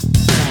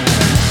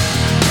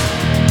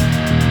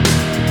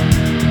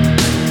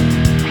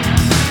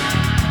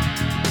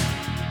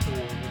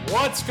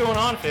What's going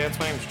on, fans?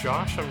 My name's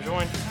Josh. I'm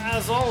joined,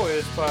 as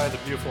always, by the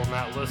beautiful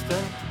Matt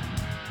Liston.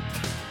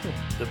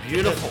 The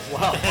beautiful,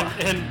 wow.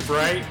 In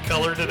bright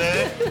color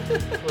today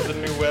with a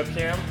new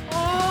webcam.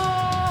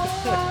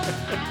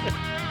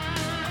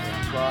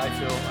 Well, I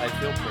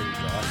feel pretty,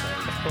 Josh.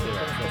 I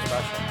feel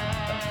special.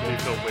 Do you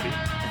feel witty?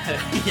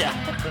 Yeah.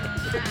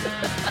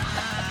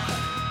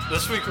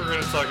 This week we're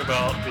going to talk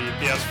about the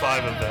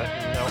PS5 event.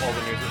 You know, all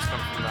the news that's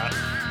come from that.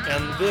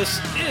 And this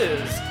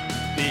is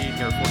the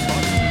Nerd Force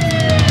Podcast.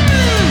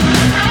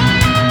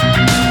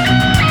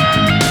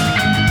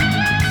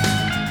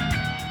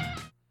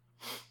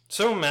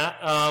 So, Matt,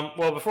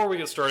 well, before we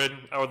get started,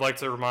 I would like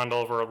to remind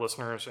all of our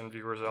listeners and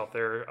viewers out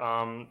there,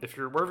 if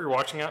you're wherever you're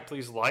watching at,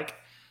 please like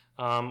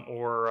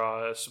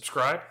or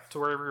subscribe to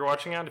wherever you're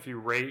watching at. If you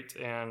rate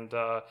and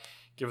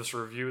give us a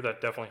review,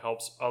 that definitely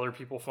helps other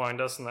people find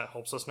us, and that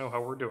helps us know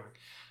how we're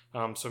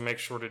doing. So make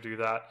sure to do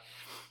that.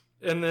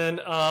 And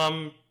then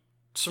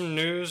some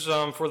news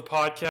for the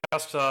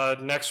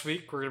podcast. Next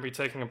week, we're going to be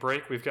taking a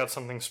break. We've got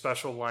something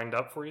special lined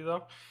up for you,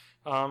 though.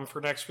 For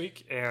next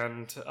week,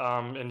 and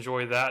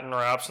enjoy that in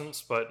our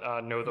absence,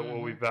 but know that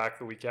we'll be back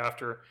the week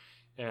after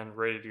and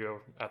ready to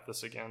go at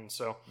this again.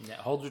 So yeah,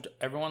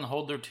 everyone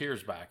hold their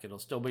tears back. It'll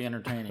still be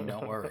entertaining.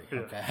 Don't worry.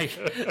 Okay.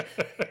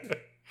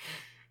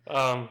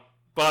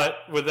 But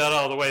with that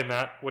out of the way,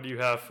 Matt, what do you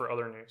have for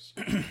other news?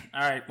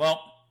 All right. Well,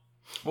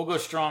 we'll go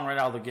strong right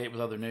out of the gate with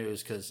other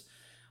news because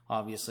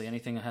obviously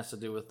anything that has to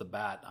do with the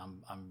bat,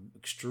 I'm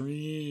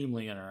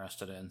extremely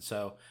interested in.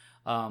 So.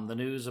 The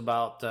news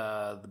about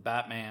the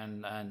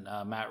Batman and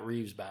Matt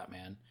Reeves'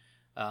 Batman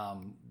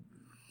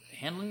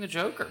handling the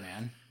Joker,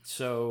 man.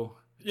 So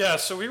yeah,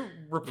 so we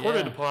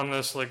reported upon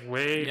this like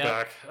way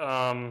back,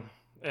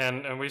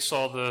 and we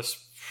saw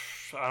this.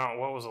 I don't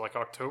know, what was it, like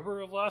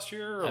October of last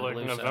year or like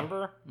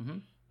November? So.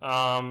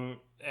 Mm-hmm.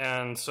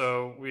 And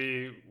so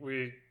we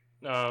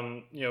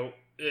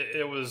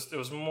it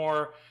was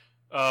more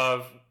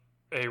of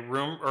a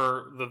rumor,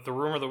 or the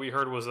rumor that we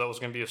heard was that was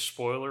going to be a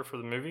spoiler for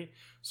the movie,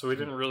 so we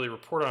didn't really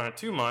report on it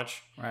too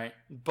much. Right.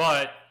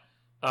 But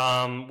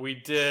we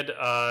did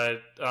talk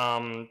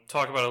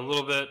about it a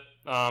little bit,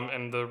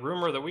 and the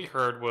rumor that we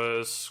heard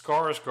was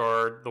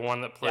Skarsgård, the one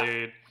that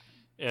played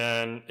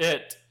in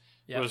It,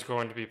 was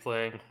going to be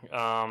playing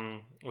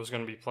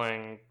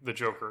the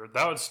Joker.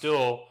 That was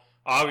still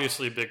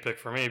obviously a big pick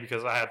for me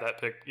because I had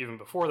that pick even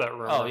before that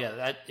rumor. Oh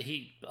yeah,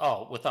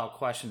 without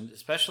question,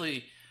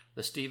 especially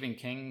the Stephen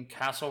King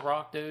Castle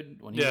Rock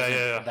dude. When he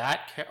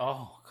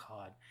oh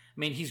god, I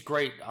mean he's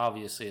great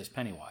obviously as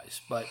Pennywise,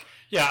 but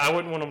yeah, I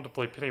wouldn't want him to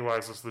play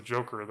Pennywise as the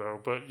Joker though.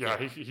 But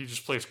he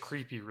just plays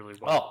creepy really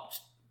well. Oh,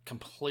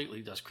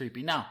 completely does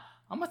creepy. Now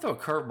I'm gonna throw a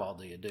curveball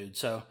to you, dude.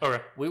 So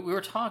okay, we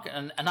were talking,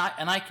 and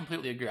I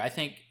completely agree. I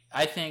think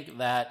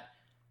that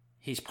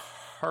he's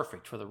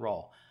perfect for the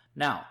role.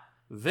 Now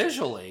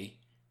visually,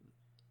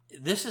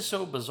 this is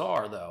so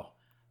bizarre though.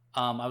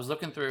 I was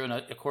looking through, and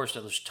of course,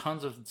 there's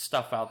tons of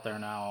stuff out there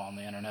now on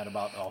the internet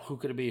about who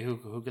could it be,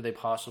 who could they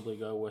possibly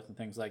go with, and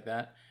things like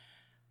that.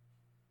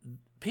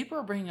 People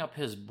are bringing up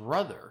his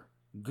brother,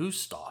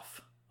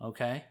 Gustav.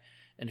 Okay,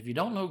 and if you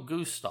don't know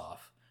Gustav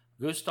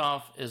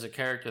is a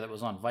character that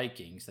was on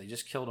Vikings. They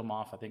just killed him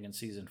off, I think, in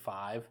season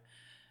 5.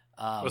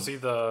 Was he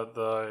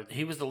the?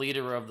 He was the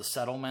leader of the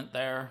settlement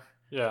there.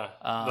 Yeah,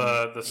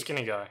 the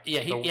skinny guy.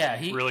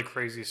 He really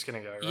crazy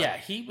skinny guy. Right? Yeah,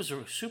 he was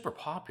super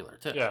popular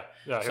too. Yeah,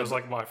 he was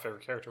like my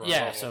favorite character.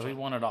 So he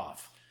won it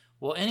off.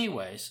 Well,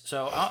 anyways,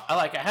 so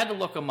I had to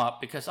look him up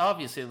because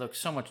obviously it looks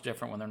so much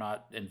different when they're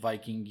not in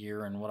Viking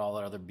gear and what all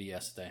that other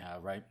BS they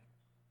have, right?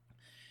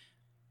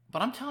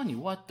 But I'm telling you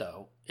what,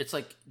 though, it's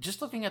like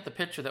just looking at the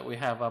picture that we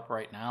have up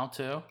right now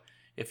too.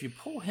 If you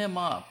pull him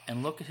up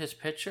and look at his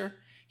picture,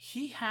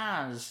 he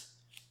has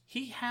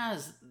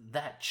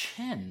that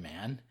chin,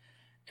 man.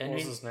 What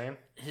was his name?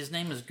 His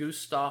name is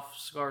Gustav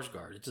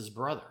Skarsgård. It's his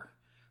brother.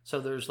 So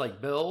there's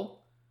like Bill,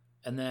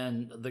 and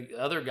then the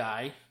other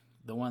guy,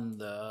 the one,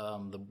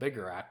 the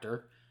bigger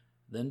actor,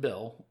 then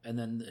Bill, and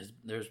then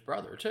there's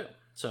brother too.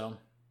 So,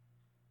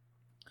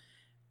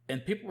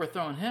 and people were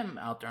throwing him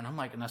out there, and I'm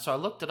like, and so I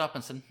looked it up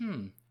and said,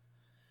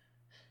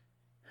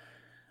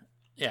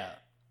 yeah.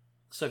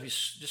 So if you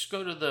just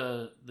go to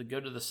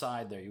the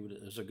side there,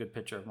 there's a good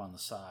picture of him on the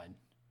side.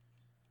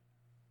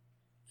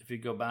 If you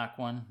go back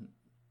one.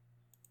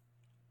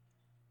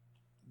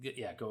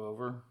 Yeah, go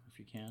over if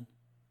you can.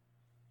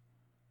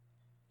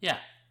 Yeah.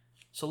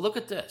 So look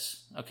at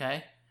this,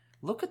 okay?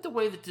 Look at the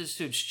way that this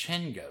dude's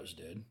chin goes,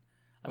 dude.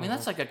 I mean,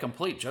 that's like a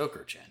complete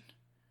Joker chin.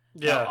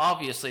 Yeah. Now,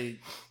 obviously,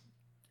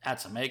 add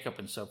some makeup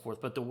and so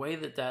forth, but the way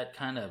that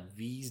kind of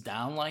V's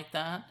down like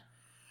that,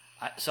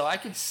 so I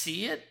could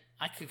see it.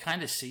 I could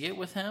kind of see it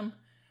with him.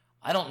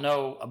 I don't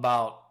know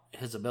about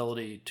his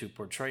ability to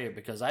portray it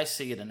because I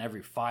see it in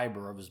every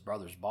fiber of his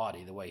brother's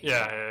body, the way he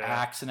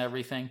acts and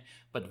everything.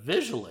 But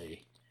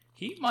visually,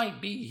 he might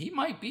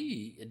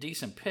be a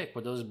decent pick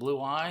with those blue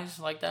eyes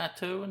like that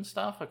too and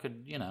stuff. I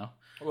could,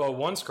 Well,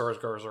 one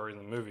Skarsgård is already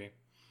in the movie.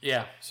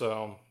 Yeah.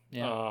 So I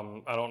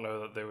don't know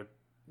that they would,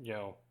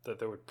 that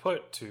they would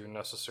put two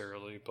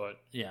necessarily,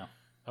 but yeah.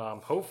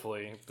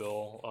 Hopefully,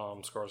 Bill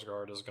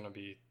Skarsgård is going to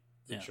be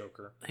the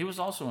Joker. He was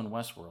also in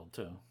Westworld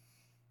too.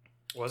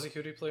 Was he?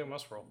 Who did he play in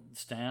Westworld?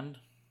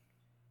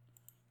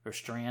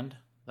 Strand,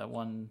 that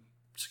one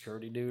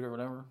security dude or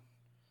whatever.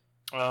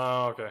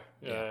 Oh, okay.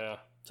 Yeah.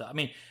 So I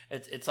mean,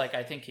 it's like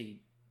I think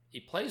he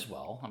plays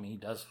well. I mean, he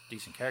does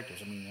decent characters.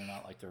 I mean, they're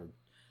not like they're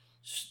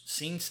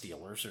scene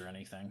stealers or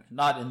anything.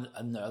 Not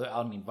in the other.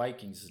 I mean,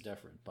 Vikings is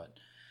different, but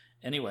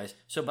anyways.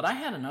 So, but I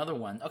had another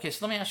one. Okay,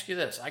 so let me ask you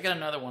this. I got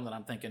another one that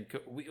I'm thinking.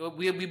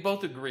 We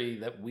both agree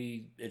that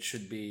it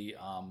should be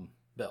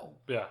Bill.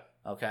 Yeah.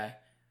 Okay,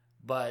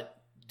 but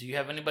do you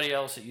have anybody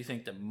else that you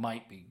think that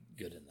might be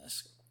good in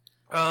this?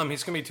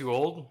 He's gonna be too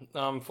old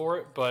for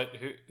it, but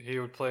he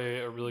would play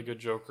a really good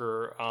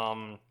Joker.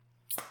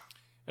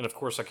 And of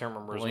course, I can't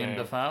remember his name.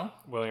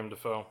 William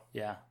Dafoe.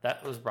 Yeah,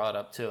 that was brought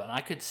up too, and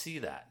I could see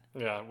that.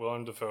 Yeah,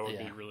 William Dafoe would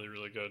be really,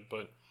 really good,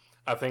 but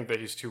I think that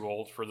he's too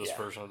old for this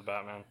version of the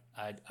Batman.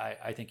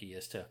 I think he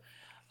is too.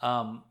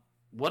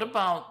 What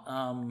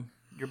about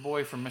your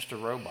boy from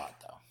Mr. Robot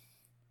though?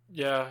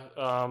 Yeah.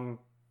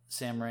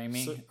 Sam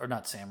Raimi, or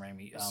not Sam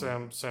Raimi.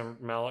 Sam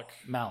Malik.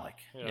 Malik.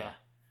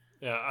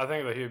 Yeah, I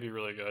think that he would be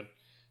really good.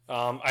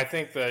 I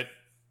think that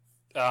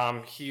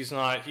he's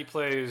not. He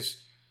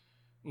plays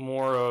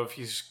more of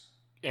he's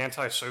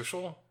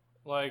antisocial,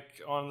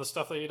 like on the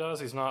stuff that he does.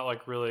 He's not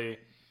like really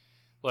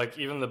like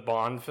even the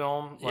Bond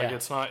film. Like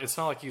it's not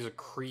like he's a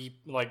creep.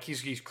 Like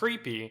he's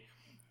creepy,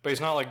 but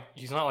he's not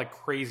like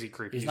crazy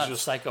creepy. He's not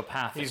just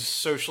psychopathic. He's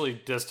socially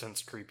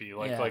distanced creepy.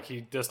 Like he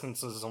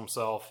distances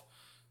himself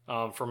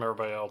from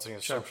everybody else. And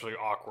he's socially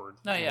awkward.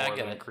 No, yeah, I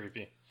get it.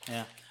 Creepy.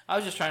 Yeah, I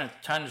was just trying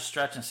to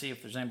stretch and see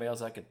if there's anybody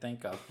else I could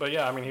think of. But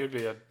yeah, I mean, he would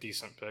be a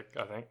decent pick,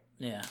 I think.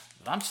 Yeah,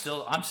 but I'm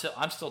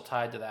still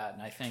tied to that,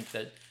 and I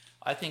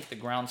think the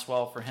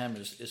groundswell for him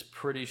is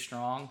pretty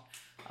strong.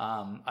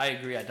 I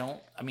agree.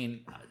 I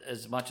mean,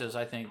 as much as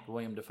I think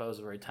William Dafoe is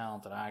a very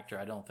talented actor,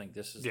 I don't think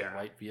this is the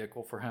right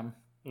vehicle for him.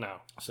 No.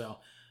 So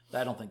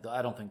I think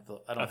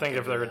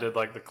if they did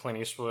like the Clint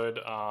Eastwood,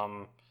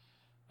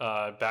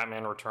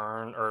 Batman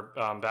Return or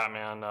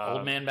Batman,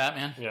 Old Man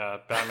Batman. Yeah,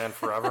 Batman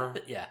Forever.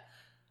 Yeah.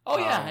 Oh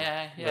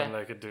yeah. Then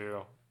they could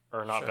do,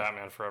 or not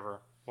Batman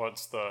Forever.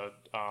 What's the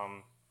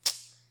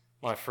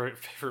my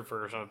favorite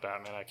version of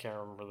Batman? I can't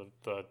remember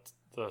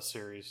the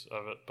series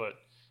of it, but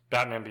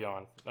Batman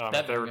Beyond.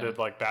 If they ever did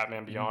like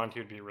Batman Beyond,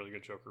 he would be a really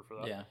good Joker for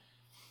that.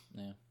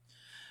 Yeah.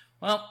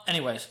 Well,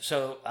 anyways,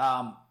 so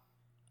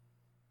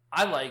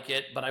I like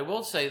it, but I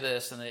will say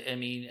this,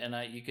 and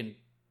you can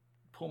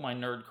pull my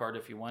nerd card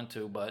if you want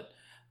to, but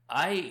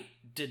I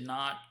did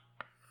not.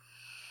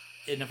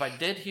 And if I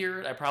did hear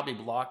it, I probably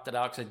blocked it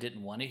out because I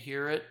didn't want to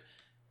hear it.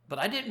 But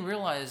I didn't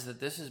realize that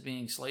this is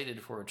being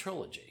slated for a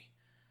trilogy.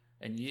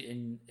 And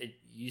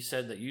you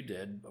said that you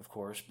did, of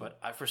course. But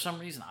for some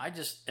reason,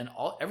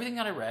 everything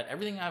that I read,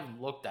 everything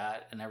I've looked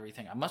at, and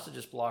everything, I must have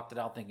just blocked it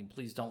out, thinking,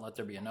 please don't let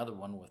there be another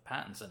one with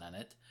Pattinson in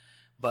it.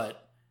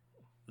 But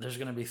there's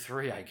going to be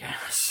 3, I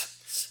guess.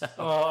 So.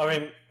 Well, I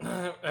mean,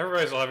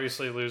 everybody's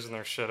obviously losing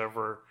their shit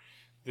over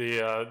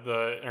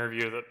the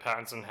interview that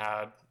Pattinson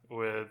had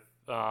with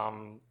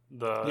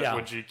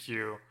with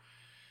GQ.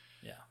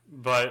 Yeah.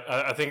 But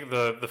I think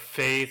the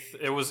faith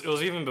it was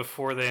even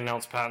before they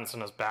announced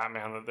Pattinson as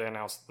Batman that they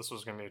announced this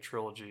was going to be a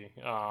trilogy.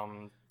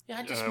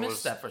 I just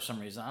missed that for some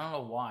reason. I don't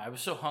know why. I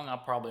was so hung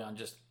up probably on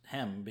just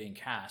him being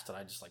cast that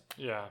I just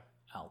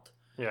out.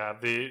 Yeah,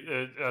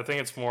 I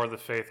think it's more the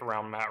faith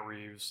around Matt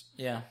Reeves.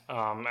 Yeah.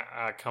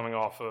 Coming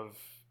off of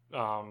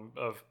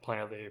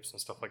Planet of the Apes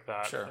and stuff like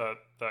that. Sure.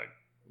 That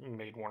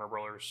made Warner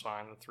Brothers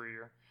sign the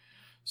 3-year.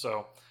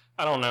 So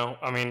I don't know.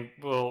 I mean,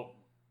 well,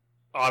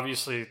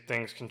 obviously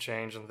things can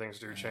change and things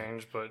do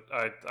change, but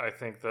I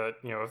think that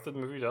if the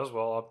movie does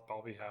well,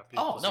 I'll be happy.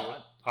 Oh no,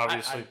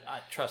 obviously, I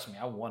trust me,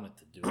 I want it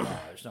to do well.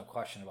 There's no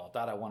question about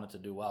that. I want it to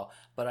do well,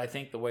 but I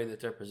think the way that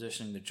they're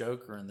positioning the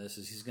Joker in this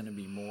is he's going to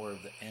be more of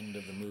the end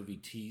of the movie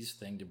tease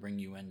thing to bring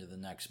you into the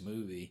next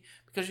movie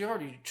because you're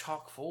already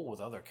chock full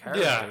with other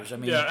characters. Yeah, I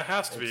mean, it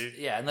has to be.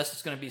 Yeah, unless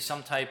it's going to be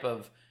some type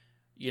of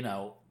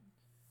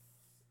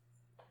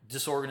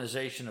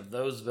disorganization of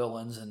those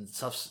villains and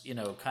stuff,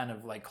 kind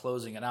of like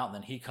closing it out, and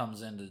then he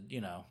comes in to,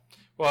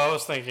 Well, I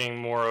was thinking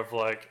more of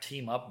like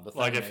team up with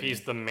like if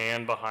he's the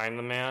man behind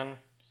the man.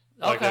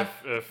 Like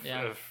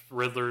if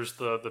Riddler's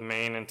the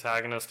main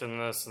antagonist in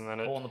this, and then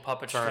it pulling the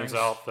puppet turns strings.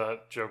 out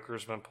that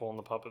Joker's been pulling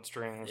the puppet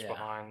strings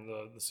behind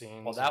the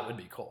scenes. Well, that would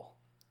be cool.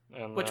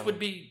 Which would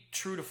be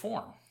true to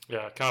form.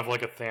 Yeah, kind of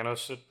like a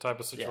Thanos type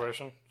of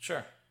situation. Yeah,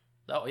 sure.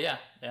 Oh yeah,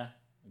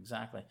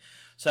 exactly.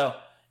 So,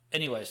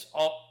 anyways,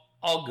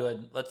 all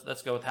good.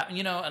 Let's go with that.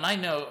 And I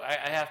know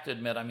I have to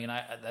admit. I mean,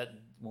 that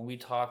when we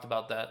talked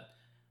about that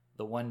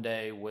the one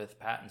day with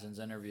Pattinson's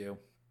interview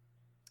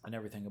and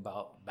everything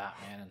about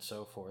Batman and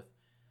so forth,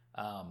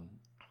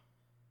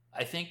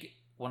 I think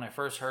when I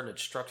first heard it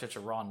struck such a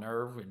raw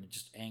nerve and it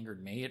just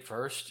angered me at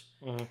first.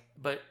 Mm-hmm.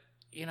 But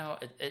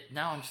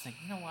now I'm just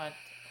thinking, you know what?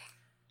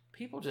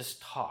 People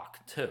just talk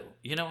too.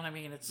 You know what I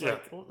mean? It's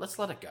like let's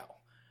let it go.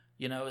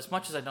 As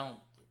much as I don't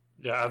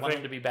Yeah, I want him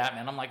think to be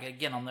Batman. I'm like,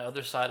 again, on the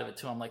other side of it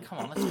too. I'm like, come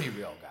on, let's be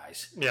real,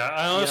 guys. Yeah,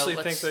 I honestly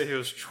think that he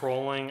was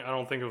trolling. I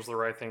don't think it was the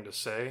right thing to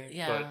say.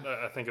 Yeah. But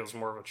I think it was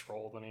more of a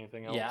troll than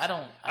anything else.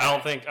 Yeah, I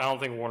don't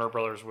think Warner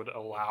Brothers would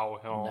allow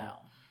him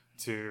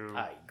to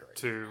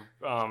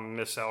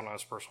miss out on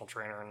his personal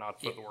trainer and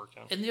not put the work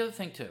in. And the other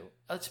thing too,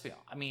 let's be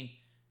honest. I mean,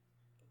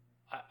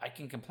 I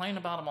can complain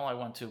about him all I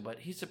want to, but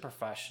he's a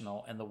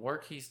professional, and the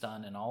work he's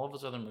done in all of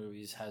his other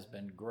movies has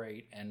been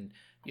great. And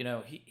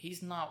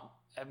he's not.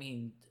 I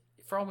mean,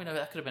 for all we know,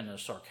 that could have been a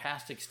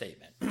sarcastic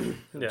statement.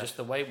 Yeah. Just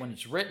the way when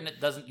it's written, it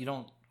doesn't. You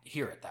don't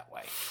hear it that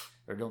way,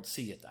 or don't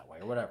see it that way,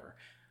 or whatever.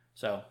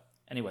 So,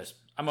 anyways,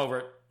 I'm over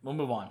it. We'll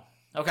move on.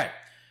 Okay,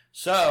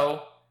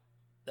 so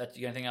you got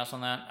anything else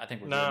on that? I think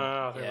we're good. No,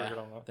 I think we're good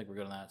on that. I think we're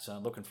good on that. So,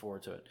 looking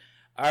forward to it.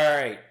 All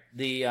right,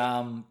 the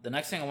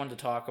next thing I wanted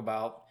to talk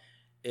about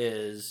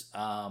is,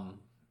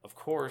 of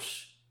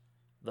course,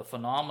 the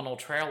phenomenal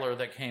trailer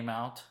that came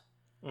out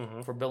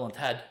for Bill and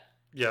Ted.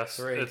 Yes,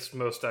 it's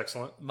most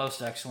excellent.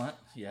 Most excellent,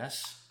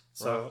 yes.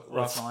 So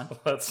rock on.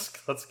 Let's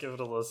give it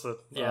a listen.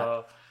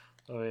 Yeah.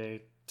 Let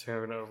me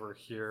turn over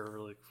here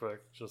really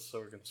quick just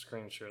so we can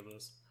screen share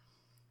this.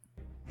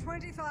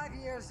 25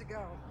 years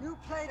ago, you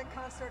played a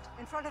concert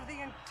in front of the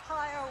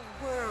entire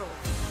world.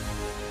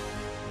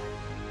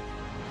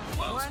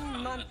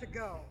 1 month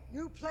ago,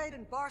 you played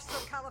in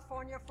Barstow,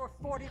 California for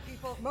 40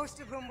 people,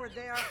 most of whom were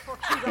there for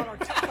 $2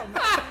 taco.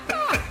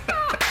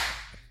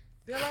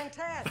 Bill and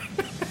Ted.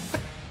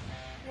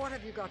 What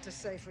have you got to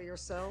say for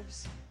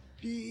yourselves?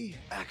 Be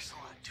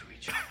excellent to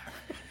each other.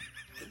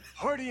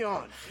 Party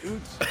on,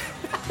 dudes.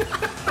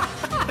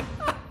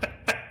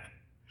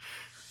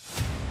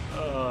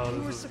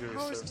 You were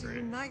supposed to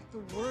unite the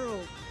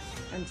world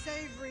and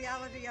save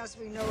reality as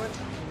we know it.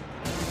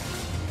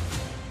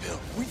 Bill,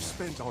 we've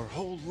spent our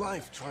whole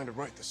life trying to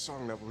write the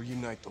song that will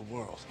unite the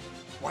world.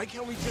 Why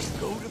can't we just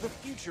go to the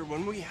future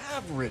when we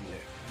have written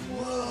it?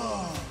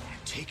 Whoa!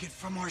 And take it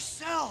from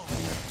ourselves.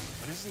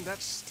 But isn't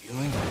that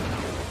stealing?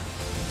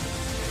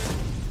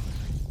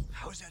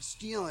 How is that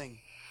stealing?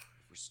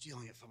 If we're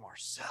stealing it from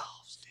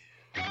ourselves,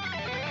 dude.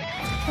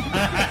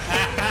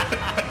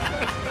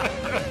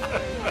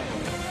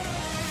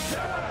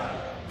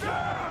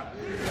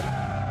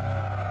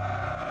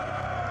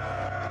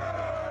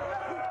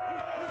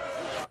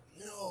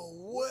 No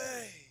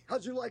way!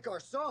 How'd you like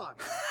our song?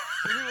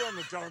 We were on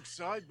the dark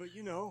side, but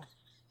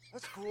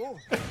that's cool.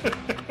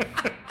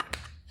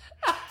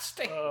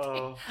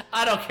 Outstanding.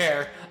 I don't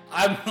care.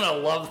 I'm gonna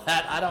love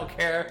that. I don't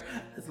care.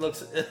 It looks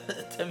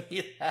to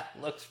me that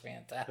looks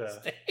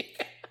fantastic.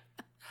 Yeah.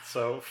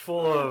 So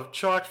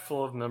chock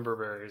full of member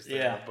berries there,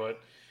 yeah. But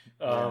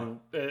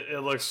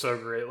it looks so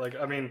great. Like,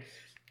 I mean,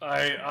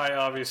 I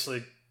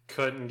obviously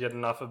couldn't get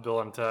enough of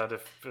Bill and Ted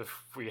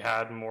if we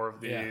had more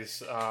of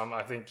these.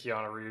 I think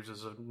Keanu Reeves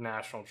is a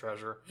national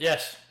treasure.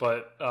 Yes.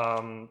 But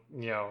and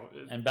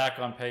back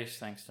on pace,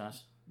 thanks to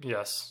us.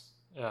 Yes.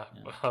 Yeah,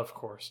 of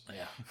course.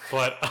 Yeah.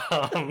 But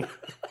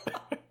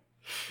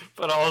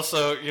but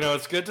also,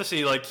 it's good to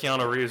see like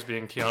Keanu Reeves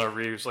being Keanu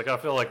Reeves. Like, I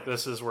feel like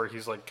this is where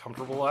he's like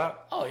comfortable at.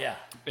 Oh yeah.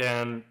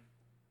 And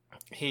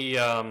he's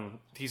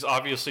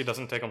obviously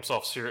doesn't take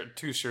himself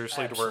too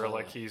seriously. Absolutely. To where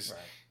like he's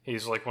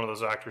like one of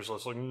those actors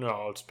that's like,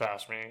 no, it's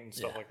past me and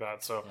stuff like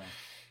that. So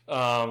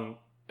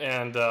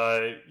and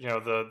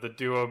the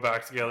duo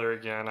back together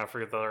again. I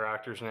forget the other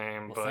actor's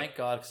name. Well, but thank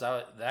God,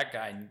 because that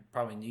guy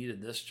probably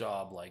needed this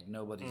job like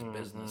nobody's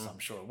business. I'm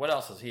sure. What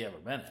else has he ever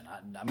been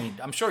in? I mean,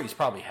 I'm sure he's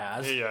probably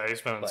has. Yeah,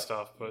 he's been in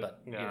stuff,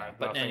 but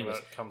anyways,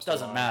 that comes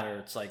doesn't to matter.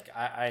 It's like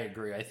I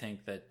agree. I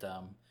think that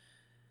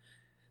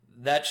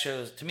that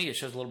shows, to me, it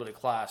shows a little bit of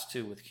class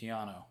too with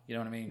Keanu. You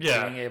know what I mean?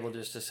 Yeah. Being able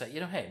just to say,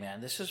 hey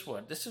man, this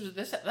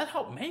that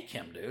helped make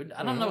him, dude.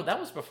 I don't know. That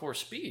was before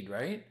Speed,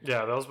 right?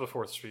 Yeah, that was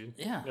before Speed.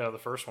 Yeah. Yeah, the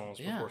first one was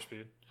before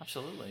Speed.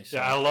 Absolutely. So.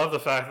 Yeah, I love the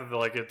fact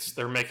that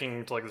they're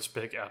making like this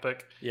big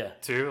epic. Yeah.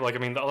 Too. Like, I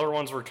mean, the other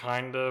ones were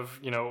kind of,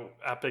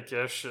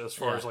 epic-ish as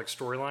far as like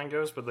storyline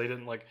goes, but they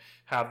didn't like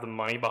have the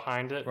money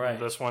behind it. Right.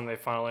 And this one they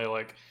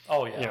finally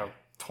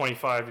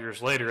 25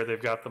 years later,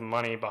 they've got the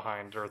money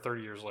behind, or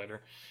 30 years later,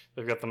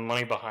 they've got the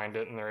money behind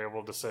it, and they're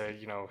able to say,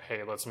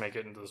 hey, let's make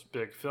it into this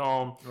big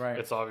film. Right.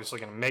 It's obviously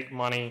going to make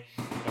money,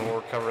 and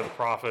we'll recover the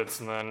profits,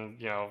 and then,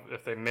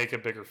 if they make a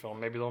bigger film,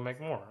 maybe they'll make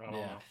more. I don't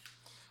know.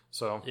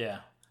 So.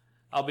 Yeah.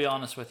 I'll be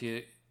honest with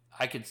you.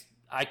 I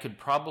could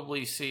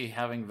probably see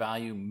having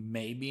value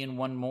maybe in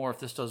one more if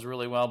this does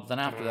really well, but then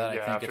after that,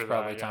 I think it's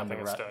probably time to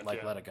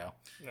let it go.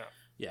 Yeah.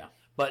 Yeah.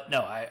 But no,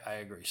 I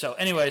agree. So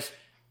anyways,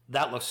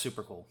 that looks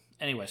super cool.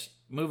 Anyways,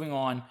 moving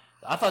on.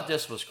 I thought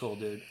this was cool,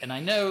 dude. And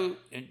I know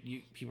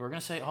people are going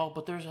to say, oh,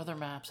 but there's other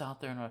maps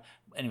out there.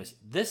 Anyways,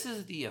 this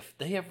is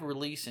they're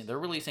releasing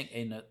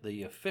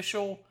the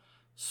official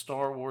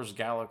Star Wars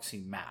Galaxy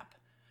map.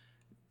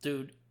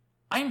 Dude,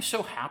 I am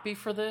so happy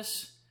for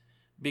this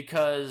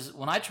because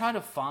when I try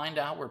to find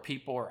out where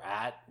people are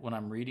at when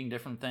I'm reading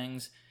different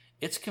things,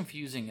 it's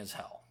confusing as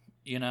hell,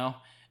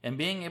 And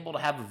being able to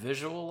have a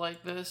visual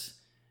like this,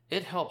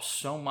 it helps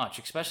so much,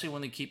 especially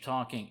when they keep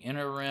talking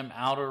inner rim,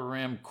 outer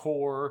rim,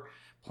 core,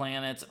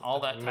 planets, all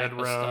that type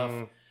of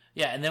stuff.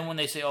 Yeah, and then when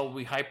they say, "Oh,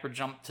 we hyper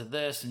jumped to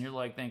this," and you're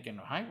like thinking,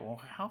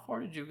 "Well, how far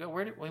did you go?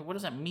 What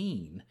does that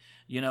mean?"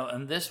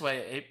 And this way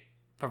it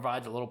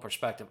provides a little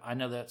perspective. I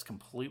know that's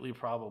completely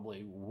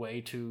probably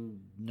way too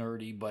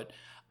nerdy, but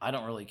I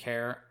don't really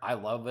care. I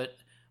love it.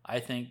 I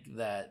think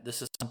that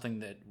this is something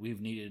that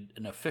we've needed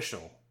an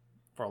official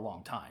for a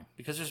long time,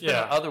 because there's been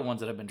other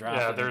ones that have been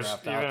drafted. Yeah, there's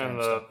even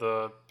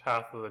the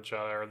Path of the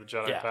Jedi, or the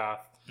Jedi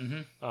Path.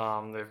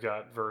 Mm-hmm. They've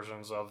got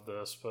versions of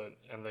this,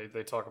 and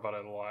they talk about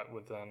it a lot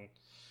within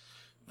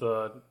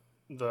the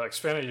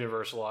expanded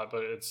universe a lot,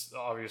 but it's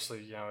obviously,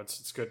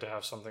 it's good to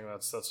have something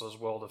that's as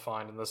well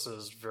defined, and this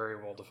is very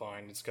well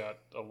defined. It's got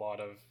a lot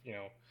of,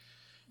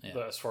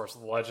 as far as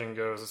the legend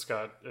goes, it's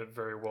got it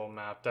very well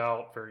mapped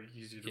out, very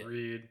easy to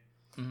read.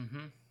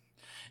 Mm-hmm.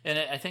 And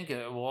I think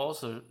it will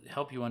also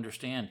help you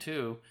understand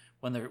too,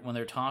 when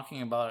they're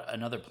talking about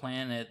another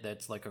planet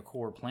that's like a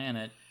core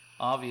planet.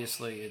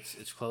 Obviously,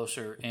 it's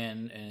closer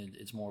in, and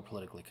it's more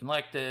politically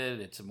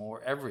connected. It's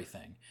more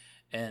everything.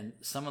 And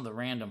some of the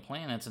random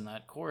planets in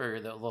that core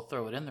area, they'll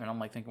throw it in there, and I'm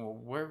like thinking, well,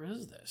 where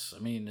is this? I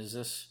mean,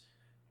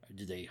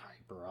 did they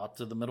hyper out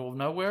to the middle of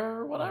nowhere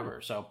or whatever?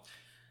 So,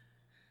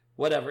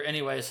 whatever.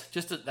 Anyways,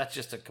 that's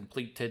just a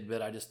complete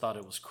tidbit. I just thought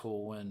it was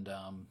cool, and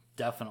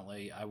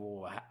definitely I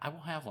will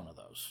have one of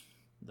those.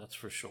 That's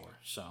for sure.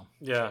 So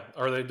yeah,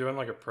 are they doing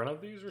like a print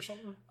of these or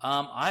something?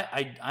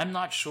 I'm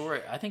not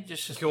sure. I think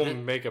just you'll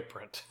make a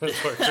print.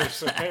 That's what you're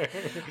saying.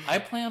 I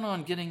plan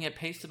on getting it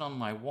pasted on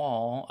my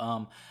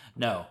wall.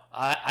 No,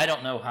 I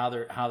don't know how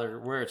they're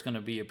where it's going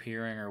to be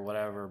appearing or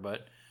whatever,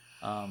 but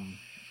I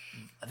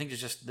think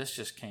this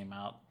just came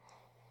out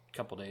a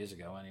couple days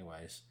ago,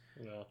 anyways.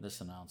 Yeah. This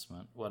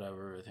announcement,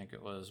 whatever. I think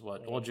it was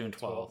June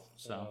 12th.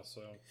 So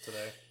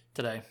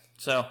today.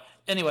 So,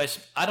 anyways,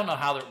 I don't know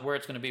where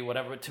it's going to be,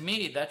 whatever. But to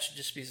me, that should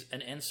just be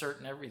an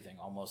insert in everything,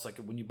 almost like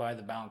when you buy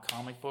the bound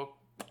comic book,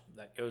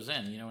 that goes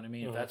in. You know what I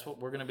mean? Mm-hmm. If that's what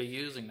we're going to be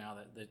using now,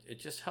 that it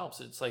just helps.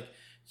 It's like,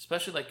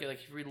 especially like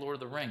if you read Lord of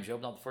the Rings, you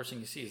open up, the first thing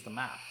you see is the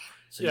map.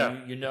 So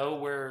you know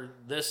where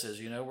this is,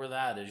 you know where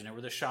that is, you know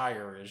where the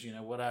Shire is,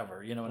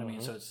 whatever, you know what I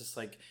mean? So it's just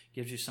like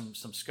gives you some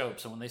scope.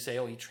 So when they say,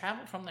 "Oh, he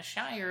traveled from the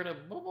Shire to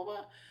blah blah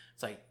blah,"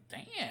 it's like,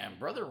 damn,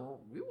 brother,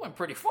 we went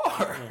pretty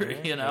far,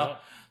 Yeah.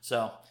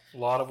 So a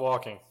lot of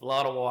walking.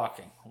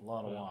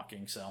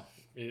 So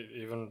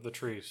even the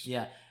trees.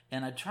 Yeah,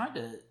 and I tried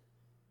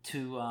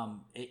to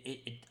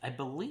I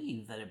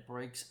believe that it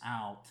breaks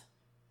out.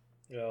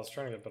 Yeah, I was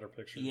trying to get a better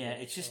picture. Yeah,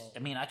 it's just,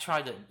 I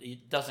tried to,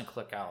 it doesn't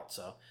click out.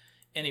 So,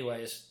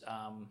 anyways,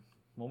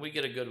 when we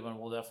get a good one,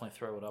 we'll definitely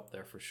throw it up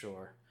there for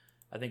sure.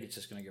 I think it's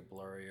just going to get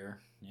blurrier.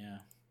 Yeah.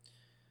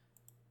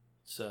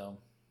 So,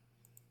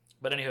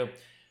 but anywho,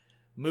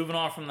 moving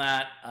on from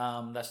that,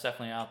 that's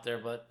definitely out there.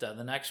 But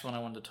the next one I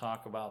wanted to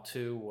talk about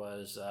too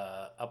was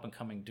up and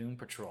coming Doom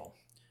Patrol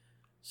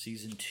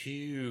Season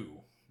 2.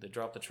 They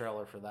dropped the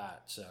trailer for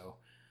that. So,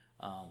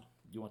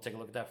 you want to take a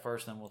look at that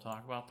first, and then we'll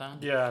talk about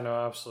that? Yeah,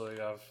 no,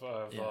 absolutely. I've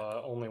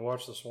only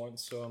watched this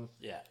once, so I'm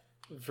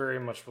very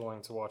much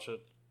willing to watch it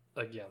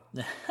again.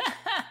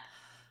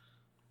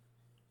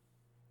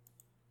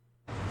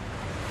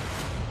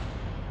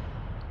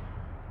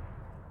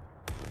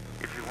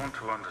 If you want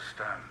to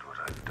understand what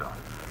I've done,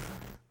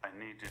 I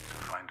needed to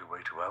find a way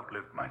to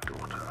outlive my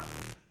daughter.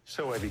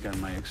 So I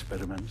began my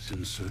experiments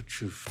in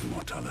search of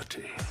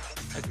mortality.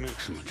 I'd make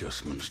some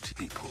adjustments to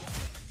people.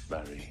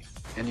 Barry.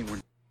 Anyone.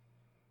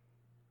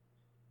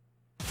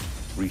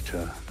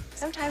 Rita.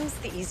 Sometimes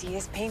the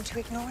easiest pain to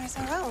ignore is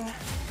our own.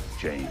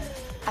 Jane.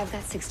 I've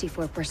got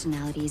 64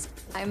 personalities.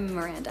 I'm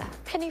Miranda.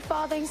 Penny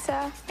farthing,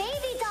 sir.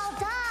 Baby doll,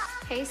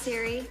 duck! Hey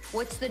Siri,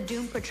 what's the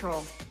Doom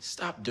Patrol?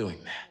 Stop doing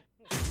that.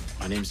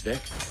 My name's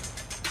Vic.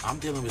 I'm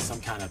dealing with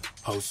some kind of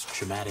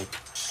post-traumatic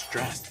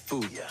stress.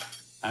 Booyah.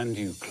 And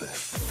you,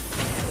 Cliff.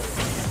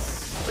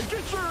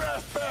 Get your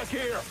ass back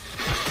here!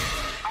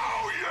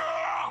 Oh,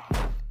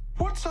 yeah!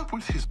 What's up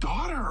with his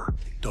daughter?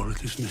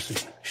 Dorothy's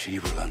missing. She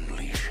will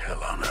unleash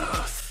hell on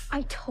Earth.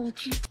 I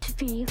told you to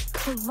be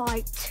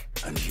polite.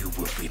 And you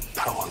will be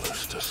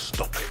powerless to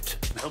stop it.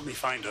 Help me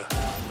find her.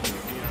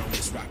 Get on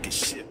this rocket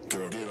ship,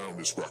 girl. Get on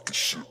this rocket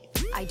ship.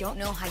 I don't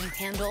know how you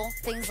handle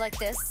things like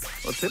this.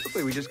 Well,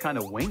 typically we just kind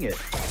of wing it.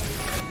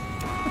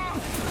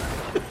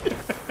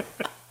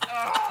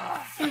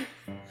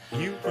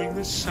 You bring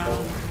the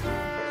sun,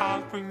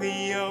 I'll bring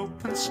the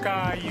open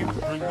sky, you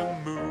bring the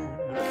moon.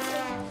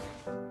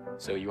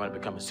 So you want to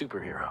become a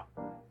superhero?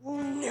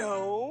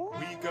 No.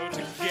 We go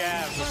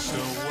together so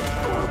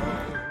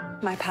well.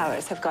 My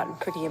powers have gotten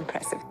pretty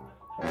impressive.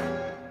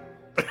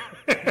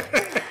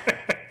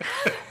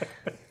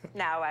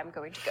 Now I'm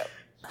going to go.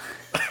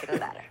 Get a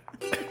ladder.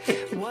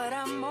 What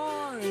a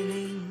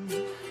morning.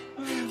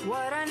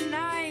 What a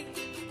night.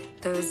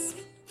 Those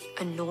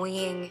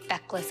annoying,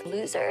 feckless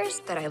losers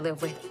that I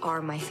live with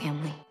are my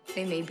family.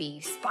 They may be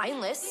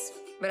spineless,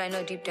 but I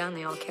know deep down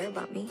they all care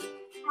about me.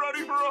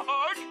 Ready for a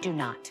hug? Do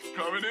not.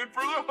 Coming in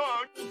for the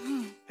hug.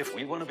 If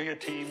we want to be a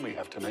team, we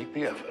have to make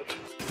the effort.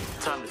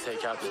 Time to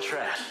take out the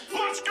trash.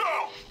 Let's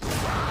go!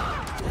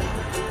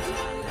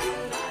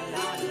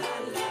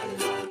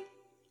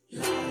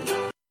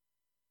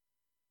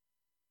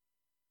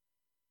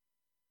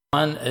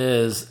 One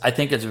is, I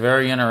think it's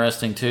very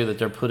interesting too that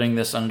they're putting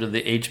this under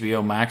the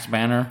HBO Max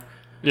banner.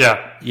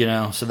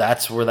 Yeah. So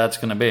that's where that's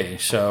going to be.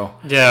 So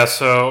yeah,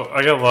 so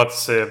I got a lot to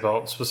say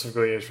about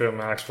specifically HBO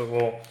Max, but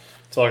we'll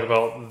talk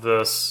about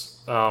this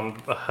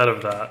ahead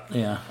of that.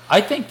 Yeah,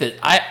 I think that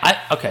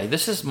okay,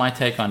 this is my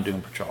take on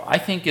Doom Patrol. I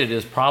think it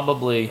is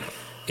probably,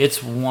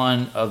 it's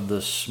one of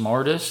the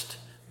smartest,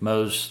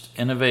 most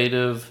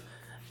innovative,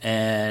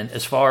 and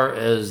as far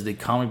as the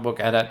comic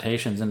book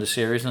adaptations into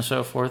series and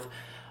so forth,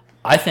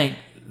 I think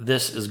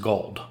this is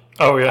gold.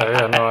 Oh,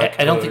 yeah. No,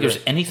 I don't think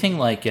there's anything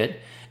like it,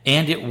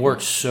 and it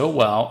works so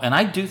well. And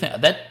I do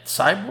think that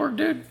Cyborg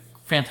dude,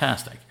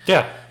 fantastic.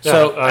 Yeah.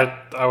 So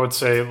I would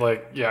say,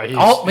 like, yeah,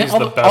 he's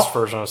the best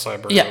version of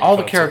Cyborg. Yeah, all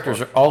the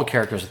characters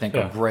I think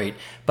are great.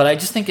 But I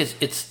just think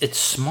it's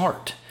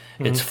smart.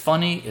 Mm-hmm. It's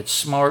funny, it's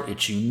smart,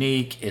 it's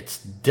unique, it's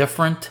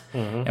different.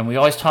 Mm-hmm. And we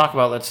always talk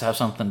about let's have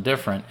something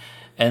different.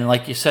 And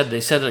like you said,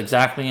 they said it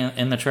exactly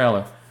in the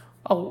trailer.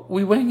 Oh,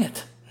 we wing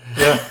it.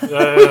 Yeah.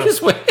 We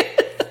just wing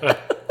it. Yeah.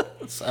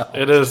 So.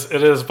 It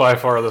is by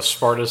far the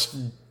smartest,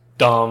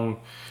 dumb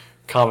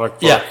comic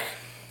book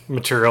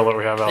material that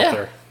we have out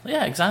there.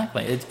 Yeah,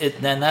 exactly.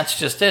 Then that's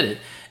just it.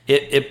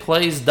 It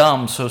plays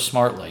dumb so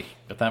smartly,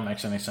 if that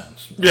makes any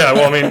sense. Yeah,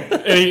 well, I mean,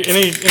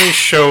 any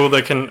show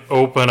that can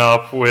open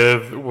up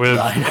with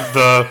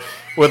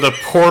a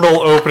portal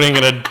opening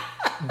in a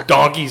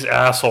donkey's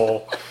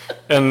asshole,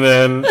 and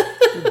then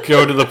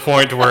go to the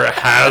point to where it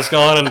has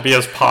gone and be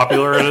as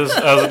popular as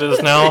it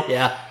is now.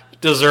 Yeah.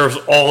 Deserves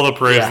all the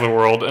praise in the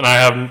world, and I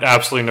have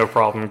absolutely no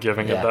problem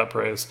giving it that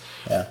praise.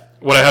 Yeah.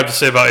 What I have to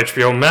say about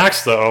HBO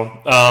Max, though,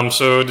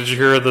 so did you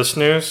hear this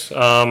news?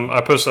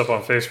 I posted up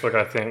on Facebook,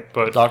 I think,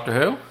 but Doctor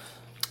Who?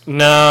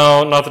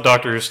 No, not the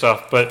Doctor Who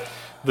stuff, but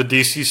the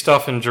DC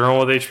stuff in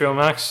general with HBO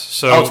Max.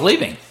 So it's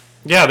leaving.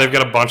 Yeah, they've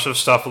got a bunch of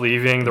stuff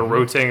leaving. They're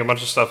rotating a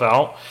bunch of stuff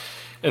out,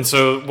 and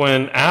so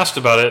when asked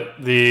about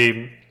it,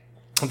 the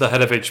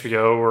head of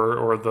HBO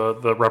or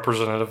the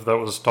representative that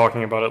was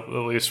talking about it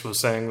at least was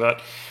saying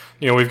that,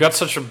 we've got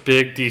such a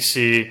big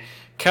DC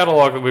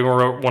catalog that we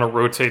want to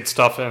rotate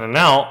stuff in and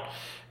out,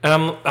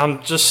 and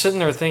I'm just sitting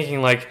there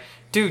thinking, like,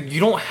 dude,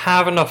 you don't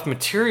have enough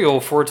material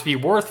for it to be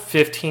worth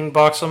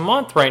 $15 a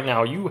month right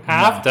now. You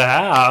have to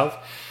have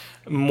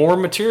more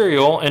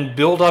material and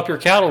build up your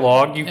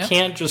catalog. You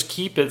can't just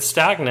keep it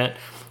stagnant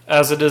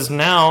as it is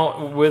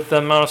now with the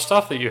amount of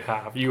stuff that you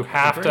have. You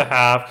have to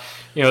have,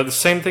 the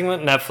same thing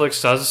that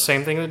Netflix does, the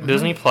same thing that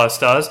Disney Plus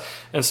does,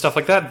 and stuff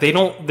like that. They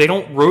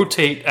don't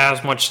rotate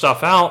as much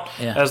stuff out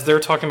as they're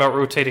talking about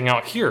rotating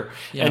out here.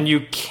 Yeah. And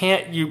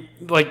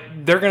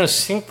they're going to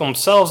sink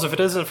themselves if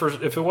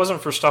it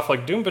wasn't for stuff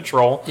like Doom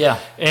Patrol. Yeah.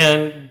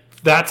 And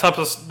that type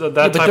of stuff.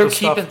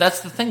 That's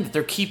the thing, that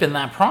they're keeping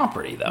that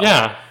property though.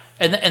 Yeah.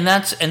 And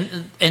that's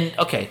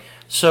okay.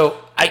 So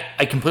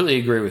I completely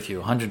agree with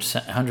you,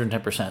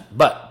 110%.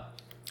 But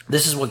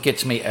this is what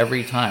gets me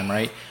every time,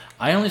 right?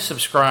 I only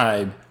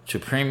subscribe to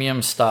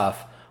premium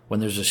stuff when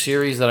there's a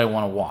series that I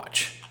want to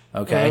watch,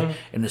 okay? Mm-hmm.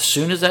 And as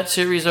soon as that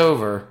series is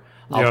over,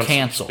 I'll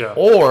cancel. Yeah.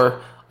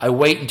 Or I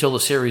wait until the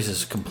series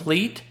is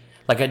complete,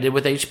 like I did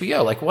with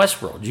HBO, like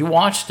Westworld. You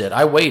watched it,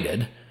 I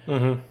waited,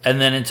 and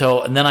then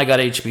I got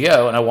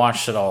HBO and I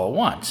watched it all at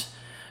once.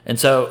 And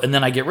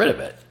then I get rid of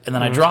it, and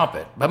then I drop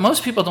it. But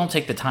most people don't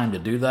take the time to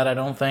do that, I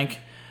don't think.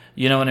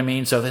 You know what I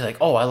mean? So they're like,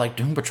 oh, I like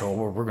Doom Patrol,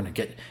 we're going to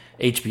get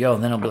HBO.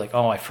 And then I'll be like,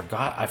 oh, I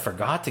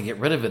forgot to get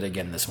rid of it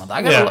again this month.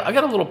 I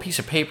got a little piece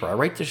of paper. I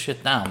write this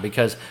shit down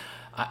because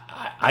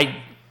I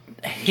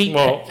hate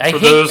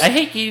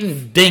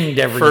getting dinged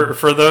every...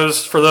 For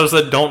those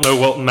that don't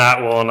know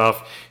Matt well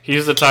enough,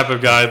 he's the type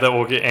of guy that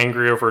will get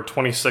angry over a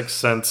 26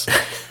 cents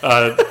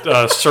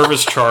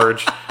service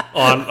charge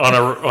on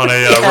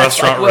a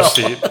restaurant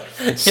receipt.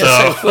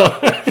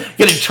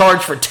 Getting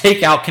charged for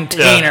takeout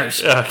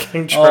containers.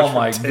 Oh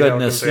my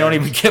goodness! Don't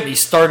even get me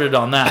started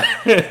on that.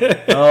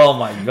 Oh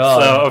my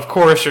god! So of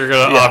course you're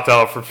going to opt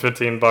out for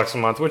 $15 a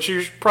month, which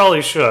you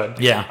probably should.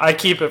 Yeah, I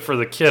keep it for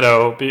the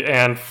kiddo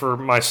and for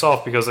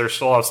myself because there's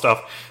still a lot of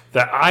stuff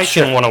that I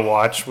can want to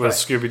watch with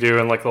Scooby Doo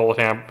and like the old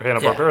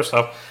Hanna-Barbera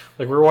stuff.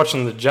 Like we were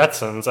watching the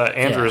Jetsons at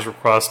Andrew's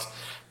request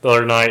the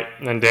other night,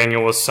 and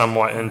Daniel was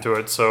somewhat into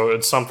it, so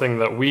it's something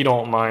that we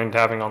don't mind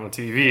having on the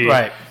TV.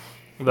 Right.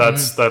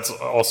 That's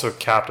also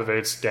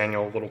captivates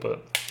Daniel a little bit.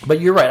 But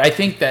you're right. I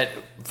think that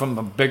from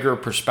a bigger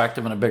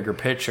perspective and a bigger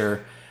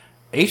picture,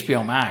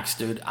 HBO Max,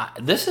 dude,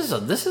 this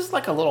is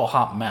like a little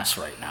hot mess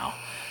right now,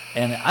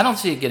 and I don't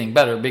see it getting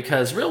better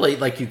because really,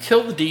 like, you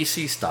kill the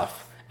DC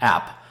stuff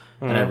app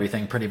and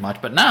everything pretty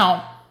much, but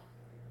now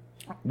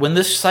when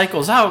this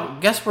cycles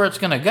out, guess where it's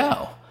going to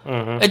go?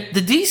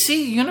 The DC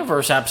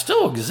Universe app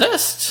still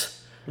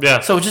exists. Yeah.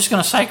 So it's just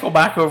going to cycle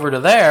back over to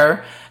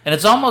there. And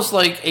it's almost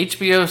like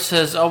HBO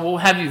says, oh, we'll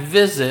have you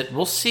visit.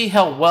 We'll see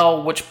how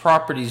well which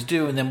properties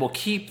do, and then we'll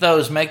keep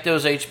those, make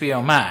those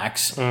HBO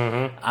Max.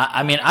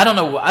 I mean, I don't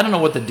know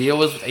what the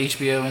deal is with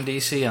HBO and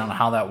DC. I don't know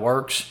how that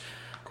works.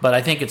 But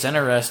I think it's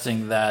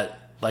interesting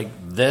that, like,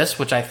 this,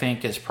 which I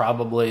think is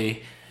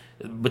probably,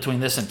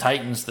 between this and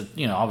Titans,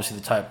 obviously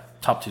the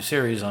top two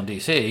series on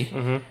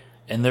DC,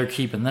 and they're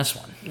keeping this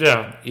one.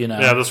 Yeah, you know.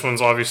 Yeah, this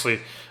one's obviously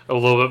a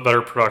little bit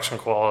better production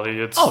quality.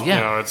 It's you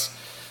know,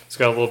 it's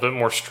got a little bit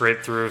more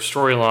straight through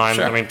storyline.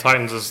 Sure. I mean,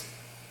 Titans is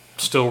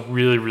still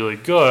really, really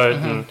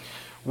good, and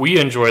we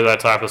enjoy that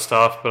type of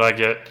stuff. But I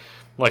get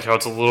like how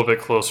it's a little bit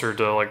closer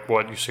to like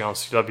what you see on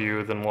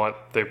CW than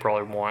what they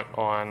probably want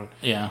on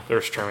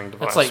their streaming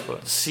device. It's like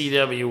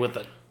CW with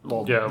a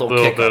little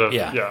little bit of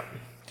yeah.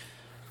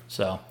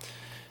 So,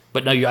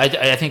 but no,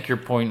 I think your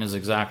point is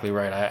exactly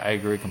right. I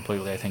agree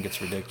completely. I think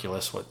it's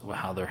ridiculous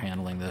how they're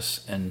handling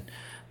this,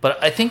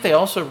 but I think they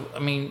also. I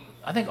mean,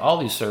 I think all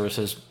these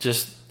services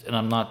just, and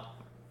I'm not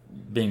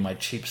being my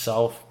cheap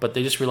self, but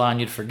they just rely on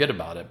you to forget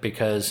about it,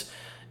 because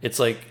it's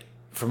like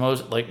for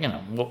most, like, you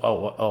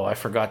know, I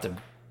forgot that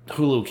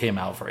Hulu came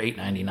out for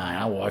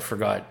 $8.99. Oh, I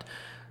forgot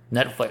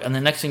Netflix, and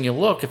the next thing you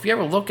look, if you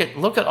ever look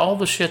at all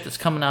the shit that's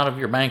coming out of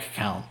your bank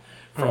account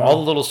for all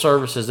the little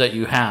services that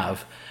you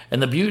have,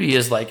 and the beauty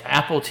is like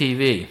Apple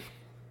TV.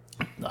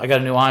 I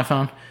got a new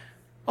iPhone.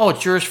 Oh,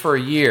 it's yours for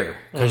a year,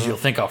 because you'll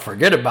think I'll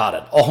forget about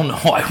it. Oh no,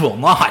 I will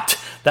not.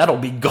 That'll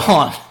be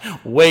gone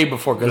way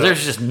before, because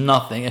there's just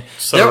nothing.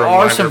 There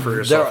are some.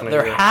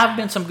 There have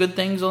been some good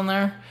things on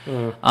there.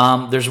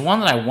 There's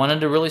one that I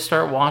wanted to really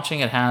start watching.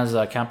 It has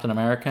Captain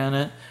America in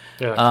it.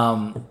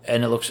 Yeah.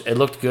 And it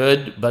looked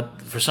good, but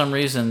for some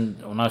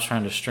reason, when I was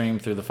trying to stream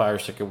through the Fire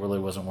Stick, it really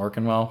wasn't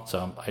working well.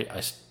 So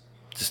I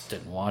just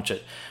didn't watch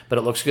it. But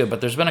it looks good.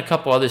 But there's been a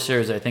couple other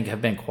series that I think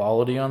have been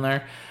quality on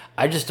there.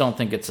 I just don't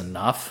think it's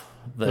enough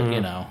that you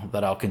know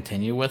that I'll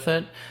continue with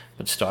it.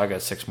 But still, I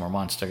got 6 more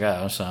months to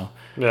go. So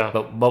yeah.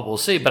 But we'll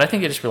see. But I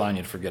think I just rely on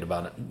you to forget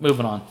about it.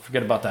 Moving on,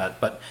 forget about that.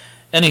 But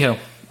anywho,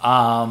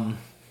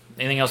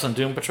 anything else on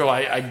Doom Patrol?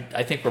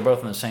 I think we're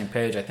both on the same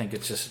page. I think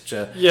it's just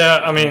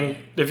yeah. I mean,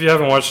 if you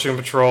haven't watched Doom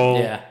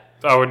Patrol,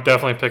 I would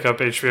definitely pick up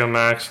HBO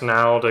Max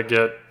now to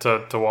get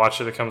to watch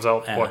it. It comes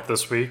out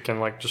this week in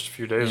like just a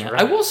few days.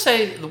 Right? I will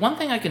say the one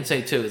thing I can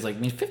say too is like, I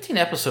mean, 15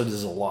 episodes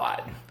is a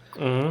lot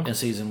in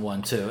season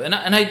 1 too, and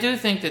I do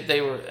think that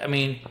they were. I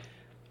mean,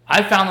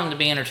 I found them to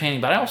be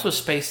entertaining, but I also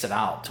spaced it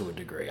out to a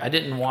degree. I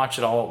didn't watch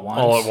it all at once.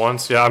 All at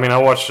once, yeah. I mean, I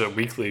watched it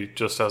weekly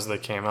just as they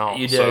came out.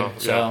 You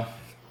did, so.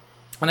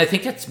 And I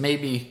think it's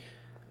maybe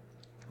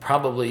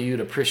probably you'd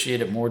appreciate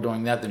it more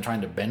doing that than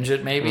trying to binge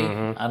it. Maybe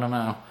I don't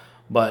know,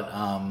 but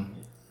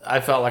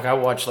I felt like I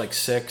watched like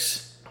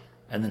 6,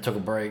 and then took a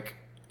break,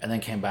 and then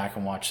came back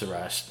and watched the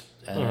rest.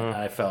 And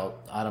I felt,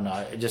 I don't know,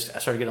 I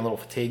started getting a little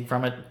fatigued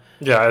from it.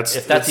 Yeah,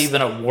 if that's even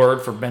a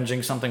word for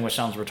binging something, which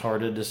sounds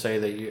retarded to say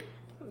that you.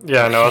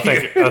 Yeah, no, I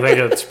think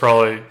that's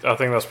probably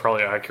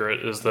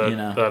accurate. Is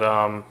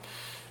that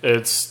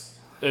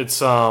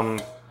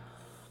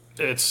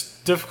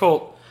it's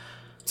difficult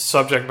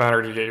subject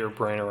matter to get your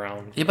brain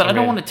around. Yeah, but I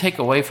don't want to take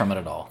away from it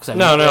at all. I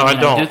don't.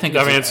 I do think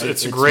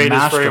it's great.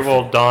 It's very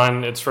well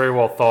done. It's very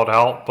well thought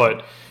out,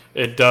 but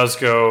it does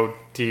go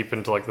deep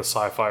into like the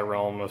sci-fi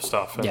realm of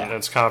stuff, and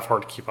it's kind of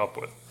hard to keep up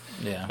with.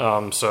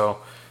 Yeah. So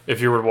if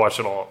you were to watch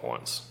it all at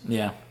once.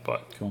 Yeah.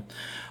 But cool.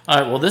 All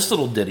right. Well, this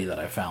little ditty that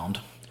I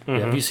found.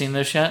 Have you seen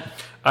this yet?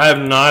 I have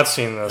not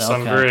seen this. Okay.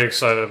 I'm very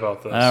excited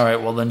about this. All right.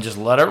 Well, then just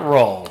let it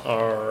roll.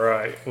 All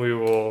right. We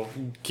will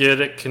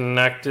get it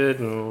connected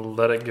and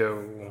let it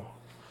go.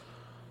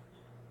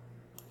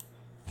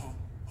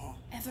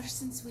 Ever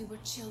since we were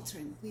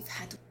children, we've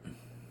had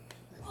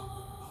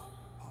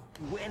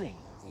winning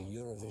the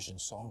Eurovision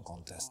Song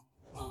Contest.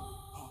 All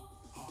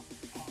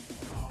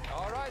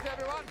right,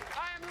 everyone.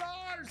 I am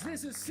Lars.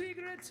 This is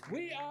Secret.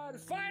 We are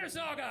Fire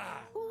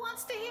Saga. Who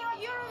wants to hear a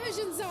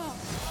Eurovision song?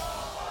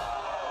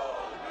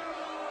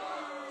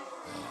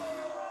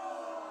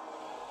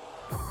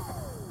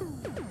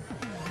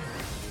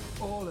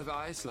 All of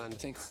Iceland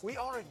thinks we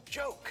are a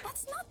joke.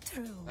 That's not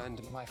true.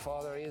 And my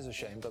father is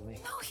ashamed of me.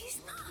 No, he's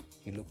not.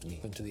 He looked me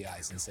into the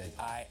eyes and said,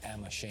 I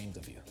am ashamed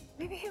of you.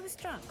 Maybe he was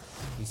drunk.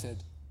 He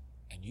said,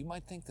 and you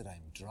might think that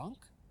I'm drunk,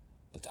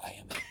 but I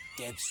am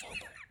dead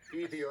sober.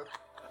 Idiot.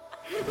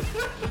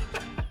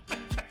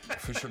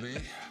 Officially,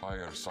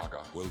 Fire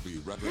Saga will be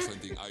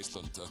representing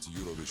Iceland at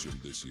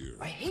Eurovision this year.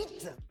 I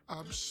hate them.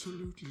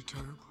 Absolutely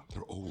terrible.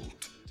 They're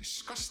old,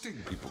 disgusting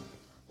people.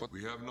 But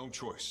we have no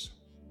choice.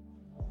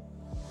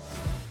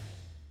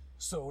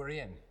 So we're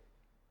in.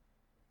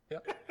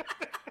 Yep.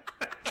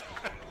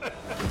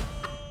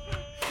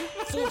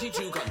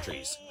 42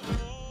 countries,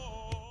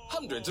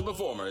 hundreds of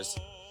performers,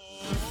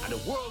 and a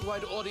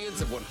worldwide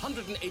audience of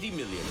 180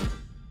 million.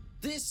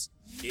 This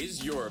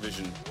is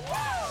Eurovision.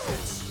 Wow.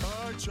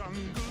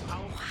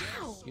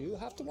 You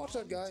have to watch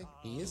that guy.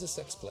 He is a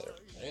sex player.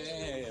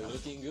 Hey,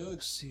 looking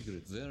good.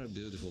 Secret, very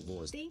beautiful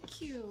voice.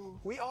 Thank you.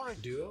 We are a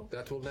duo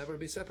that will never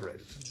be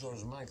separated.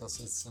 George Michael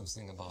said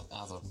something about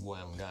other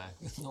Wham guy.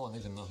 No one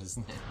even knows his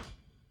name.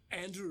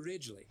 Andrew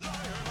Ridgely. You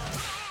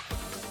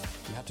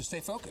have to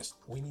stay focused.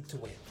 We need to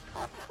win.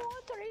 What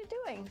are you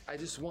doing? I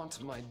just want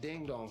my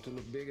ding-dong to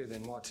look bigger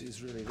than what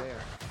is really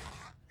there.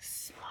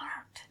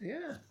 Smart.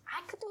 Yeah.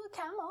 I could do a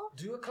camel.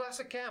 Do a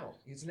classic camel.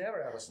 It's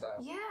never out of style.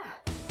 Yeah.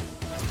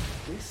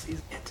 This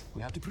is it.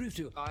 We have to prove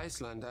to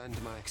Iceland and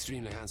my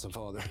extremely handsome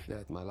father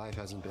that my life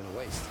hasn't been a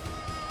waste.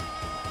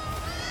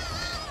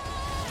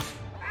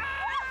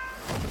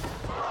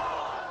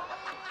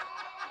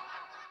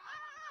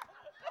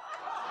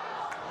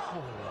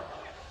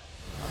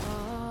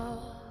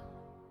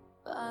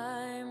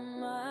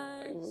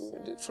 I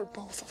ruined it for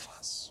both of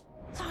us.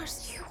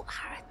 Lars, you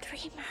are a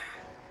dreamer.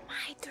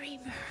 My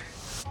dreamer.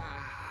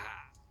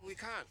 We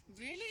can't.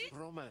 Really?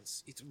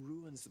 Romance, it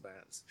ruins the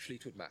bands.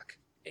 Fleetwood Mac,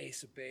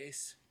 Ace of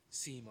Base,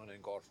 Simon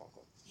and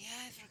Garfunkel. Yeah,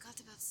 I forgot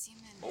about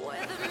Simon.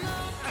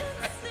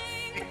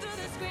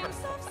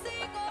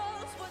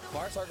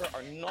 Farsager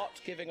are not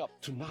giving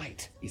up.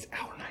 Tonight is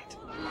our night.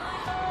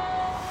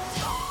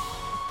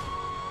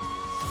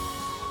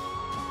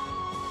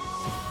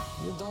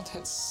 You don't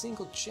have a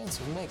single chance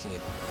of making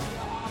it.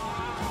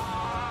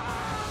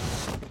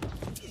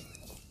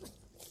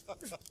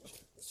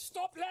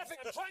 Stop laughing!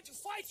 I'm trying to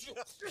fight you!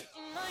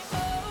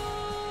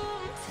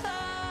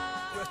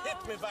 You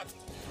hit me, but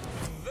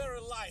very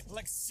light,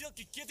 like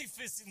silky kitty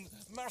fish in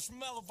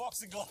marshmallow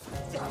boxing glove.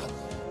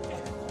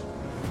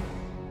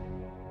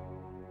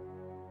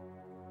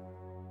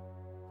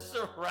 It's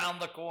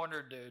around the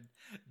corner, dude.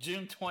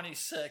 June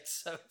 26th,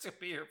 so it's gonna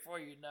be here before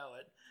you know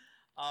it.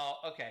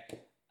 Okay.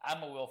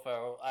 I'm a Will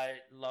Ferrell.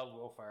 I love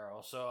Will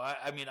Ferrell. So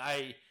I mean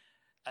I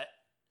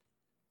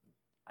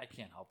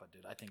can't help it,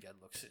 dude. I think it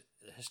looks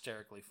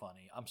hysterically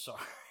funny. I'm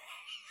sorry.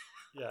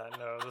 Yeah,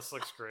 no, this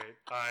looks great.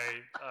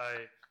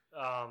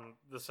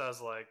 This has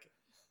like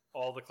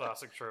all the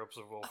classic tropes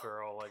of Will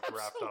Ferrell like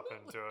wrapped up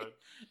into it.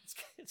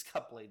 It's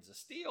got Blades of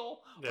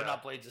Steel, Yeah. or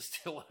not Blades of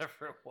Steel,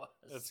 whatever it was.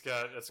 It's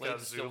got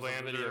Blades of Steel's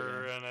a video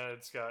Zoolander game. in it.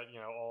 It's got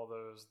all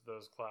those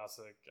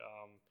classic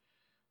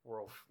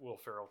Will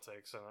Ferrell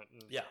takes in it.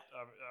 And, Yeah.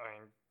 I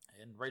mean.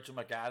 And Rachel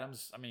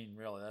McAdams, I mean,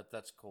 really,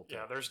 that's cool too.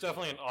 Yeah, there's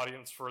definitely an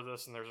audience for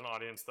this, and there's an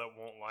audience that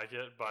won't like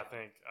it. But I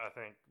think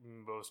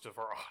most of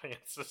our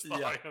audience is the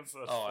audience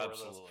that's for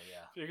absolutely, this.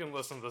 yeah. If you can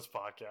listen to this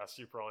podcast,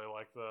 you probably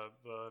like the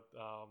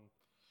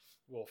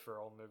Will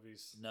Ferrell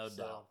movies. No so.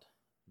 doubt.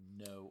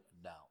 No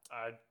doubt.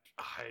 I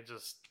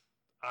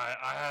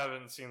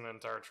haven't seen the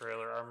entire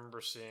trailer. I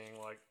remember seeing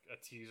like a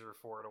teaser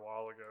for it a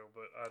while ago,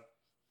 but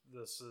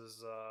this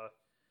is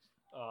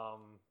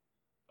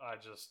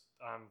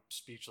I'm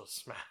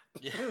speechless, Matt.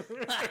 Yeah.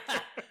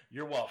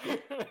 You're welcome.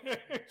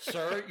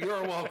 Sir,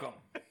 you're welcome.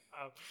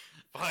 I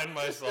find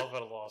myself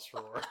at a loss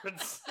for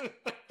words.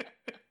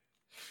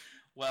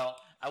 Well,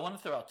 I want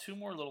to throw out two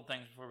more little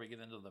things before we get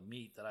into the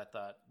meat that I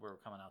thought were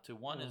coming out too.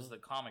 One is the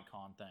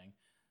Comic-Con thing.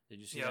 Did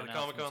you see Yeah, the the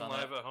Comic-Con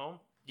Live that? at Home?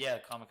 Yeah,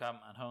 Comic-Con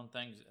at Home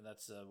things.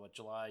 That's,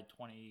 July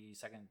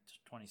 22nd,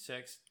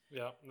 26th?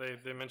 Yeah,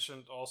 they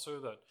mentioned also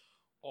that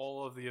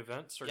all of the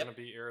events are going to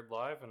be aired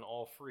live and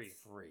all free.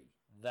 Free.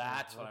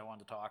 That's what I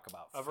wanted to talk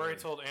about. I've already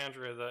told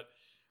Andrea that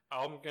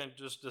I'm going to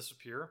just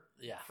disappear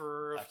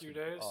for a few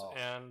days,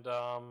 and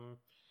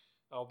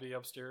I'll be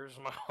upstairs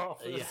in my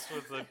office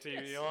with the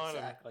TV on.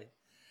 Exactly.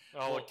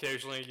 And I'll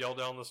occasionally yell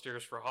down the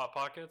stairs for Hot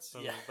Pockets,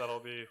 and that'll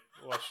be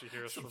what she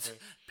hears from me.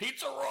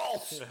 Pizza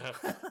rolls!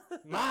 Yeah.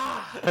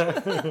 Ma!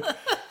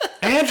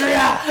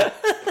 Andrea!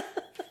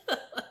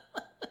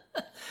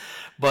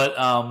 But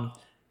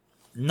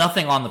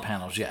nothing on the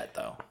panels yet,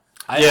 though.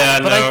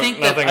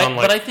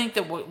 I think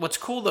that what's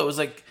cool though is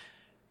like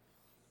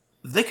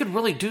they could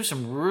really do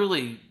some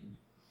really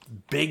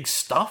big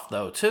stuff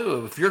though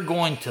too. If you're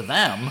going to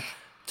them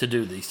to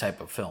do these type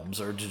of films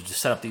or to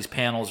set up these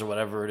panels or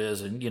whatever it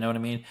is, and you know what I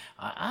mean.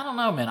 I don't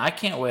know, man. I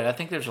can't wait. I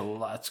think there's a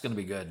lot. It's going to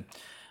be good.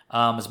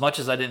 As much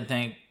as I didn't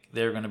think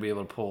they're going to be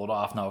able to pull it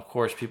off. Now, of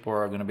course, people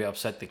are going to be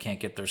upset they can't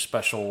get their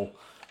special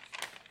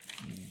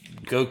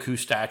Goku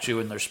statue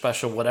and their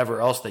special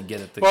whatever else they get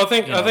at the. Well, I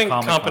think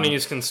Comic-Con.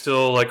 companies can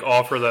still like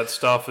offer that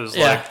stuff as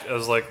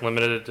like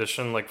limited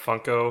edition, like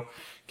Funko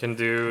can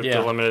do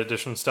the limited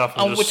edition stuff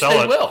and just sell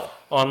it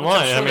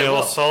online. I mean,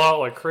 it'll sell out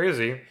like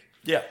crazy.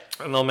 Yeah,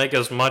 and they'll make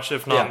as much,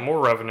 if not more,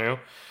 revenue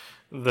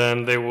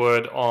than they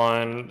would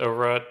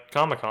over at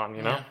Comic-Con.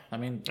 You know, I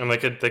mean, and they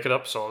could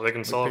upsell. They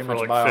can sell it for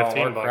like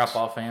 $15. Crap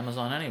off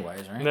Amazon,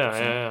 anyways, right?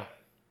 Yeah.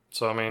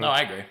 So I mean, no,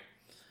 I agree.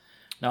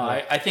 No,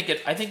 I think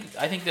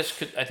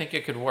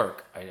it could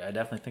work. I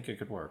definitely think it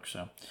could work.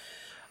 So,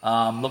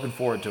 looking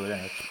forward to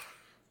it.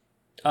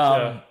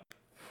 Anyway.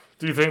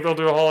 Do you think they'll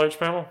do a Hall H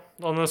panel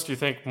on this? Do you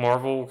think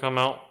Marvel will come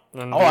out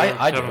and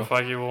Kevin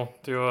Feige will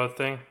do a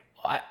thing?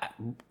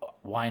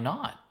 Why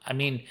not? I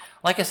mean,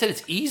 like I said,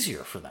 it's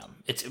easier for them.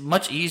 It's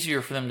much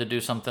easier for them to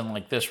do something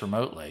like this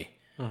remotely,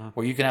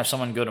 where you can have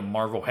someone go to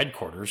Marvel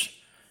headquarters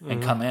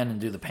and come in and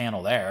do the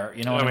panel there.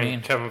 You know what I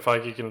mean? Kevin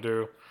Feige can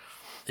do.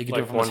 He can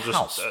do it from his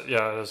house.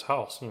 At his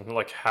house, and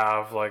like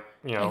have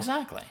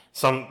exactly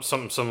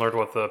something similar to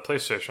what the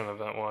PlayStation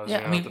event was. Yeah,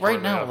 I mean,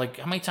 right now, like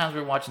how many times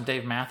we're watching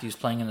Dave Matthews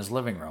playing in his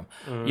living room?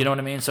 You know what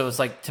I mean? So it's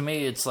like, to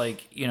me, it's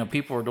like,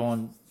 people are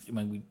doing. I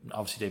mean,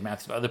 obviously Dave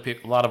Matthews, but other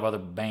people, a lot of other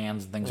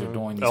bands and things are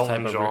doing these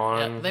Elton type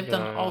John, of. They've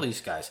done all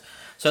these guys,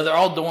 so they're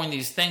all doing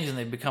these things, and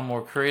they've become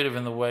more creative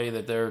in the way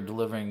that they're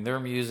delivering their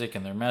music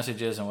and their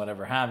messages and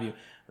whatever have you.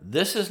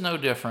 This is no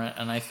different,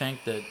 and I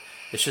think that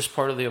it's just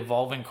part of the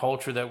evolving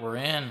culture that we're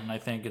in, and I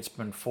think it's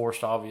been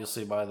forced,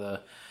 obviously, by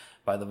the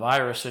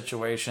virus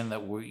situation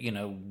that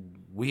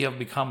we have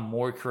become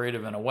more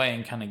creative in a way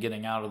and kind of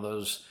getting out of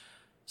those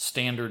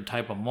standard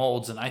type of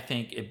molds, and I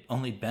think it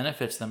only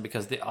benefits them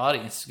because the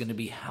audience is going to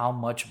be how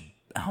much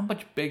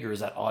bigger is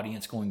that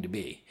audience going to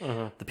be?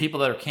 The people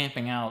that are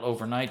camping out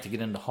overnight to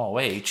get into Hall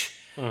H,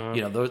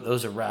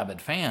 those are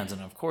rabid fans,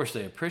 and of course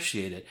they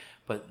appreciate it.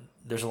 But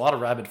there's a lot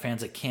of rabid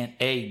fans that can't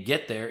A,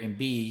 get there, and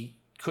B,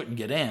 couldn't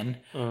get in.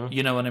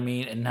 You know what I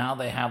mean? And now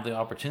they have the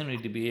opportunity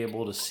to be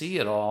able to see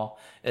it all.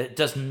 It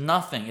does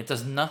nothing. It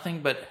does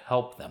nothing but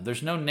help them.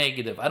 There's no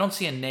negative. I don't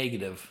see a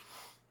negative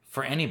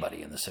for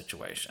anybody in this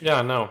situation.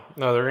 Yeah, no,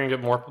 they're going to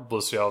get more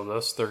publicity out of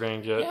this. They're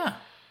going to get. Yeah.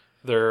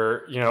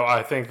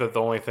 I think that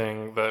the only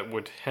thing that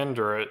would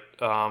hinder it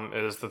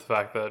is the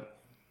fact that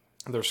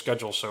their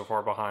schedule's so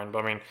far behind.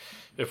 But I mean,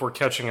 if we're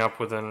catching up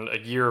within a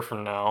year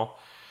from now,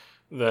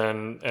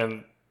 then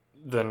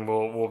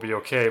we'll be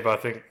okay. But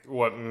I think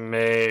what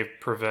may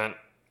prevent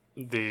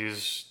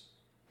these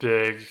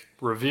big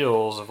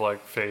reveals of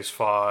like Phase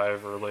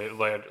 5 or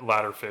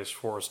latter Phase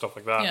 4, stuff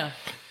like that,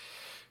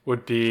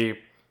 would be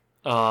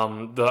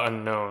the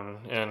unknown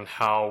and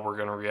how we're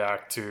going to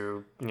react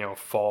to,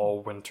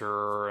 fall,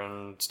 winter,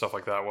 and stuff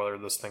like that. Whether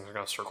this thing's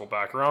going to circle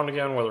back around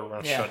again, whether we're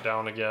going to shut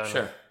down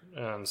again,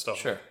 and stuff.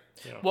 Sure.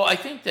 Well, I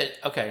think that,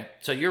 okay,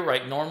 so you're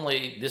right.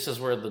 Normally, this is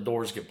where the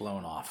doors get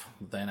blown off,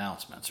 the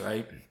announcements,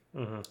 right?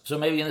 So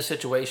maybe in this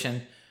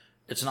situation,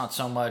 it's not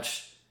so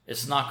much,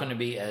 it's not going to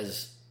be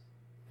as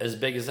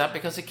big as that,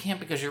 because it can't,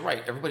 because you're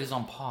right. Everybody's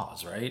on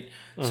pause, right?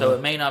 So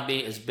it may not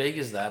be as big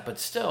as that, but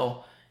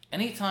still,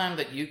 anytime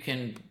that you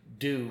can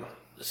do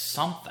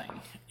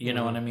something, you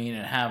know what I mean,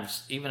 and have,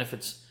 even if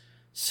it's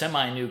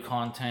semi-new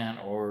content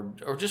or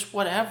just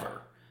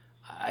whatever,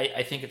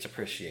 I think it's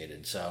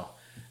appreciated. So,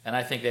 and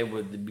I think they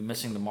would be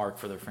missing the mark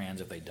for their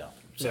fans if they don't.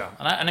 So, yeah.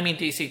 And I mean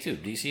DC too.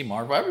 DC,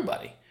 Marvel,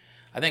 everybody.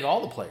 I think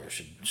all the players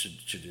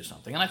should do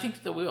something, and I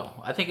think they will.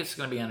 I think it's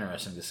going to be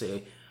interesting to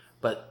see.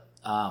 But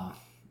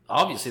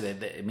obviously,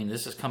 I mean,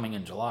 this is coming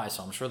in July,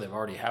 so I'm sure they've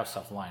already have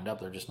stuff lined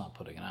up. They're just not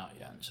putting it out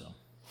yet. So,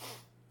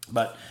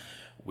 but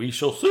we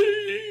shall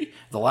see.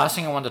 The last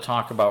thing I wanted to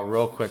talk about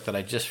real quick that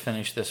I just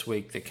finished this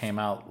week, that came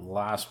out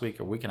last week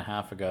or week and a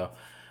half ago,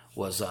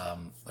 was a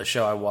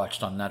show I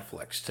watched on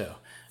Netflix too.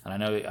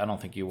 And I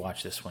don't think you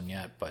watched this one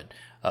yet, but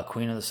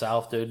Queen of the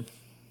South, dude.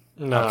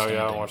 No, I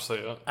haven't watched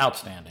that yet.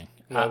 Outstanding.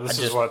 Yeah, this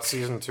is what,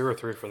 season 2 or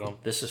 3 for them?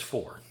 This is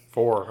 4.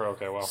 4.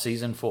 Okay, well,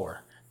 season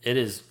 4. It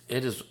is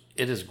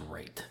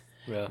great.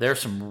 Yeah. There's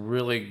some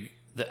really,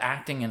 the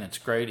acting in it's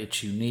great.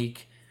 It's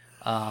unique.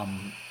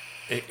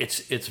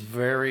 It's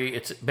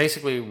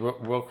basically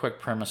real quick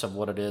premise of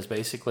what it is.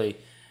 Basically,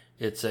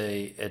 it's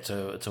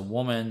a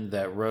woman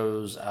that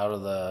rose out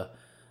of the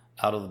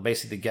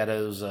basically the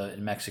ghettos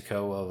in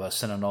Mexico of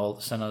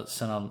Sinaloa.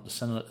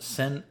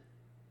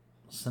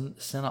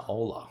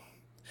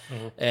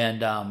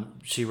 And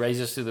she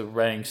raises through the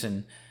ranks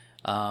and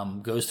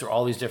goes through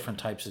all these different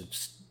types of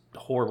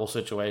horrible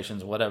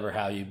situations, whatever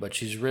have you. But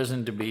she's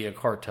risen to be a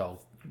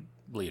cartel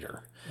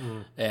leader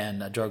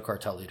and a drug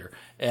cartel leader,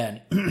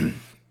 and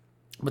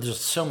but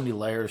there's so many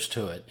layers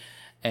to it.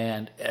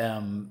 And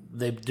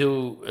they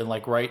do,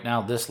 like right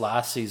now, this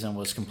last season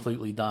was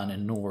completely done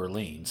in New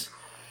Orleans.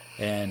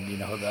 And,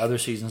 the other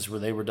seasons where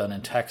they were done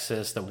in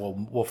Texas,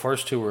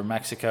 first 2 were in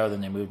Mexico,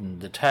 then they moved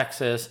into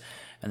Texas.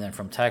 And then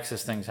from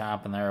Texas, things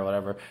happen there or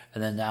whatever.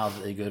 And then now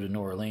they go to New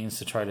Orleans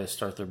to try to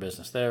start their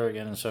business there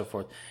again and so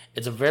forth.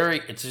 It's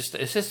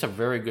just a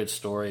very good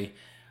story.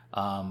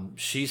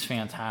 She's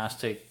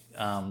fantastic,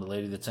 the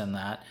lady that's in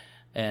that.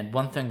 And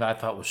one thing that I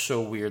thought was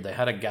so weird, they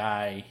had a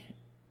guy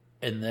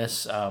in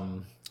this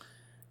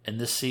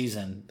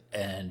season,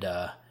 and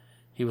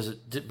he was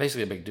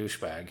basically a big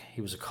douchebag.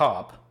 He was a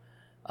cop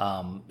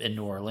in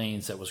New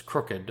Orleans that was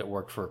crooked, that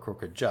worked for a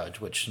crooked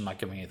judge, which I'm not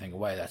giving anything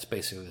away. That's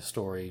basically the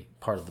story,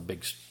 part of the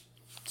big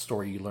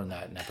story. You learn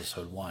that in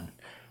episode 1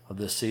 of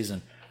this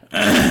season.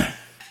 And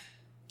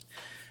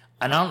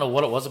I don't know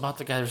what it was about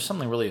the guy. There's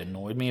something really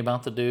annoyed me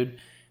about the dude.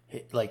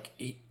 Like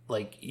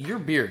your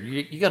beard,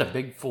 you got a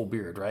big full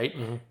beard, right?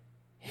 Mm-hmm.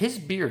 His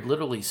beard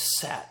literally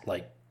sat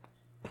like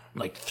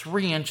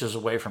 3 inches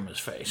away from his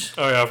face.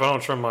 Oh yeah, if I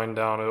don't trim mine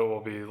down, it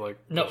will be like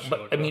no.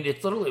 But I mean,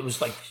 it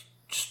was like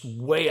just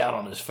way out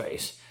on his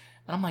face,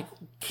 and I'm like,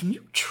 can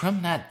you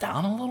trim that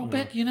down a little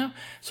bit?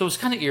 So it's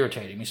kind of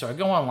irritating me. So I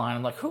go online.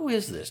 I'm like, who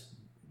is this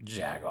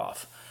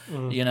jagoff?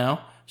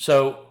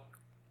 So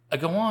I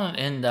go on,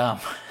 and I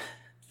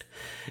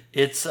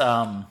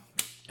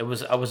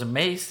was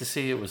amazed to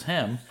see it was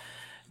him,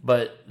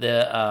 but do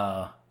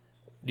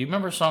you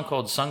remember a song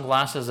called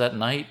 "Sunglasses at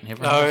Night"?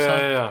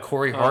 Yeah.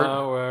 Corey Hart.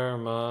 I wear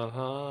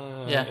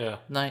my yeah.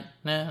 Night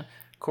now.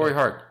 Corey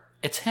Hart.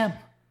 It's him.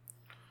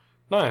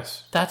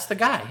 Nice. That's the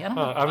guy.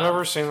 I've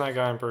never seen that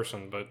guy in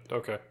person, but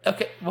okay.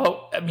 Okay.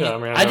 Well, I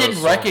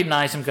didn't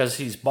recognize him because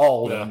he's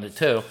bald on it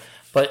too.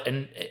 But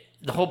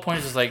the whole point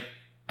is like,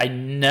 I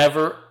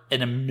never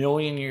in a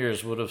million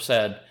years would have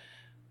said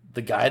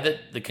the guy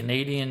that the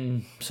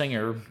Canadian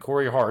singer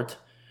Corey Hart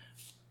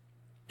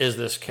is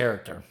this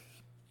character.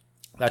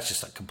 That's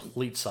just a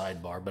complete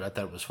sidebar, but I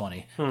thought it was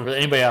funny. For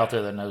anybody out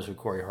there that knows who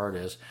Corey Hart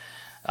is.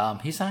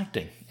 He's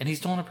acting, and he's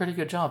doing a pretty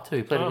good job too.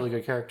 He played a really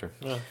good character.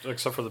 Yeah,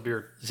 except for the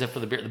beard. Except for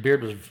the beard. The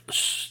beard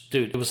was,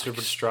 dude, it was super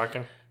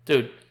distracting.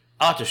 Dude,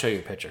 I'll have to show you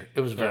a picture.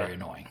 It was very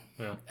annoying.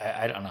 Yeah.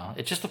 I don't know.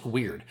 It just looked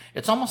weird.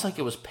 It's almost like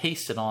it was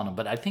pasted on him,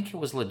 but I think it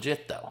was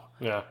legit though.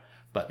 Yeah.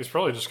 But he's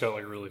probably just got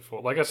like really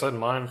full. Like I said,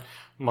 mine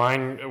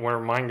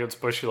when mine gets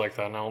bushy like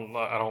that, and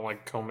I don't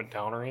like comb it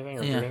down or anything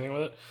or do anything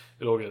with it.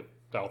 It'll get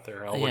out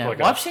there. I'll look like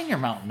I've seen your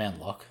mountain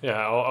man look. Yeah,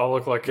 I'll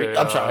look like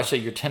I'm sorry, I say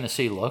your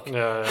Tennessee look.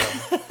 Yeah.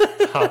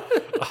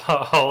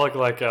 I'll look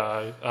like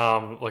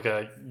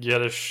a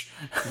Yiddish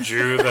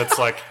Jew that's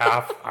like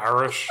half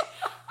Irish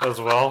as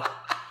well.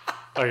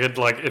 I could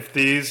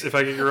if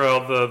I could grow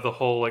out the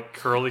whole like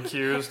curly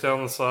cues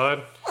down the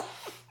side.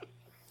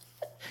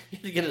 You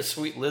had to get a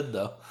sweet lid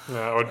though.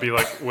 Yeah, it would be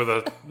like with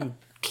a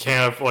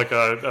can of like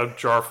a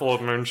jar full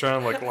of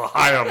moonshine, like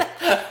L'Chaim.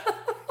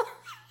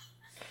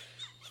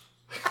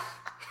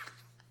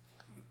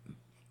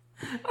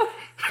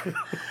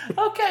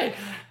 Okay.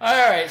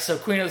 All right. So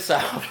Queen of the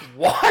South,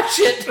 watch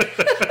it.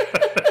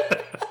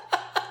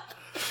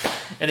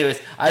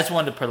 Anyways, I just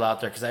wanted to put it out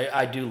there because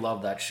I do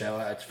love that show.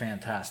 It's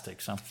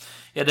fantastic. So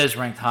it is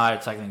ranked high.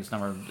 It's I think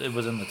it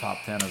was in the top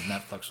 10 of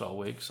Netflix all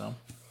week. So,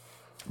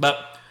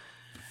 but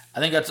I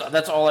think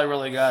that's all I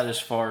really got as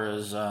far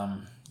as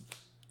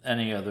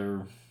any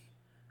other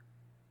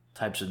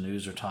types of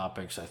news or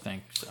topics. I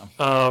think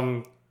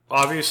so.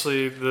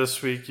 Obviously,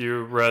 this week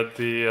you read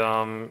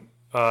the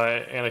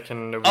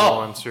Anakin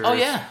Obi-Wan series. Oh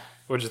yeah.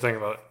 What'd you think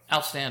about it?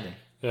 Outstanding.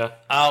 Yeah.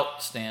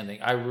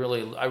 Outstanding. I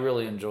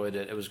really enjoyed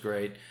it. It was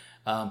great.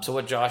 So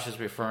what Josh is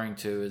referring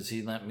to is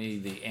he lent me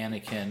the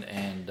Anakin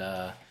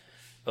and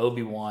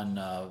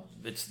Obi-Wan.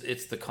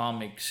 It's the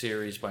comic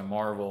series by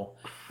Marvel.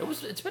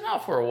 It's been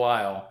out for a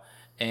while,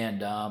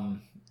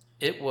 and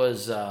it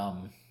was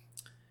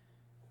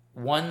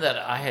one that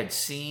I had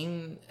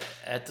seen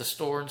at the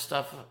store and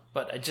stuff,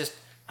 but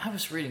I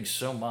was reading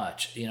so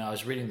much. I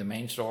was reading the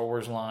main Star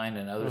Wars line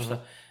and other stuff,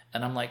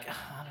 and I'm like,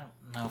 I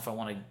don't know if I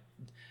want to.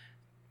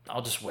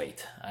 I'll just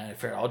wait.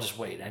 I'll just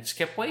wait. I just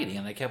kept waiting,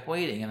 and I kept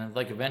waiting, and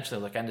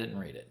eventually, I didn't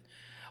read it.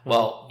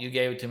 Well, you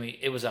gave it to me.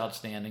 It was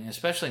outstanding,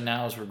 especially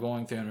now as we're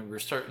going through and we're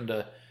starting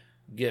to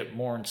get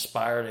more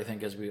inspired. I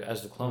think as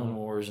the Clone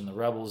Wars and the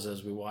Rebels,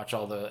 as we watch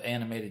all the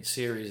animated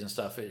series and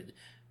stuff, it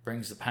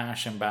brings the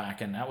passion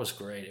back, and that was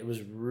great. It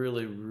was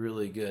really,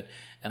 really good,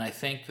 and I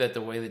think that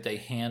the way that they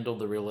handled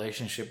the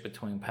relationship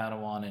between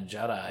Padawan and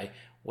Jedi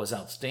was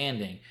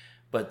outstanding.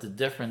 But the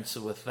difference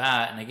with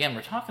that, and again,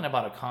 we're talking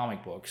about a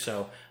comic book,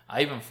 so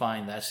I even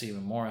find that's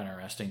even more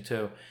interesting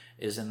too,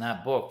 is in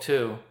that book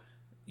too,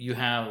 you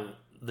have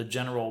the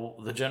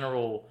general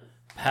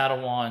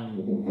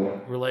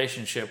Padawan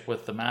relationship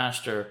with the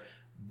Master,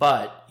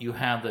 but you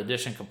have the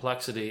additional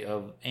complexity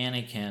of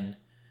Anakin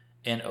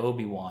and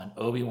Obi-Wan.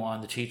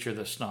 Obi-Wan, the teacher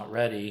that's not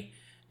ready,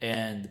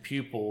 and the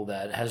pupil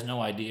that has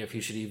no idea if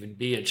he should even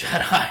be a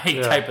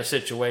Jedi type of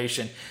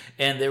situation.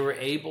 And they were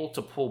able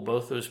to pull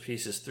both those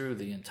pieces through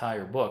the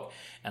entire book.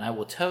 And I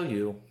will tell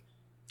you,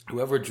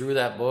 whoever drew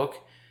that book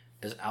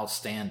is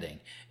outstanding.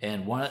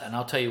 And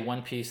I'll tell you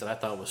one piece that I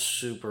thought was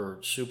super,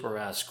 super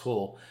ass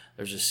cool.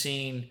 There's a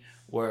scene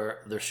where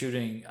they're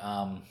shooting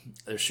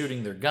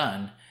their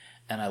gun,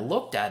 and I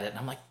looked at it and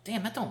I'm like,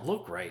 damn, that don't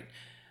look right.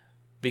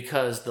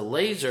 Because the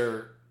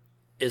laser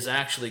is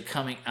actually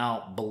coming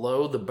out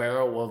below the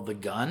barrel of the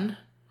gun.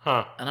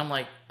 Huh. And I'm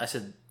like, I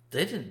said,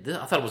 I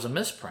thought it was a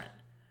misprint.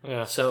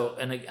 Yeah. So,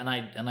 and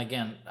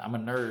again, I'm a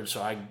nerd,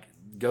 so I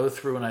go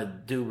through and I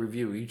do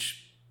review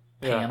each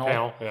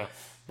panel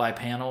by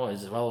panel,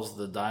 as well as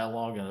the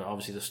dialogue and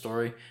obviously the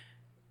story.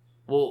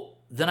 Well,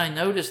 then I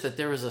noticed that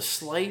there was a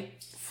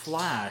slight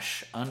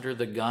flash under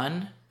the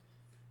gun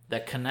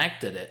that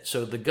connected it.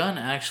 So the gun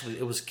actually,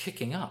 it was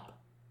kicking up.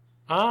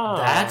 Oh.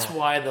 That's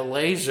why the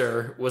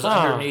laser was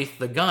underneath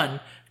the gun,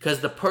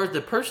 because the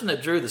person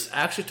that drew this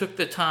actually took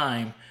the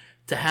time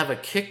to have a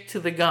kick to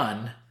the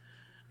gun.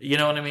 You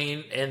know what I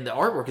mean? And the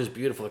artwork is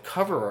beautiful. The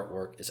cover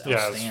artwork is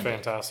outstanding. Yeah, it's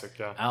fantastic.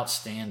 Yeah,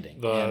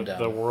 outstanding.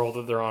 The world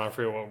that they're on, I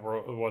forget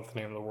what the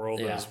name of the world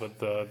is, but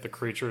the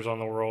creatures on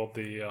the world,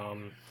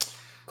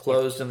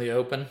 closed in the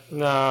open.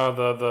 No,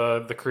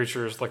 the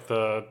creatures like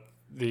the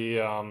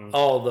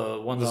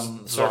ones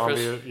on the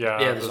surface.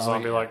 The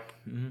zombie like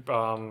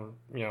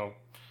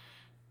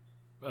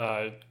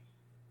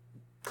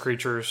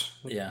creatures.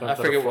 Yeah, I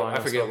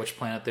forget which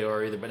planet they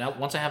are either. But now,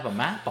 once I have a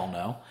map, I'll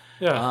know.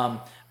 Yeah.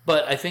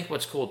 But I think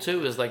what's cool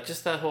too is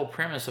just that whole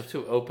premise of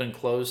open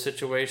closed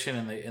situation,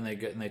 and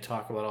they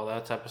talk about all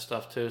that type of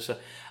stuff too. So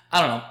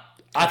I don't know.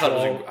 I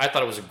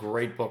thought it was a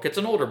great book. It's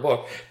an older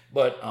book,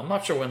 but I'm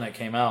not sure when that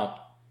came out.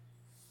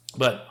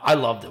 But I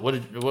loved it. What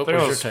was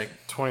your take?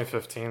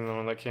 2015, the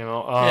one that came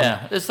out.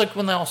 Yeah, it's like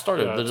when they all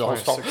started. Yeah, they all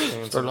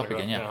started up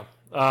again. Yeah.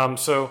 I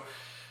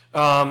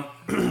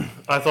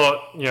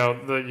thought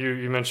that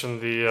you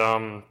mentioned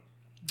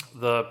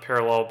the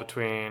parallel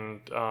between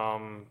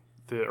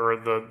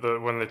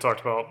when they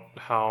talked about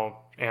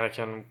how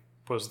Anakin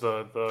was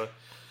the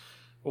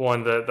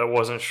one that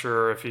wasn't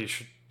sure if he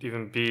should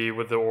even be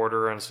with the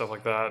Order and stuff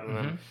like that, and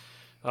then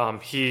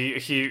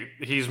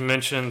He's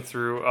mentioned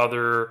through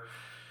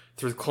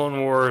the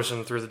Clone Wars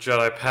and through the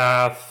Jedi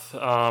Path,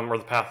 or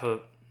the Path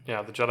of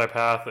the Jedi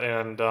Path,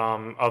 and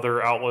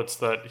other outlets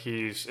that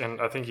he's,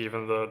 and I think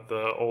even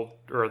the old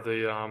or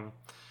the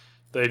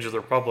Age of the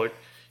Republic,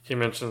 he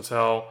mentions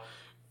how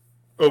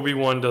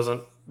Obi-Wan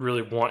doesn't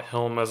really want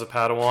him as a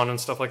Padawan and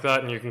stuff like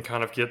that, and you can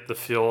kind of get the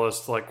feel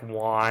as to like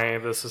why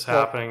this is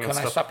happening. Can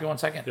I stop you 1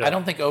 second? Yeah. I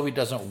don't think Obi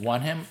doesn't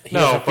want him. He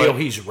doesn't feel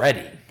he's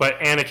ready. But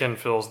Anakin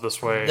feels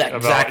this way.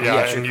 Exactly.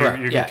 Yes, and you're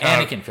correct.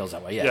 Anakin of, feels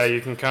that way. Yes. Yeah, you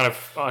can kind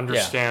of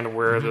understand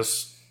where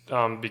this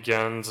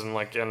begins, and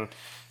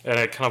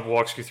it kind of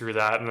walks you through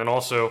that. And then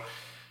also,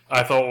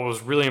 I thought what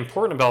was really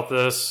important about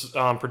this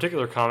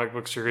particular comic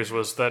book series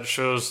was that it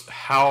shows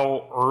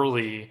how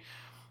early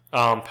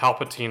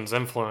Palpatine's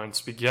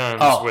influence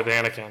begins with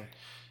Anakin,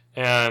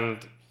 and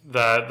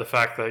that the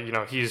fact that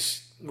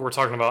we're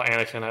talking about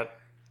Anakin at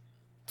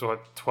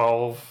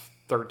 12,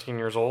 13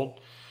 years old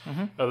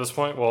at this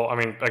point. Well, I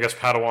mean, I guess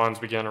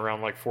Padawans begin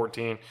around like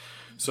 14,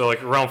 so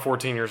like around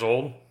 14 years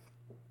old.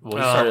 Well,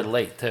 he started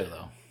late too,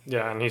 though.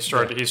 Yeah, and he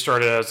started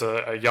as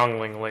a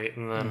youngling late,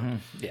 and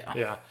then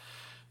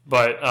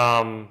but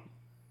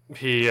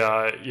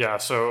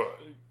so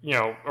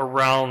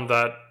around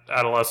that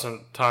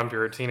adolescent time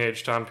period,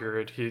 teenage time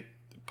period,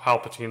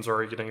 Palpatine's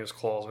already getting his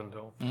claws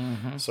into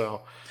him.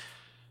 So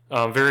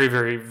very,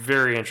 very,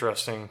 very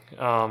interesting.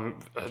 An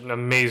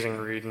amazing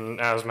read, and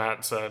as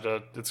Matt said,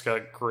 it's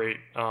got great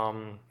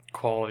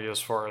quality as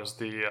far as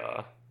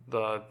the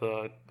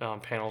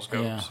panels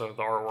go. So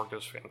the artwork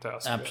is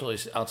fantastic.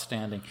 Absolutely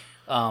outstanding.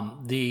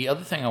 The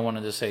other thing I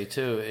wanted to say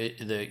too,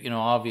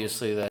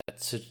 obviously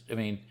that's,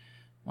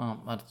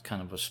 well, that's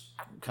kind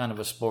of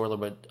a spoiler,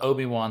 but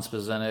Obi-Wan's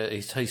presented.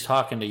 He's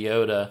talking to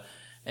Yoda,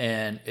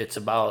 and it's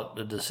about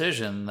the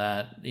decision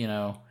that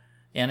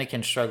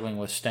Anakin's struggling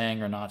with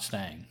staying or not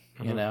staying.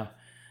 And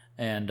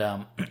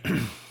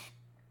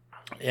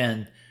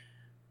and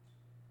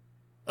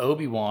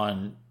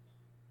Obi-Wan,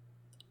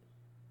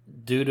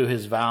 due to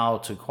his vow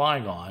to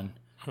Qui-Gon,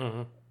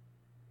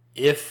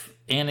 if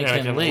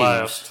Anakin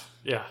leaves,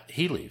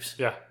 he leaves.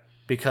 Yeah.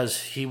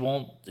 Because he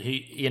won't,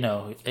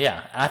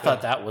 I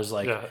thought that was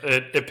like... Yeah,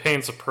 it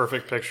paints a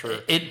perfect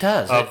picture. It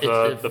does. Of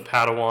the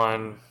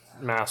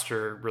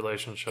Padawan-master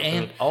relationship.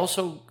 And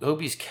also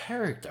Obi's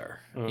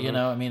character.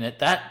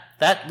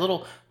 That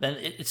little... Then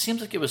it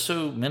seems like it was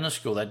so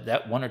minuscule,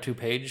 that 1 or 2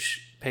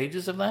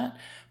 pages of that.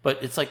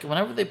 But it's like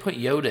whenever they put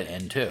Yoda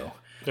in, too.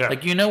 Yeah.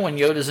 Like, when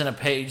Yoda's in a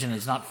page and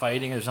he's not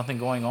fighting, there's nothing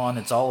going on,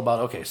 it's all about,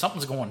 okay,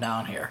 something's going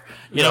down here.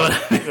 You know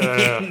what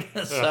I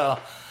mean? So...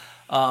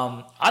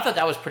 I thought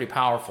that was pretty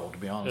powerful, to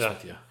be honest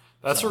with you.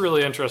 That's a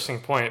really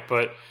interesting point,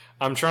 but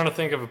I'm trying to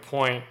think of a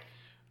point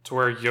to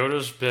where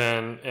Yoda's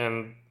been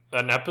in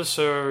an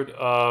episode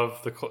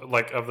of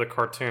the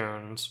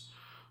cartoons,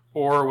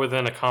 or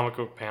within a comic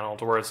book panel,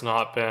 to where it's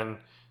not been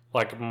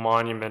like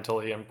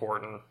monumentally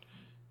important,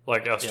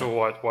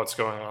 to what's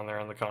going on there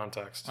in the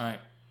context. All right.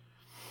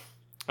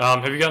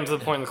 Have you gotten to the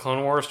point in the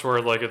Clone Wars to where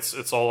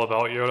it's all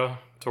about Yoda?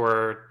 To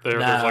where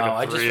there's like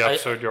a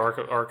 3-episode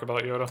arc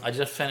about Yoda? I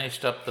just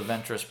finished up the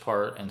Ventress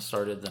part and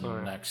started the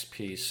next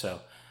piece,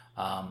 so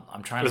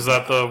I'm trying to... Is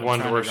that the one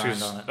where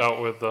she's out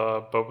with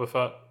Boba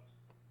Fett?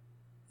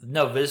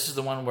 No, this is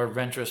the one where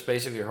Ventress,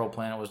 basically her whole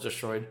planet was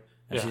destroyed,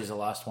 and she's the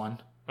last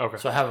one. Okay.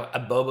 So I have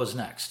Boba's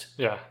next.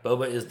 Yeah.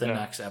 Boba is the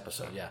next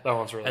episode, That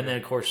one's really And then,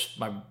 of course,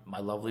 my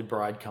lovely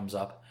bride comes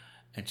up,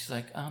 and she's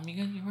like,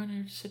 you want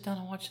to sit down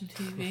and watch some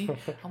TV?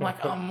 I'm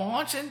like, I'm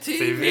watching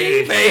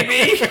TV.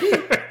 Baby!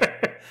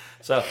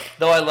 So,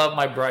 though I love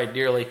my bride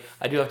dearly,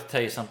 I do have to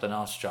tell you something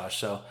else,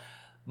 Josh. So,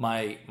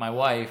 my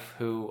wife,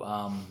 who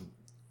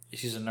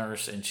she's a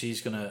nurse, and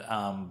she's going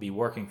to be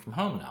working from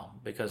home now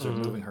because they're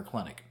moving her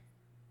clinic.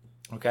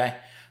 Okay?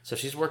 So,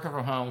 she's working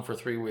from home for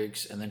 3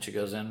 weeks, and then she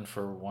goes in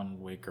for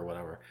 1 week or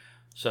whatever.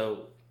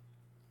 So,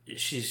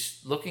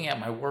 she's looking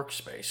at my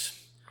workspace.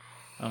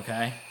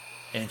 Okay?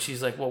 And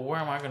she's like, well, where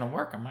am I going to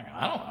work? I'm like,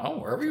 I don't know,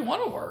 wherever you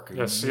want to work.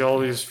 Yeah, see all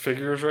these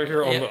figures right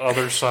here on the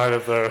other side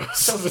of those.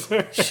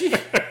 So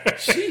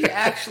she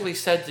actually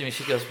said to me,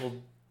 she goes, well,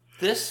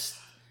 this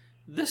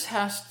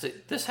has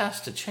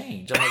to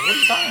change. I'm like, what are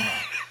you talking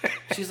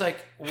about? She's like,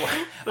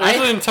 what? There's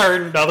an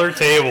entire another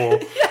table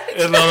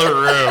in another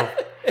room.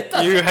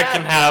 You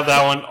can have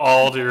that one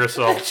all to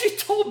yourself. And she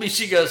told me,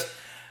 she goes,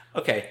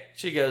 okay.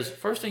 She goes,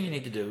 first thing you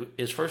need to do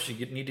is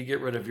you need to get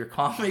rid of your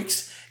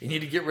comics. You need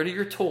to get rid of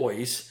your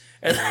toys.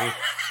 And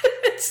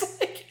it's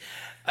like,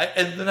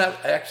 and then I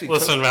actually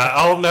listen, Matt.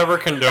 I'll never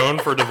condone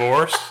for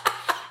divorce,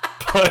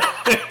 but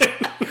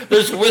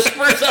there's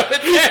whispers of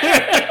it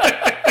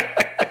there.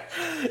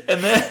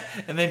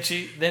 and then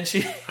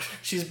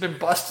she's been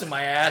busting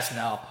my ass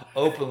now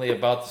openly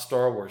about the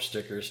Star Wars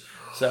stickers.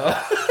 So,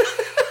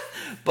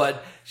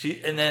 but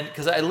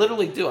because I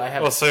literally do. I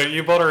have. Well, so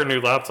you bought her a new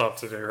laptop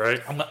today,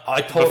 right?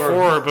 I told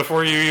her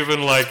before you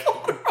even like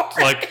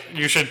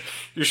you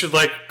should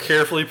like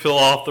carefully peel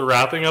off the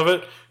wrapping of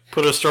it,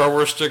 put a Star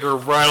Wars sticker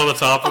right on the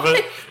top of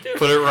it,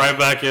 put it right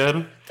back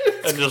in,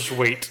 and just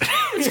wait.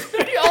 It's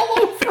gonna be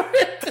all over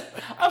it.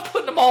 I'm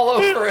putting them all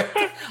over it.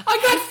 I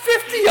got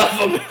 50 of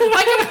them.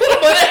 I can put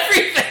them on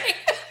everything.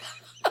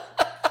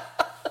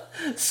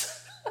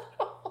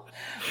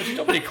 But she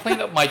told me to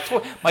clean up my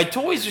toy. My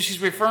toys that she's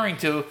referring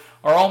to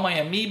are all my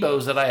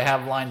amiibos that I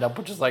have lined up,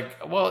 which is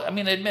like, well, I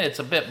mean, I admit it's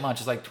a bit much.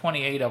 It's like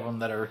 28 of them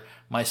that are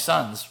my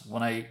sons.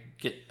 When I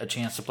get a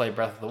chance to play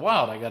Breath of the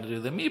Wild, I got to do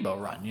the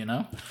amiibo run, you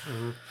know?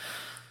 Mm-hmm.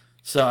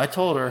 So I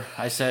told her,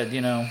 I said,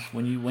 you know,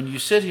 when you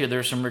sit here,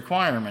 there's some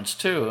requirements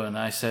too. And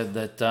I said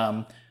that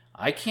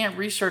I can't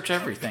research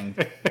everything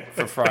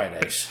for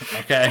Fridays,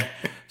 okay?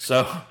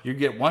 So you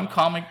get one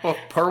comic book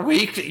per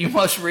week that you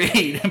must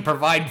read and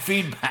provide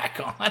feedback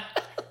on.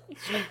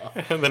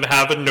 And then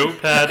have a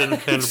notepad and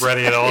pen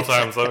ready at all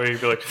times. That way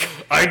you'd be like,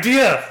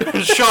 idea!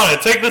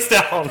 Shauna, take this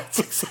down. That's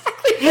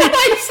exactly what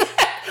I said.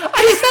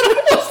 I said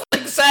almost the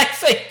exact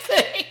same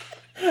thing.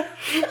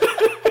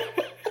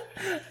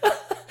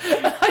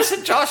 I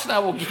said, Josh and I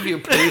will give you a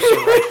producer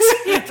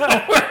rights.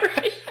 Don't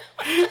worry.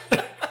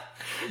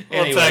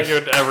 We'll tag you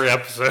into every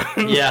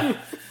episode. Yeah.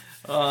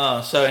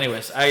 So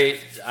anyways,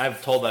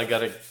 I've told that I got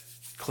to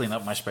clean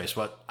up my space,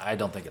 but I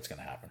don't think it's going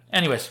to happen.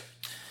 Anyways,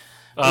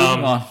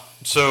 moving on.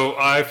 So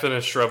I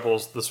finished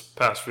Rebels this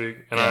past week,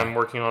 and I'm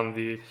working on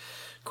the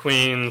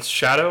Queen's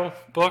Shadow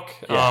book.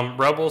 Yeah.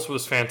 Rebels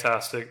was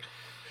fantastic.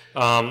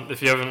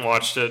 If you haven't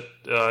watched it,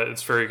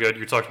 it's very good.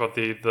 You talked about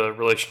the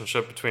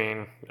relationship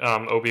between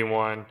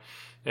Obi-Wan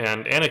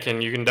and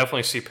Anakin. You can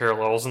definitely see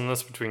parallels in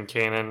this between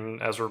Kanan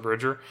and Ezra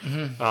Bridger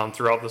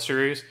throughout the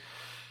series.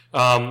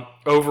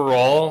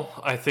 Overall,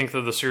 I think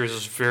that the series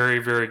is very,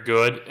 very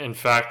good. In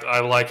fact,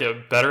 I like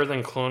it better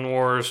than Clone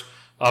Wars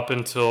up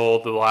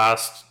until the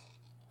last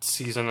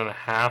season and a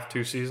half,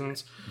 2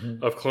 seasons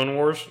of Clone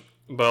Wars.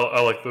 But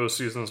I like those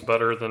seasons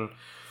better than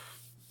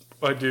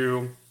I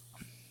do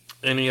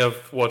any of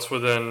what's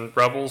within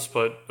Rebels.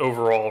 But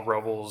overall,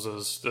 Rebels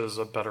is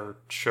a better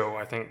show,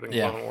 I think, than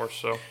Clone Wars.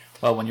 So,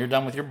 well, when you're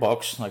done with your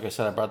books, like I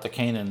said, I brought the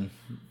Kanan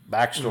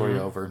backstory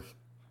over.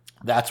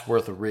 That's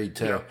worth a read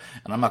too. Yeah.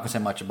 And I'm not going to say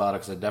much about it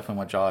because I definitely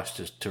want Josh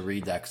to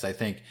read that, because I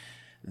think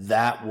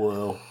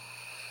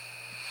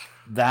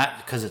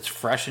because it's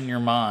fresh in your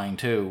mind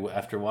too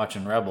after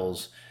watching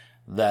Rebels,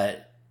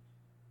 that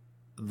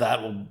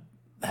will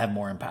have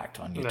more impact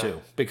on you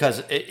too,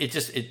 because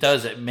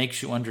it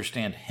makes you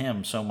understand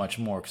him so much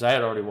more, because I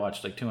had already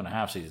watched like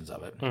 2.5 seasons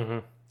of it.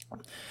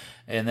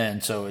 And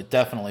then so it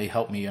definitely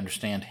helped me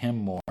understand him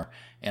more,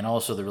 and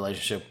also the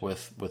relationship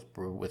with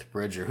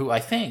Bridger, who I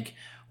think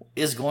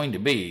is going to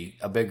be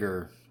a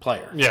bigger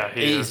player. Yeah,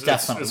 he's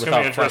definitely. It's going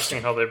to be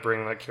interesting how they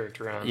bring that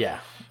character in. Yeah,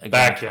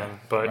 exactly. Back in,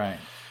 but right.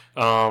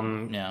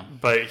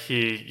 But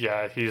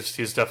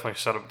he's definitely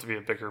set up to be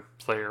a bigger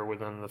player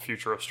within the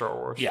future of Star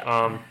Wars.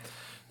 Yeah.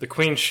 The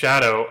Queen's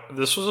Shadow.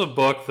 This was a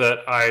book that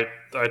I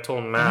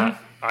told Matt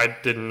I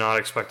did not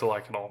expect to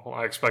like at all.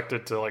 I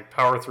expected to like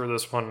power through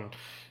this one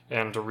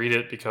and to read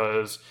it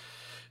because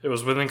it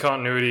was within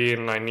continuity,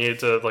 and I needed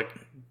to like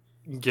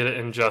get it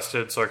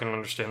ingested so I can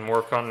understand more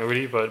of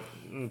continuity, but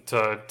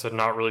to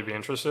not really be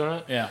interested in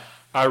it. Yeah.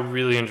 I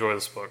really enjoy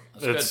this book.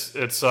 It's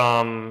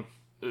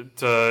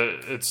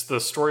the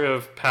story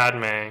of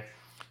Padme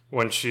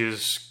when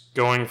she's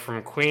going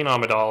from Queen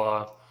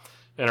Amidala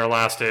in her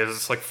last days.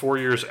 It's like 4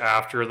 years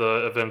after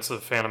the events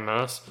of Phantom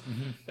Menace,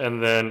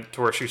 and then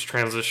to where she's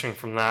transitioning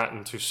from that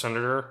into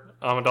Senator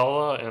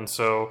Amidala, and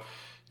so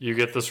you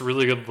get this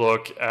really good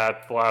look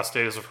at the last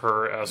days of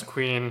her as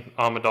Queen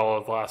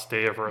Amidala, the last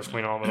day of her as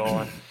Queen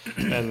Amidala,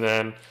 and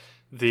then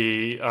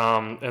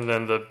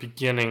the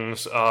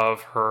beginnings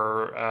of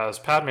her as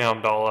Padme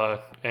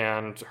Amidala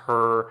and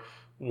her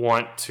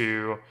want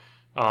to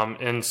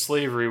end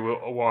slavery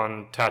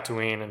on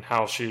Tatooine, and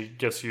how she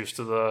gets used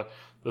to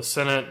the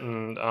Senate,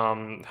 and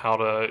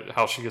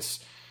how she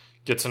gets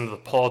into the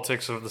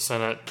politics of the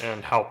Senate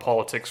and how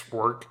politics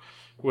work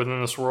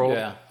within this world.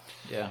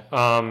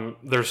 Yeah.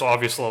 There's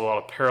obviously a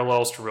lot of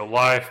parallels to real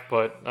life,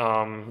 but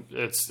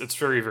it's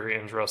very, very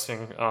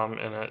interesting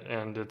in it,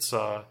 and it's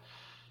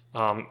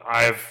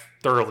I've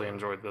thoroughly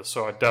enjoyed this,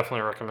 so I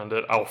definitely recommend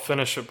it. I'll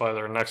finish it by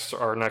our next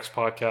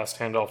podcast,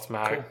 hand off to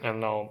Matt,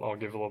 and I'll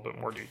give a little bit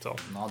more detail.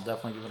 I'll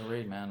definitely give it a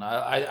read, man.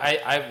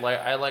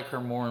 I like her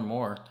more and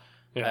more.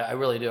 Yeah. I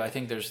really do. I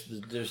think there's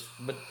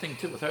but the thing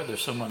too with her,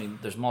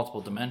 there's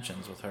multiple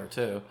dimensions with her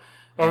too.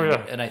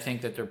 And I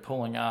think that they're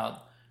pulling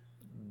out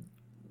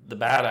the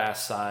badass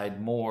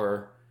side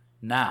more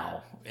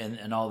now,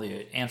 and all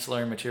the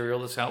ancillary material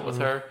that's out with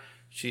her.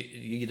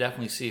 You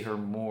definitely see her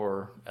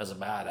more as a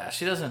badass.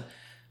 She doesn't.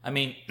 I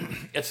mean,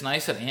 it's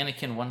nice that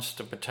Anakin wants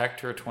to protect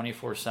her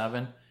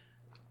 24/7.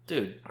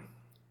 Dude,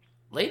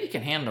 lady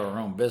can handle her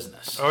own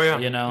business. Oh yeah,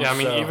 you know. Yeah, I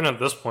mean, even at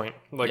this point,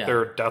 like there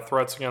are death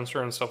threats against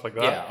her and stuff like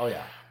that. Yeah. Oh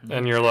yeah.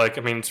 And you're like,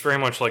 I mean, it's very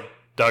much like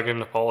dug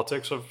into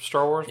politics of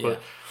Star Wars,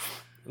 but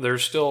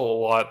there's still a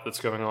lot that's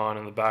going on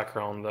in the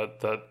background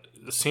that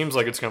seems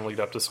like it's going to lead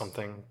up to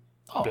something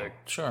big.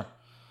 Sure.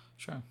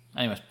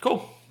 Anyways,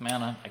 cool,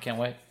 man. I can't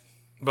wait.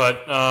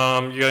 But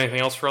you got anything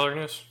else for other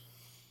news?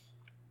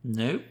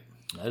 Nope.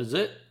 That is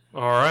it.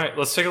 All right,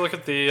 let's take a look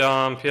at the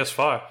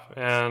PS5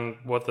 and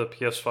what the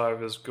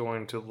PS5 is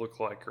going to look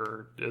like,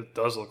 or it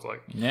does look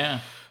like.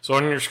 Yeah. So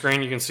on your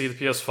screen, you can see the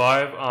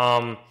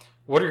PS5.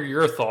 What are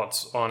your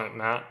thoughts on it,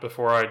 Matt,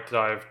 before I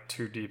dive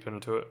too deep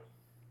into it?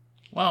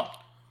 Well,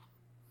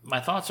 my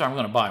thoughts are I'm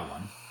going to buy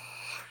one.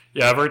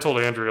 Yeah, I've already told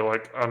Andrea,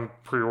 like, I'm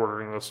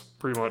pre-ordering this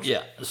pretty much.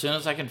 Yeah, as soon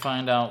as I can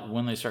find out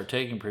when they start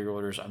taking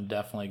pre-orders, I'm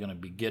definitely going to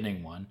be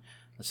getting one.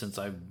 Since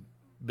I've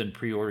been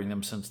pre-ordering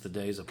them since the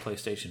days of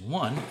PlayStation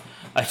 1,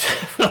 I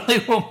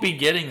definitely won't be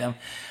getting them.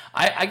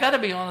 I got to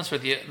be honest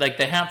with you, like,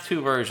 they have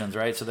two versions,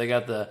 right? So they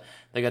got the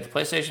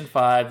PlayStation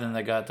 5, then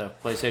they got the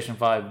PlayStation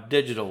 5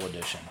 Digital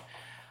Edition.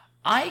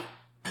 I'm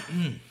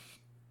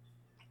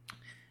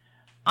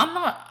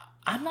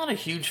not a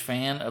huge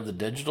fan of the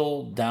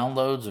digital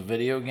downloads of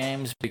video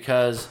games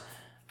because,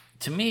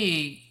 to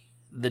me,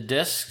 the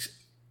discs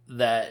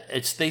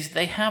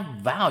they have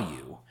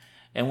value,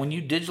 and when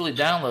you digitally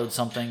download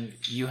something,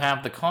 you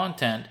have the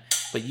content,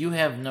 but you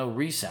have no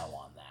resale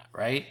on that,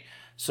 right?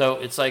 So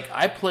it's like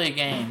I play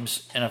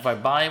games, and if I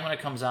buy it when it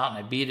comes out and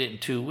I beat it in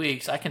 2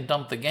 weeks, I can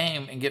dump the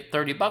game and get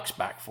 $30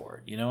 back for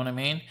it. You know what I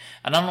mean?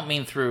 And I don't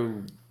mean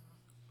through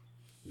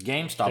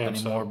GameStop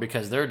anymore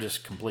because they're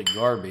just complete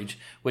garbage.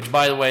 Which,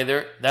 by the way,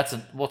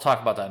 we'll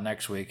talk about that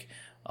next week.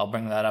 I'll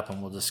bring that up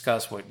and we'll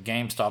discuss what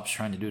GameStop's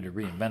trying to do to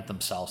reinvent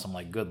themselves. I'm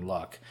like, good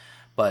luck.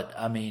 But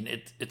I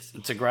mean,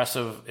 it's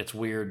aggressive. It's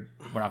weird.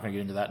 We're not going to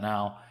get into that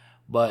now.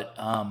 But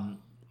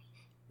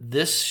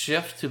this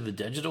shift to the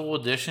digital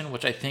edition,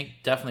 which I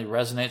think definitely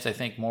resonates, I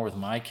think more with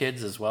my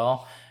kids as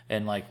well,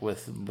 and like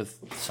with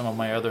some of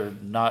my other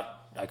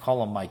I call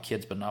them my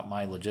kids, but not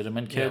my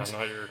legitimate kids.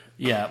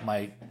 Yeah,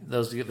 not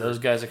your... those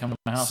guys that come to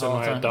my house all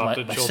the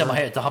time. My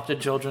semi-adopted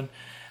children.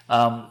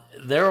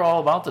 They're all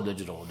about the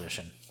digital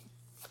edition,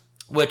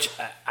 which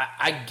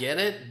I get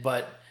it,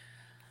 but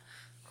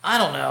I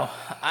don't know.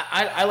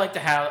 I like to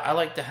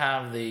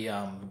have the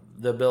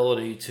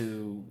ability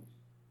to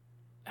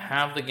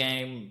have the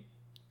game,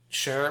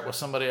 share it with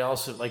somebody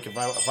else. Like if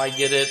I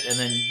get it and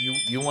then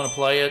you want to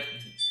play it,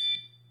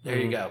 there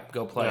you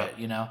go play it.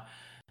 You know.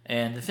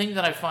 And the thing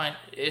that I find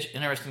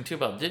interesting too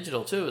about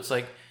digital too, it's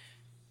like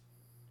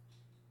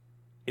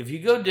if you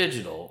go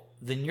digital,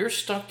 then you're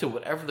stuck to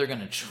whatever they're going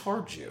to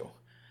charge you.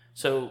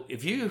 So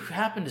if you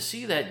happen to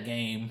see that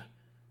game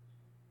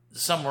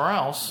somewhere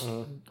else,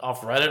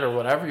 off Reddit or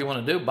whatever you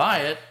want to do,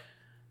 buy it,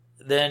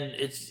 then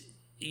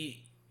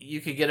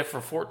you could get it for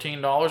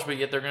 $14, but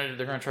yet they're going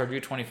to charge you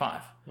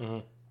 $25.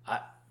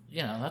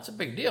 That's a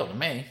big deal to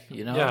me.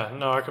 You know? Yeah,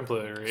 no, I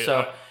completely agree.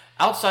 So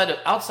outside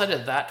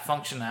of that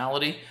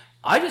functionality,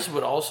 I just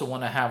would also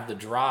want to have the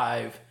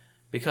drive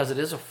because it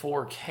is a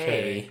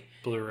 4K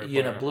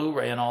Blu-ray,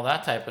 Blu-ray and all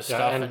that type of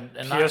stuff. And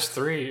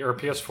PS3 or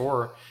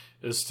PS4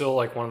 is still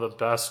like one of the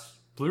best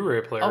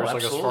Blu-ray players,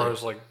 like as far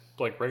as like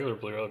regular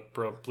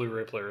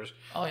Blu-ray players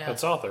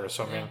that's out there.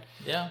 So I mean,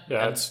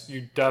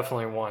 you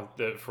definitely want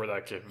it for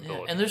that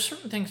capability. And there's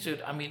certain things,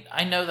 dude. I mean,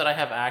 I know that I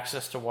have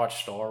access to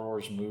watch Star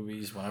Wars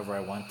movies whenever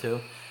I want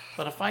to,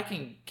 but if I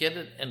can get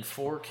it in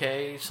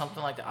 4K,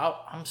 something like that,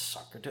 I'm a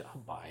sucker, dude.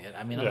 I'll buy it.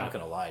 I mean, I'm not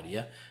gonna lie to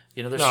you.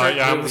 You know, there's certain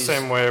movies, I'm the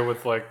same way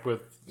with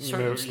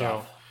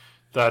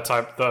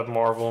that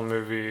Marvel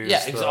movies.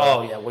 Yeah,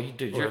 well, you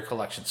do. Your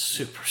collection's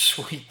super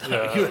sweet. Though.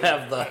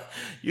 Yeah,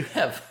 you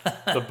have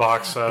the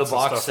box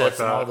sets,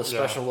 and all the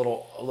special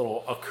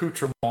little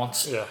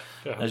accoutrements.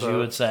 As you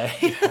would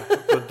say,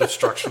 the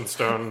destruction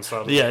stone and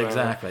stuff. Yeah,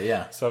 exactly.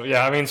 Yeah. So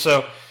I mean,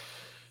 so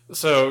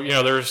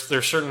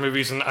there's certain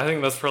movies, and I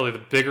think that's probably the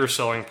bigger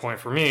selling point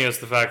for me is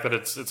the fact that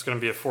it's going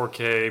to be a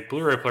 4K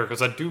Blu-ray player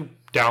because I do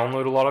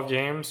download a lot of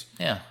games.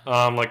 Yeah.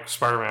 Like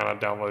Spider-Man, I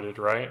downloaded,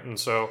 right, and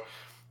so.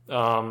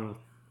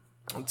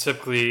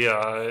 Typically,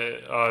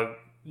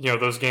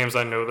 those games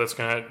I know that's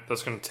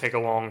gonna take a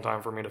long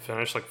time for me to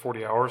finish, like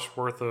 40 hours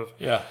worth of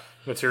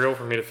material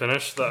for me to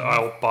finish. That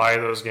I'll buy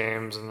those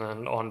games and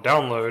then on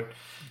download,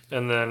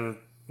 and then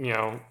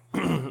I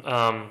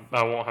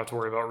won't have to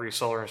worry about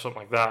reseller or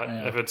something like that.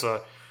 Yeah. If it's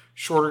a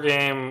shorter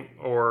game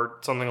or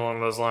something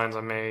along those lines,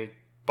 I may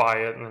buy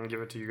it and then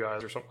give it to you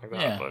guys or something like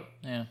that.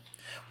 Yeah.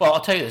 Well,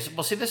 I'll tell you this.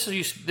 Well, see, this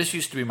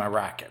used to be my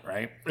racket,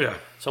 right? Yeah.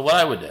 So what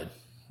I would do.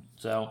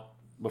 So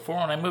before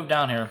when I moved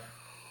down here,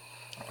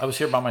 I was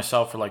here by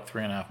myself for like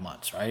 3.5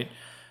 months, right?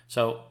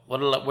 So what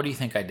do you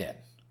think I did?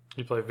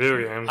 You played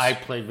video games. I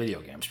played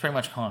video games pretty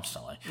much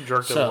constantly. You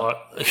jerked it a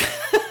lot.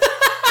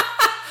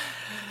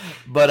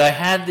 But I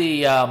had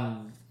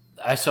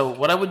so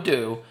what I would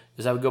do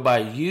is I would go buy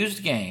a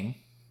used game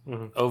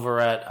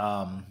over at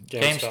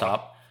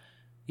GameStop.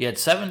 You had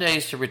 7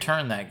 days to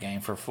return that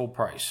game for full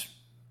price.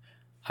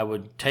 I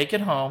would take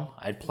it home.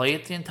 I'd play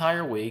it the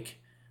entire week.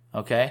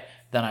 Okay?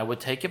 Then I would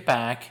take it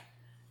back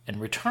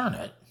and return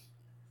it,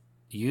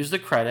 use the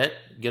credit,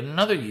 get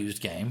another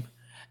used game,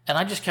 and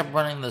I just kept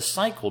running this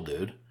cycle,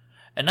 dude.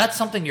 And that's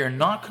something you're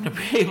not going to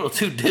be able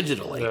to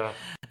digitally. Yeah.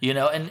 You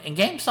know, and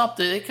GameStop,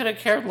 they could have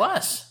cared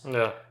less.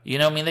 Yeah. You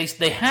know, I mean,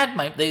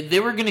 they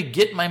were going to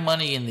get my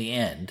money in the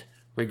end,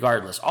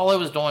 regardless. All I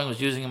was doing was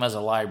using them as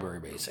a library,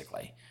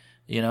 basically.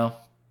 You know?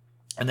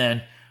 And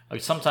then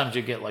Like sometimes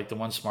you get like the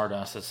one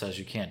smartass that says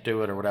you can't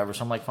do it or whatever.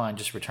 So I'm like, fine,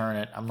 just return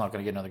it. I'm not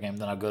going to get another game.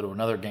 Then I'll go to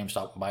another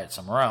GameStop and buy it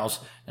somewhere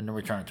else and then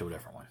return it to a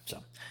different one.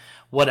 So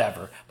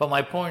whatever. But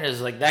my point is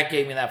like that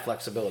gave me that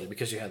flexibility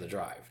because you had the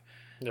drive.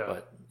 Yeah.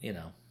 But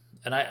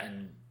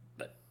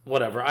but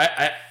whatever.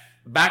 I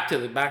back to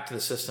the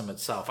system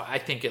itself. I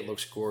think it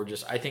looks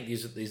gorgeous. I think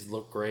these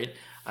look great.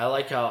 I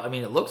like how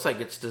it looks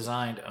like it's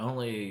designed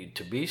only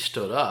to be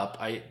stood up.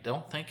 I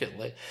don't think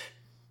it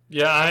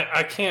Yeah,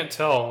 I can't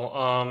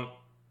tell.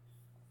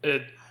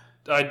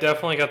 I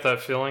definitely got that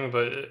feeling,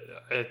 but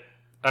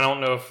I don't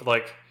know if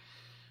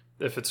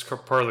it's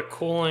part of the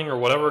cooling or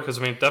whatever. Because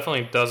it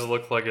definitely does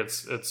look like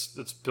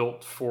it's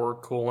built for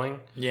cooling.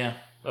 Yeah.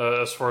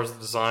 As far as the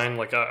design,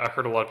 like I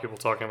heard a lot of people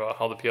talking about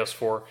how the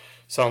PS4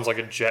 sounds like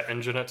a jet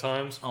engine at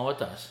times. Oh, it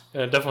does.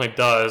 And it definitely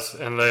does,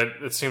 and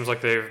it seems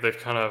like they've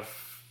kind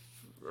of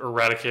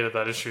eradicated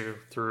that issue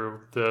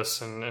through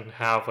this and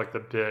have like the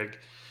big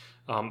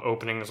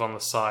openings on the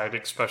side,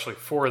 especially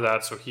for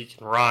that, so he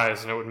can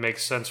rise, and it would make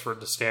sense for it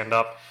to stand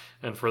up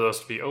and for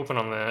those to be open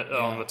on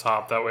the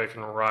top. That way, it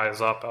can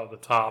rise up out of the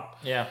top.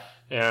 Yeah,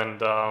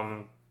 and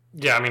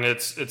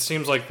it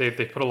seems like they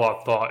put a lot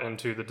of thought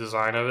into the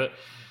design of it.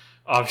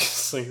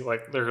 Obviously,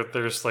 like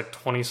there's like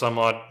 20 some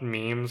odd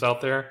memes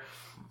out there.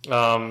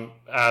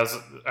 As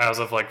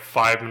of like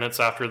 5 minutes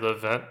after the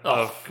event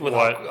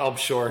I'm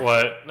sure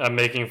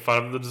making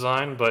fun of the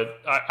design,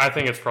 but I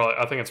think it's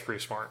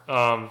pretty smart.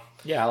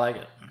 Yeah, I like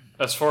it.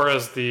 As far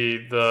as the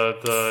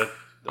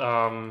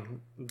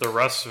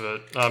rest of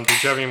it,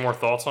 did you have any more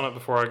thoughts on it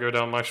before I go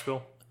down my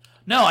spiel?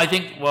 No, I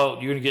think. Well,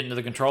 you're gonna get into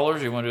the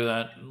controllers. You want to do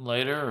that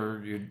later,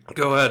 or you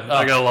go ahead?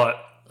 I got a lot.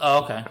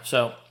 Oh, okay.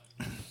 So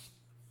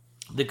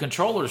the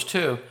controllers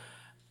too.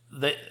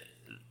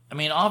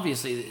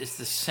 Obviously, it's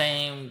the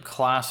same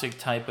classic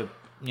type of,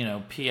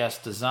 PS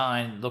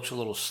design. It looks a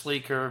little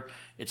sleeker.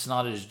 It's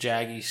not as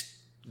jaggy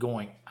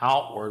going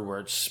outward where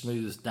it's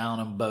smoothed down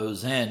and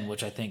bows in,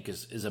 which I think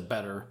is a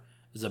better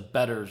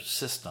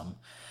system.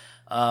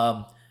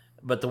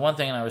 But the one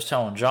thing I was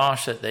telling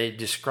Josh that they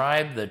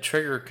described the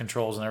trigger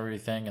controls and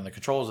everything, and the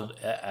controls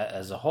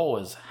as a whole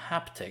as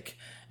haptic,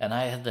 and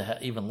I had to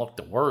even look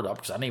the word up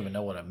because I didn't even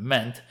know what it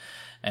meant.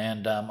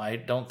 And I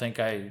don't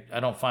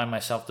find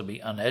myself to be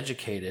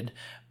uneducated,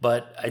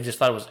 but I just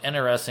thought it was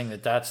interesting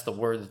that that's the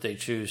word that they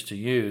choose to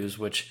use,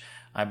 which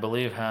I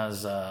believe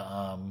has,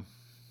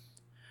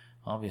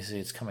 obviously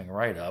it's coming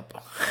right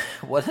up.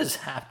 What is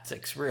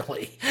haptics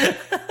really?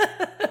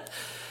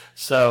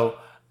 So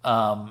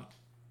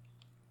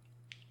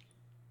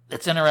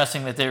it's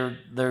interesting that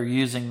they're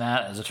using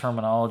that as a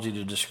terminology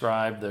to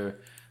describe the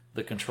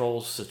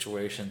controls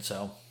situation.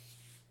 So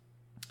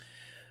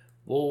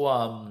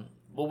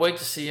we'll wait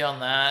to see on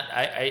that.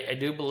 I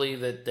do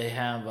believe that they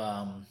have.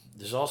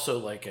 There's also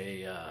like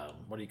a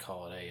what do you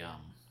call it?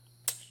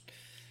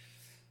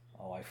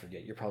 I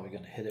forget. You're probably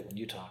going to hit it when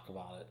you talk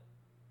about it,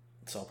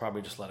 so I'll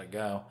probably just let it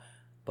go.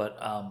 But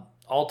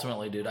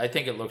ultimately, dude, I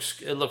think it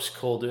looks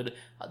cool, dude.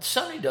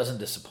 Sony doesn't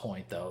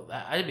disappoint, though.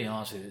 I'd be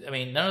honest with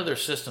you. None of their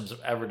systems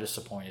have ever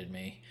disappointed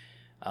me.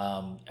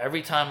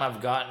 Every time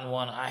I've gotten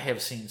one, I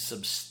have seen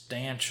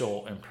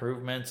substantial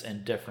improvements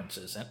and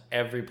differences in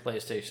every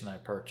PlayStation I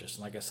purchased.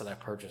 And like I said, I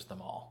purchased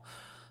them all.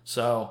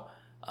 So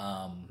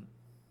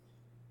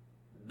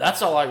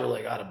that's all I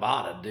really got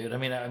about it, dude.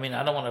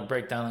 I don't want to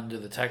break down into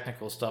the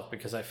technical stuff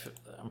because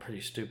I'm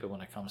pretty stupid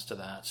when it comes to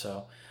that.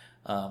 So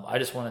I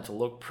just want it to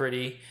look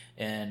pretty,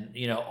 and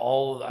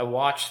I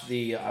watched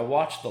the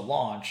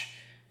launch,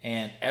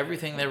 and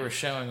everything they were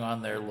showing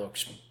on there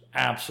looks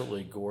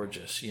absolutely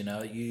gorgeous.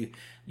 You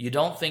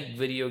don't think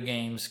video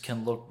games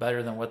can look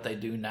better than what they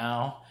do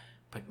now,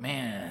 but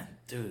man,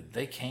 dude,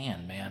 they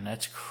can, man.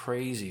 That's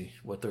crazy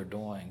what they're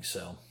doing.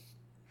 So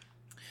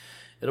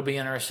it'll be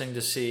interesting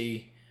to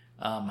see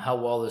how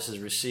well this is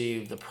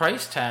received. The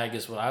price tag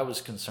is what I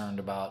was concerned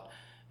about,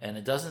 and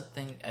I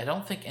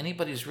don't think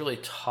anybody's really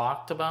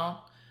talked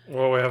about.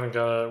 Well, we haven't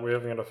got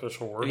an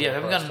official word. Yeah, we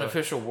haven't got an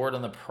official word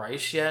on the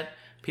price yet.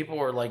 People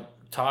were like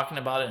talking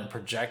about it and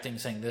projecting,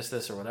 saying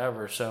this or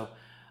whatever. So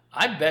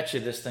I bet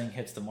you this thing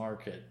hits the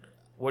market.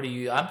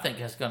 I'm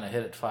thinking it's going to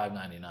hit at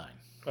 $5.99.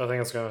 I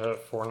think it's going to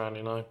hit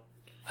 $4.99.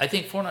 I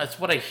think $4.99. That's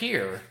what I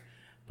hear,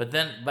 but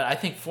I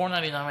think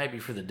 $4.99 might be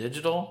for the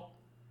digital,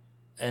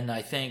 and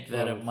I think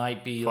that it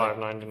might be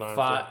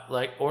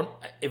 $5.99. Or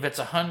if it's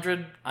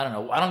 100, I don't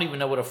know. I don't even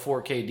know what a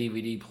 4K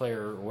DVD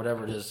player or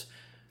whatever it is.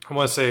 I'm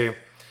gonna say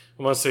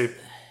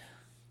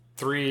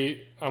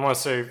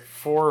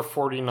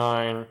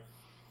 $4.49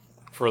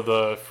 for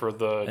the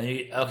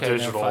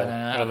digital,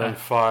 and then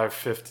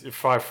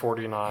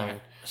 $5.49. Right.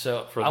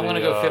 So I'm going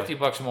to go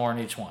 $50 more on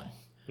each one.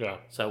 Yeah.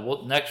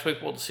 So next week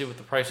we'll see what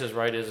the Price is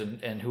Right is,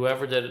 and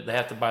whoever did it, they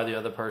have to buy the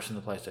other person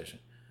the PlayStation.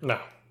 No.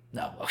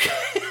 Okay.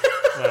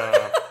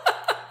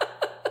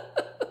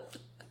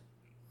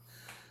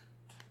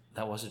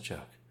 That was a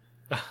joke.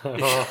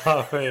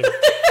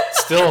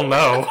 Still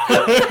no.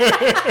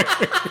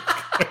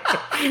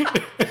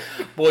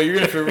 Boy, you're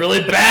going to feel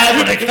really bad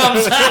when it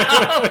comes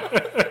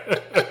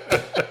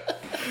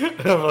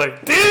I'm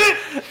like, damn it!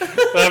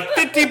 That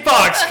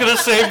 $50 could have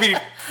saved me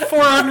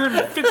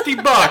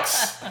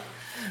 $450.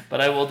 But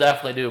I will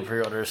definitely do a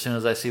pre-order as soon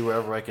as I see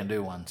wherever I can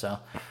do one. So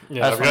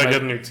yeah, I've got to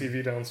get a new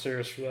TV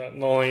downstairs for that.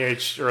 And the only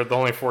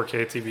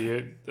 4K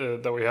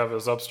TV that we have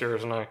is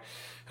upstairs. And I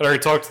had already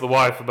talked to the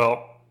wife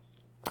about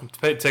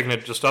taking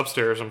it just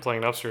upstairs and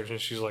playing upstairs. And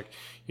she's like,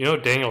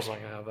 Daniel's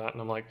not gonna have that.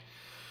 And I'm like,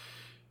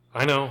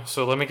 I know.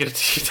 So let me get a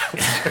TV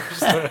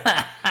downstairs.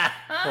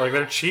 Like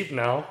they're cheap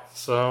now.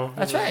 So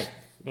that's right.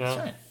 Yeah. That's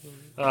right.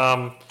 But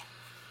all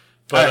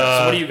right,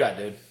 so what do you got,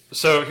 dude?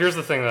 So here's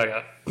the thing that I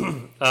got.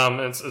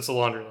 It's a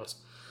laundry list.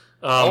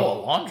 A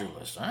laundry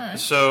list. All right.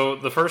 So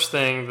the first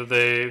thing that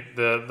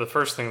the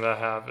first thing that I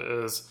have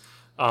is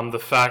the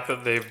fact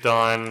that they've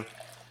done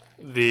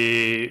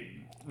the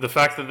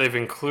fact that they've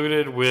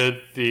included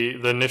with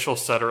the initial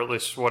set, or at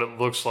least what it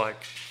looks like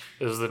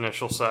is the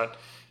initial set,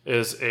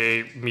 is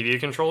a media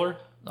controller.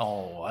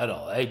 Oh,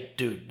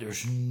 dude,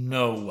 there's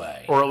no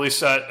way. Or at least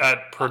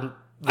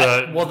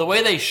the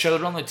way they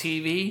showed it on the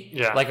TV,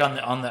 yeah, like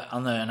on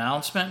the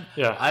announcement,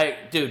 yeah,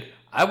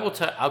 I will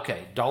tell.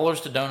 Okay,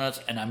 dollars to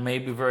donuts, and I may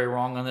be very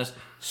wrong on this.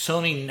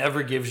 Sony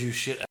never gives you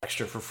shit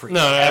extra for free.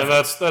 No,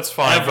 that's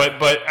fine. Ever.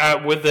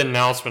 But with the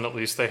announcement, at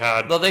least they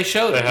had. Well, they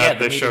showed it.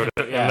 They showed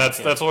it, and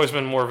that's always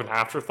been more of an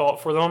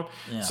afterthought for them.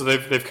 Yeah. So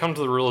they've come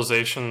to the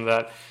realization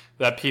that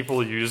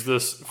people use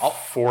this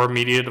for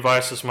media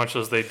device as much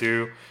as they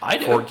do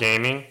for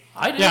gaming.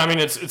 I do. Yeah, I mean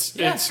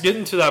it's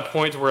getting to that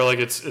point where like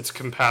it's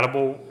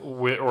compatible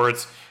with, or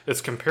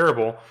it's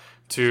comparable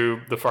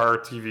to the Fire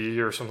TV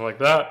or something like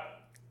that.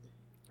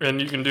 And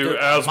you can do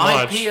as my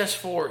much. My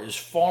PS4 is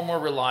far more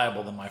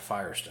reliable than my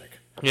Fire Stick.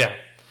 Yeah.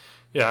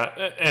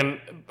 Yeah. And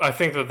I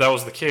think that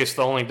was the case.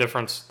 The only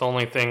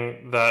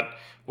thing that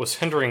was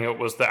hindering it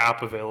was the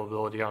app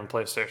availability on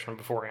PlayStation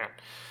beforehand.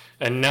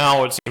 And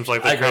now it seems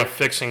like they're kind of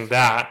fixing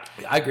that.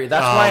 I agree.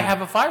 That's why I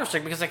have a Fire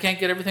Stick, because I can't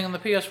get everything on the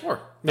PS4.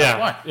 That's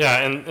why.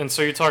 Yeah. And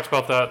so you talked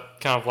about that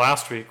kind of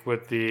last week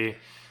with the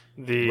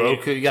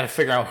Roku. You got to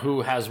figure out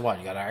who has what.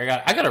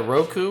 I got a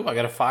Roku. I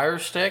got a Fire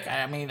Stick.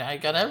 I mean, I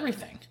got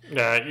everything.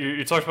 Yeah,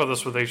 you talked about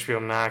this with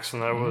HBO Max,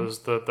 and that was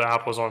the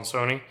app was on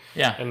Sony,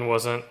 and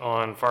wasn't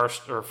on Fire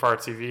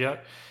TV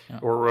yet,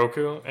 or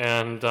Roku,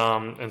 and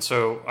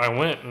so I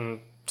went and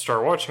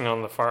started watching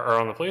on the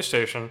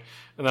PlayStation,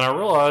 and then I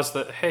realized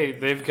that hey,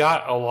 they've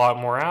got a lot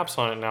more apps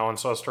on it now, and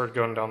so I started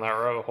going down that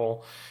rabbit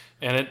hole,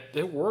 and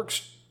it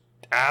works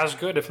as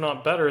good, if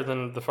not better,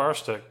 than the Fire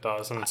Stick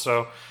does. And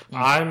so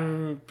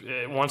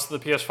once the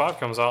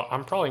PS5 comes out,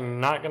 I'm probably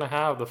not going to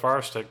have the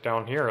Fire Stick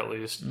down here, at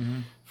least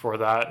for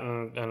that,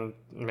 and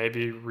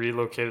maybe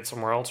relocate it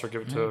somewhere else or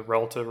give it to a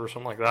relative or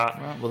something like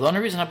that. Well, the only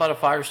reason I bought a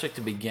Fire Stick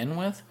to begin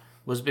with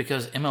was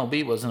because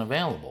MLB wasn't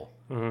available.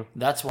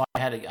 That's why I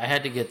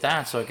had to get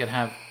that so I could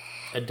have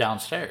it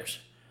downstairs.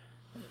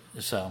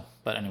 So,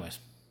 but anyways,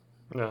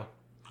 yeah,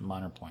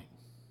 minor point.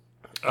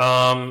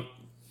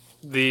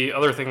 The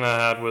other thing that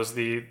I had was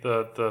the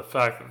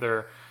fact that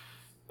they're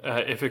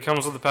if it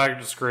comes with the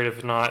package, it's great.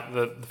 If not,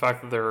 the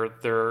fact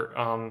that they're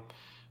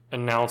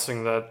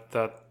announcing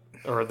that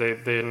or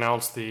they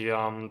announced the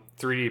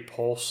 3D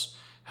Pulse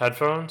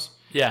headphones.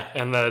 Yeah,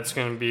 and that it's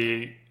going to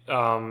be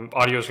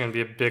audio is going to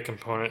be a big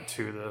component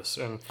to this.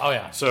 And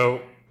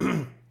so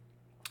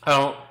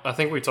I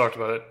think we talked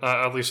about it.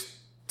 At least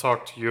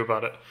talked to you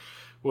about it.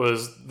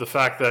 Was the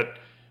fact that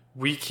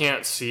we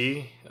can't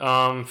see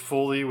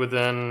fully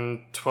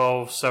within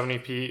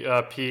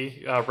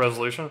 1270p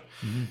resolution,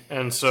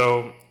 and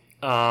so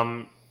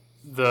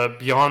the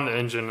beyond the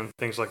engine and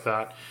things like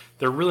that,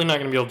 they're really not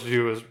going to be able to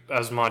do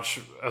as much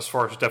as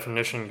far as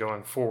definition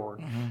going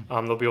forward.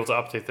 They'll be able to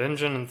update the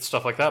engine and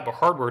stuff like that, but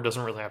hardware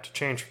doesn't really have to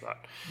change for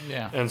that.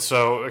 Yeah, and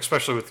so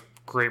especially with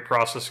great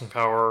processing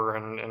power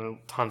and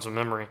tons of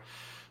memory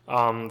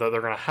that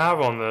they're going to have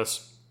on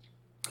this.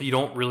 You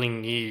don't really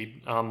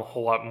need a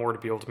whole lot more to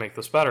be able to make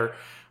this better.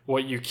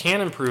 What you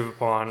can improve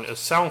upon is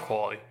sound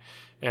quality,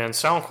 and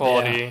sound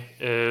quality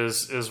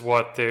is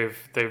what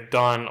they've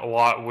done a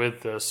lot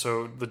with this.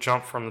 So the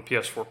jump from the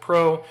PS4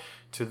 Pro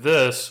to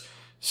this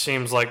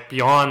seems like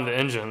beyond the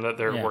engine that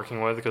they're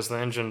working with, because the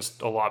engine's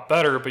a lot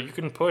better. But you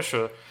can push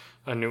a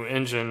new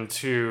engine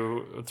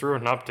through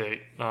an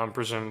update,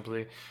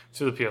 presumably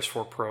to the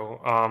PS4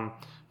 Pro.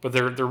 But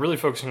they're really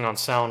focusing on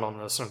sound on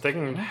this, and if they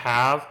can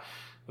have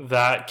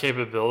that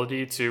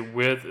capability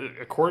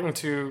according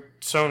to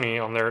Sony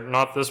on their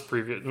not this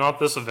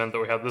event that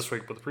we had this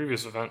week, but the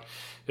previous event,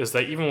 is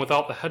that even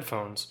without the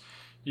headphones,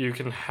 they're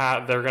going to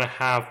have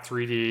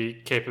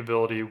 3D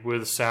capability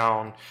with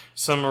sound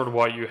similar to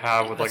what you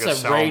have with like a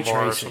sound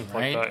bar or something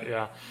like that.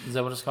 Yeah, is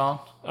that what it's called?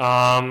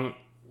 Yeah,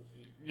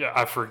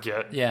 I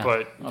forget. Yeah,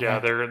 but yeah,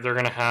 they're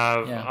going to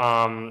have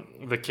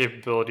the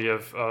capability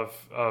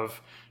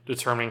of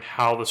determining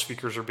how the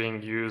speakers are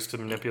being used to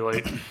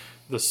manipulate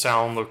the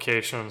sound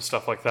location and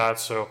stuff like that.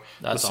 So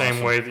that's the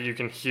same way that you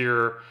can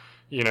hear,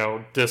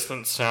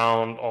 distant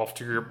sound off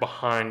to your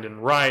behind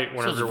and right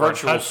whenever you're wearing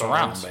headphones. Virtual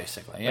surround,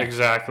 basically. Yeah.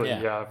 Exactly.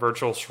 Yeah,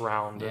 virtual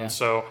surround. Yeah. And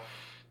so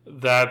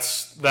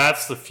that's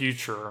the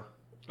future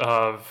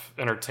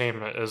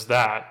entertainment is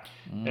that,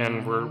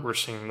 and we're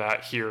seeing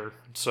that here.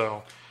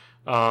 So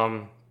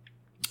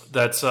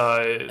that's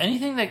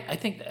anything that I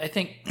think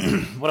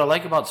what I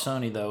like about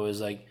Sony though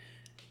is like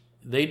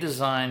they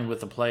design with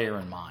the player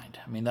in mind.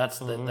 I mean that's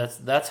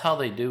how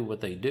they do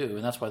what they do,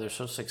 and that's why they're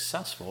so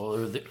successful.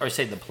 Or I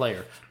say the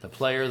player,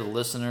 the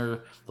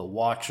listener, the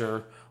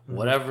watcher.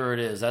 Whatever it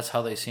is, that's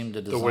how they seem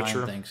to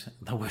design things.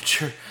 The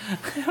Witcher,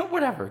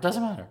 whatever, it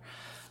doesn't matter.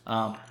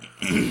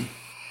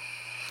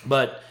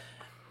 But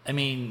I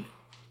mean,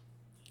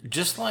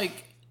 just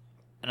like,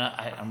 and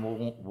I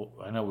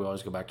know we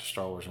always go back to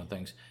Star Wars and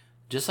things.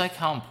 Just like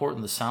how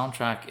important the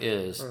soundtrack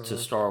is to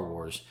Star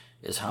Wars,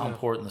 is how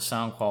important the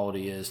sound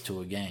quality is to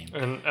a game.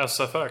 And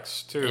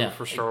SFX too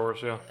for Star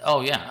Wars. Yeah.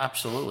 Oh yeah,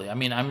 absolutely. I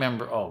mean, I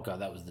remember. Oh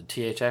god, that was the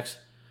THX.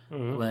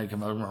 When they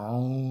come over,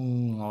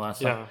 all that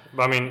stuff. Yeah,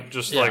 but I mean,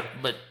 just like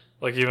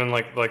even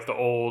like the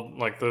old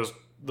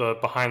the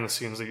behind the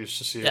scenes that you used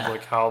to see of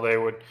like how they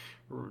would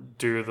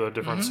do the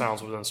different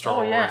sounds within Star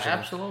Wars. Oh yeah,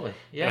 absolutely.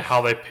 Yeah, and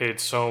how they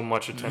paid so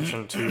much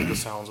attention to the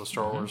sounds of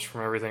Star Wars,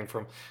 from everything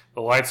from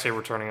the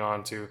lightsaber turning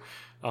on to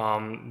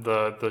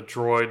the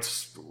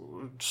droids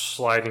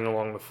sliding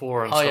along the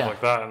floor and stuff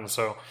like that. And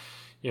so,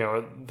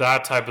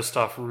 that type of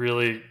stuff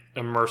really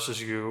immerses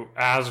you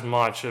as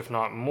much, if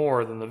not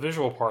more, than the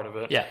visual part of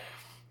it. Yeah.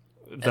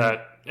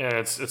 And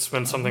it's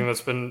been something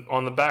that's been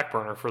on the back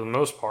burner for the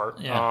most part.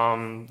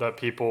 Yeah. That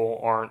people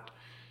are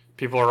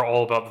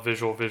all about the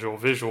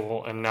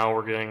visual, and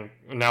now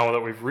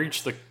that we've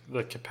reached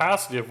the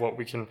capacity of what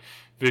we can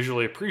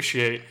visually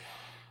appreciate,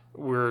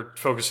 we're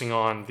focusing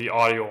on the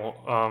audio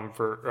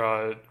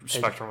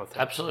spectrum of things.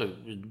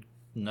 Absolutely.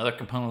 Another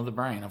component of the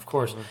brain, of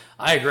course.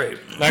 I agree.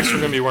 Next, we're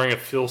going to be wearing a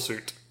feel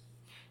suit,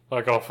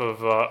 like off of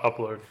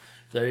Upload.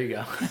 There you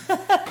go.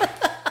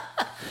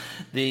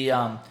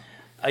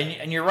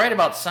 And you're right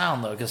about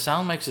sound, though, because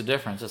sound makes a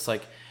difference. It's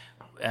like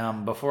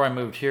before I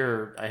moved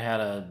here, I had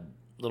a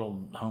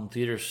little home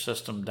theater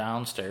system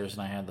downstairs,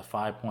 and I had the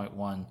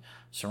 5.1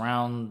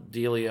 surround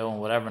dealio and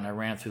whatever, and I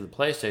ran it through the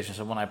PlayStation.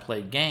 So when I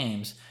played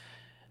games,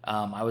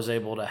 I was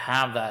able to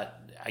have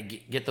that. I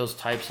get those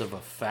types of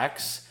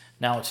effects.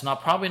 Now it's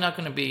probably not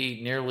going to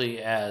be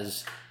nearly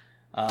as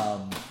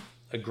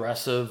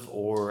aggressive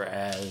or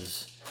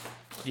as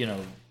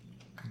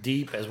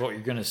deep as what you're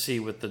going to see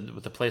with the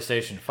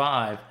PlayStation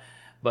 5.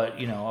 But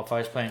if I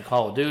was playing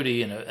Call of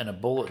Duty and a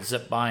bullet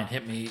zipped by and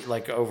hit me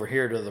like over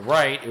here to the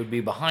right, it would be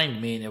behind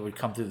me and it would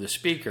come through the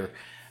speaker.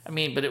 I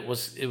mean, but it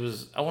was.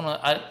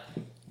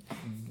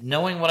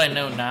 Knowing what I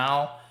know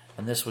now,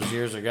 and this was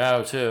years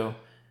ago too,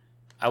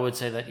 I would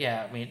say that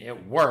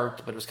it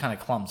worked, but it was kind of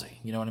clumsy.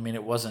 You know what I mean?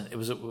 It wasn't.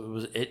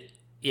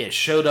 It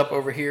showed up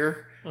over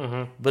here,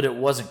 but it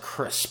wasn't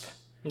crisp.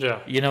 Yeah.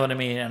 You know what I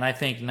mean? And I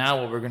think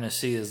now what we're going to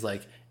see is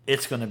like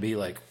it's going to be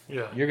like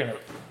you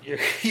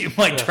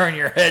might turn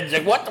your head and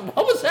say, what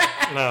was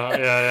that? No,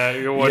 yeah.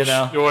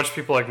 You'll watch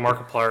people like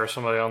Markiplier or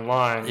somebody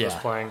online just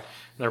playing. And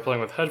they're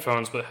playing with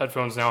headphones, but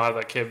headphones now have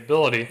that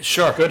capability.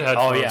 Sure. Good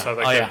headphones have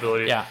that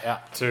capability. Yeah.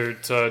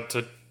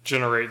 To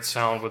generate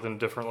sound within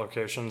different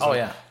locations. Oh,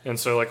 And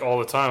so like all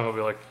the time he'll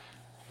be like,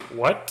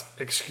 what?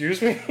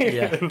 Excuse me?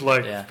 Yeah. And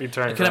be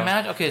turned Can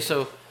around.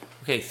 imagine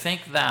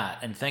think that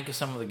and think of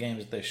some of the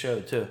games that they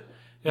showed too.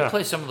 You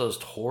play some of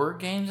those horror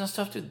games and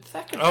stuff, dude.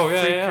 That could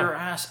freak your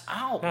ass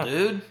out,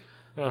 dude.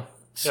 Yeah.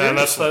 Yeah, and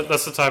that's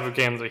the type of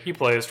game that he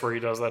plays where he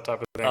does that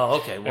type of thing. Oh,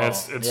 okay. Well,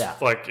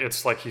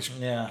 it's like he's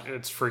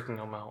it's freaking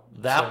him out.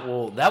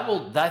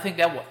 I think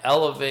that will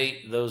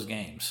elevate those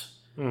games.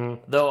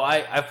 Mm-hmm. Though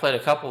I've played a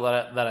couple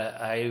that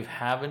I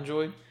have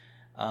enjoyed.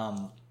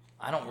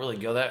 I don't really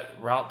go that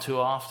route too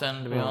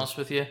often, to be honest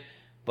with you.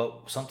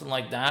 But something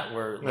like that,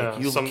 where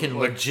you can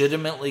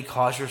legitimately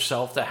cause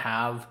yourself to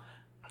have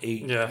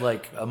a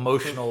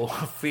emotional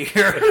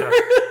fear,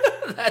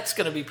 that's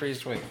going to be pretty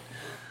sweet.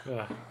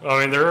 Yeah,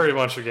 I mean there are a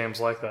bunch of games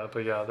like that,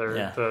 but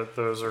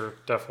those are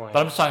definitely. But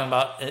I'm just talking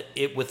about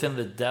it within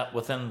the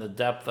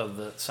depth of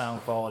the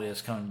sound quality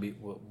is going to be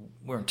what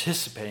we're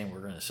anticipating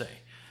we're going to see.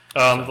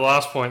 The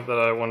last point that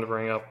I wanted to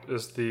bring up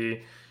is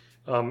the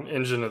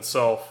engine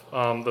itself.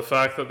 The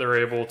fact that they're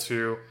able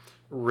to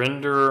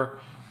render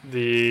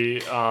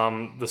the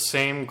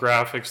same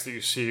graphics that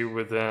you see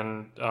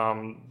within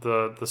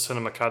the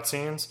cinema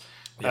cutscenes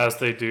as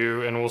they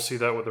do, and we'll see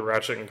that with the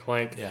Ratchet and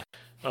Clank.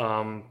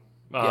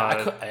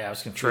 I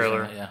was confused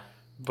trailer.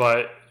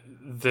 But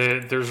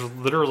there's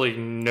literally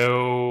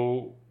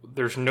no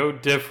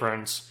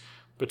difference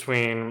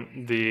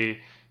between the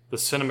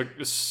cinema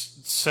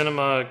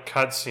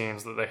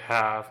cutscenes that they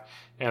have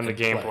and the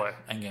gameplay.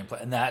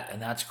 And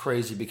that's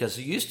crazy, because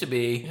it used to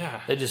be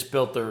they just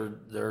built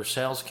their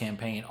sales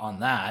campaign on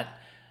that,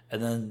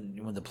 and then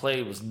when the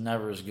play was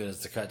never as good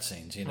as the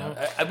cutscenes.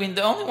 I mean,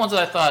 the only ones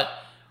that I thought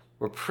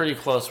were pretty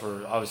close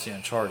were obviously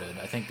Uncharted.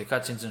 I think the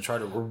cutscenes in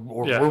Uncharted were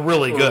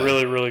really good.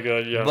 Really, really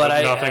good, yeah.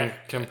 But nothing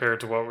compared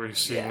to what we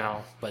see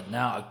now. But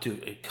now,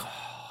 dude...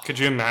 Could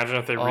you imagine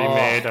if they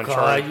remade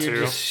Uncharted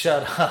 2? Just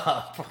shut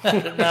up.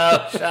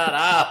 No, shut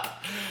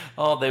up.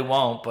 Oh, they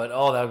won't, but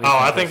that would be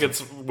I think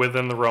it's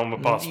within the realm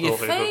of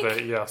possibility that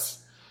they,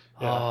 yes.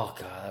 Yeah. Oh,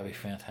 God, that'd be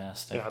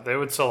fantastic. Yeah, they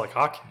would sell like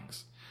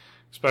hotcakes.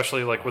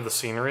 Especially like with the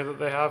scenery that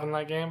they have in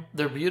that game.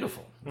 They're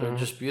beautiful. They're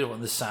just beautiful.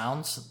 And the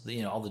sounds,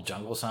 all the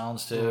jungle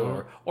sounds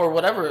too, or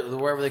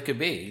wherever they could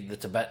be. The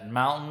Tibetan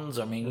mountains,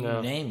 you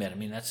name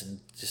it. that's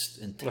just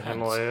intense. The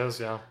Himalayas,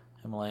 yeah.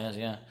 Himalayas,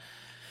 yeah.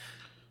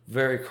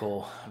 Very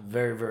cool.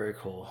 Very, very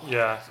cool.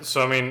 Yeah.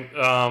 So,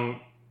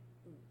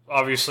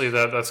 obviously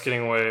that's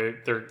getting away.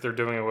 They're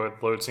doing it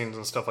with load scenes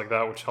and stuff like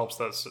that, which helps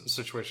that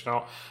situation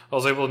out. I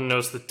was able to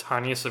notice the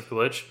tiniest of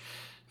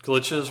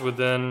glitches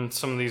within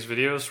some of these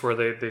videos where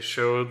they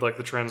showed like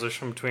the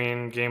transition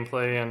between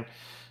gameplay and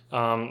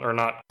or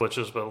not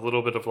glitches, but a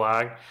little bit of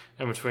lag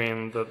in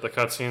between the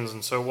cutscenes,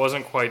 and so it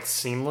wasn't quite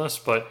seamless,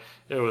 but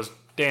it was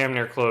damn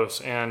near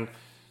close. And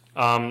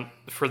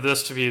for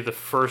this to be the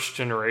first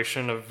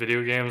generation of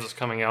video games that's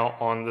coming out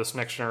on this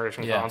next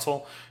generation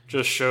console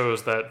just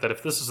shows that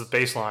if this is the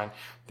baseline,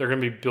 they're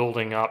going to be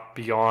building up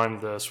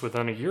beyond this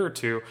within a year or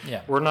two.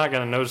 We're not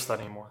going to notice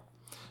that anymore.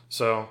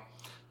 So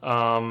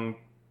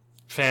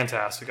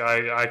fantastic.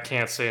 I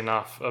can't say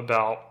enough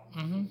about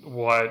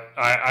what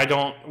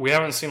we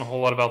haven't seen a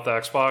whole lot about the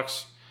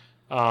Xbox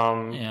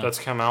that's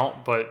come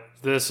out, but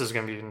this is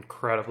going to be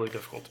incredibly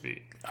difficult to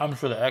beat. I'm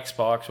sure the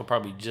Xbox will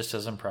probably be just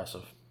as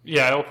impressive.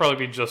 Yeah, it'll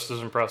probably be just as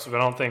impressive.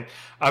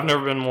 I've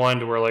never been one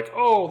to where like,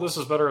 oh, this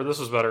is better, this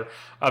is better.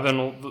 I've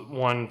been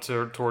one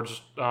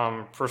towards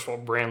first of all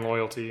brand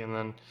loyalty,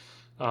 and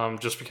then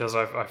just because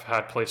I've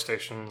had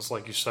PlayStations,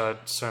 like you said,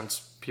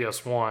 since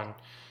PS1,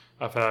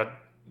 I've had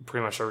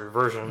pretty much every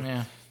version.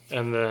 Yeah.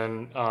 And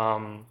then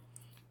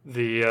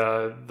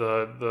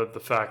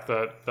the fact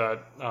that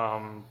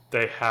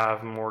they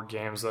have more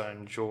games that I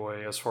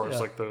enjoy as far as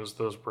like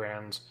those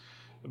brands,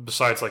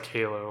 besides like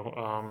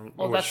Halo,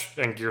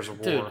 and Gears of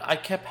War. Dude, I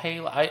kept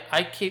Halo.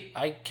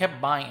 I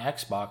kept buying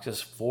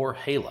Xboxes for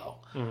Halo.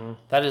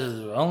 That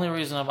is the only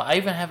reason I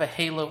even have a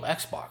Halo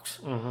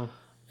Xbox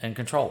and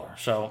controller.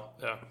 So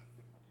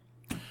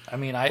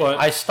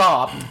I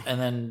stopped, and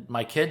then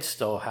my kids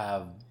still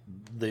have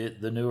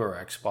the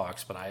newer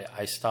Xbox, but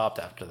I stopped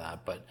after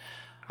that. But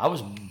I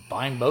was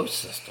buying both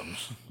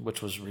systems,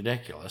 which was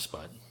ridiculous.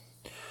 But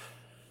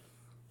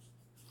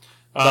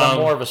I'm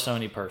more of a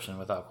Sony person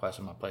without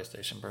question. I'm a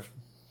PlayStation person.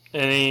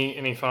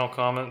 Any final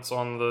comments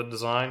on the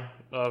design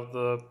of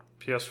the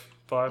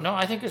PS5? No,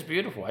 I think it's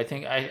beautiful. I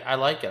think I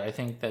like it. I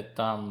think that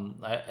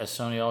as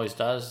Sony always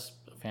does,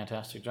 a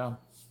fantastic job.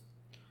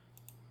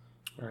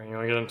 All right, you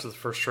want to get into the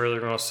first trailer?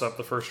 You want to set up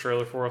the first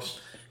trailer for us?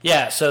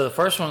 Yeah, so the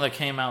first one that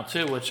came out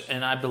too, I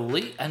think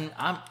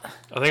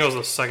it was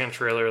the second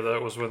trailer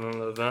that was within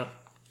the event.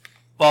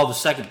 Well, the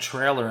second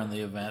trailer in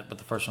the event, but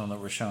the first one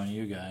that we're showing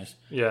you guys.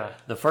 Yeah.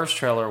 The first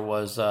trailer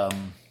was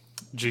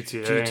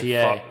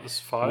GTA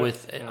 5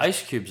 with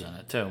ice cubes in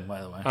it too,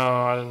 by the way. Oh,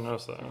 I didn't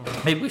notice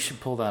that. Maybe we should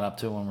pull that up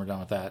too when we're done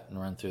with that and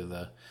run through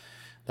that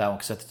one,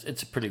 because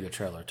it's a pretty good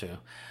trailer too.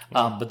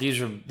 But these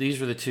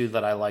were the two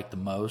that I liked the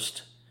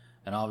most,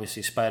 and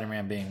obviously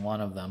Spider-Man being one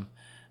of them.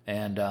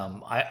 And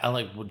I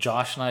like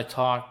Josh and I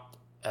talked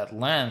at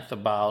length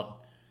about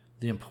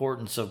the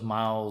importance of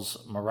Miles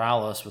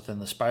Morales within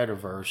the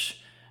Spider-Verse,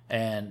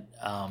 and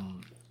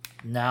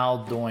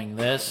now doing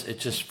this, it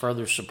just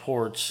further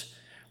supports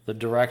the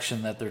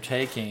direction that they're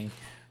taking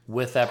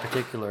with that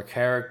particular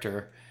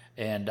character.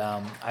 And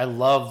I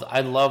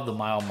love the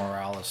Miles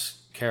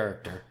Morales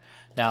character.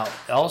 Now,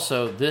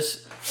 also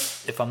this,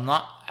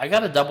 I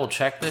got to double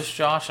check this,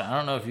 Josh. I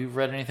don't know if you've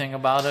read anything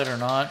about it or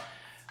not.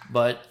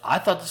 But I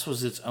thought this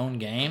was its own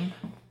game.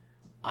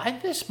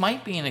 This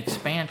might be an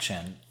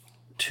expansion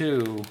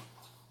to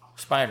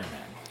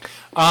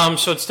Spider-Man.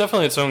 So it's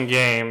definitely its own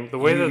game. The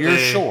way that you're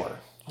sure?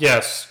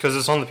 Yes, because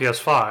it's on the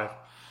PS5.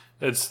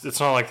 It's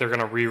not like they're going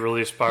to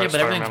re-release Spider-Man. Yeah,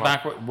 but everything's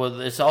backward. Well,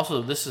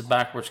 this is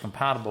backwards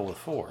compatible with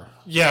 4.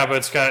 Yeah,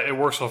 but it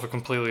works off a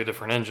completely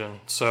different engine.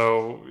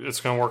 So it's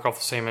going to work off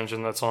the same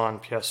engine that's on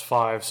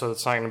PS5. So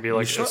it's not going to be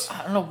like sure? it's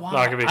I don't know why.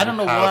 Not going to be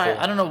compatible.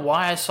 I don't know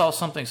why I saw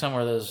something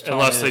somewhere that was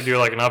unless they do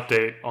like an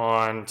update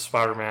on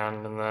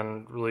Spider-Man and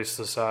then release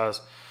this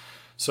as.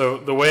 So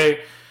the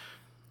way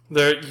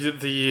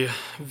the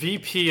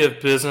VP of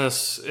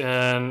business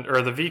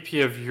or the VP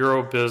of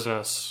Euro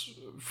business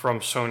from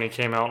Sony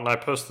came out, and I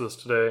posted this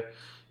today,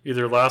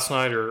 either last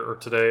night or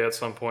today at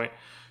some point,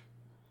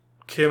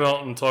 came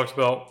out and talked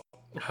about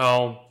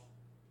how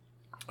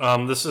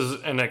this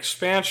is an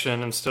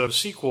expansion instead of a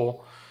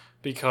sequel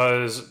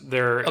because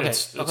they're... Okay,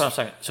 hold on a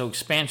second. So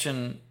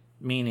expansion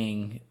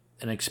meaning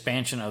an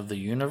expansion of the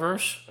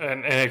universe?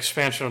 An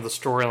expansion of the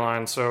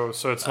storyline, so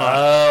it's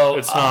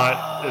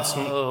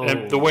not...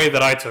 and the way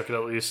that I took it,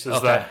 at least,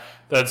 is that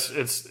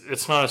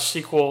it's not a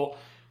sequel.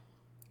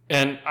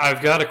 And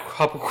I've got a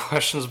couple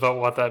questions about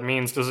what that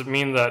means. Does it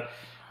mean that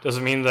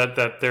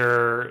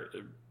they're,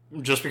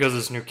 just because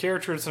it's a new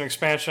character, it's an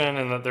expansion,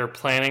 and that they're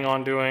planning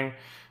on doing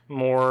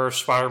more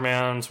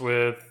Spider-Mans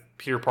with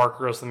Peter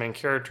Parker as the main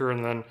character,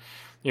 and then,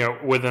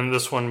 within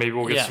this one, maybe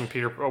we'll get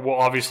we'll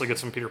obviously get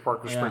some Peter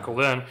Parker sprinkled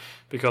in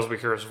because we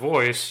hear his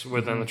voice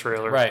within the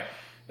trailer. Right.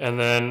 And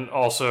then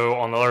also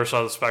on the other side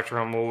of the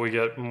spectrum, will we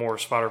get more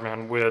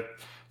Spider-Man with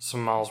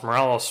some Miles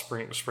Morales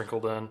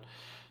sprinkled in?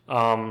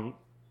 And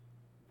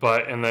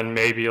then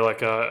maybe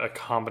like a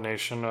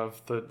combination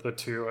of the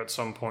two at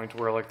some point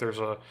where like there's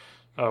a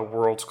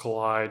worlds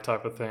collide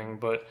type of thing.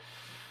 But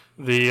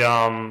the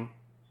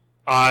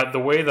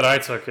way that I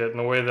took it and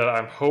the way that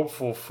I'm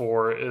hopeful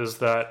for is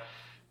that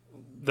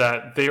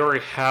they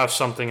already have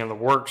something in the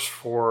works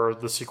for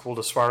the sequel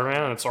to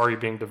Spider-Man, and it's already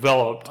being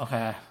developed.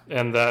 Okay.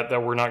 And that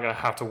we're not going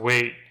to have to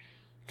wait,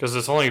 because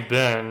it's only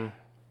been,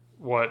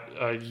 what,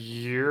 a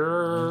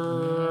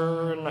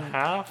year and a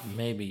half?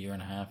 Maybe a year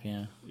and a half,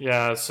 yeah.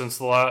 Yeah, since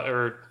the last,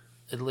 or...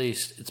 At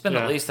least. It's been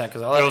at least that,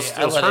 because I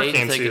let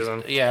hurricane Aiden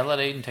season. I let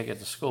Aiden take it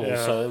to school,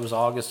 so it was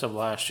August of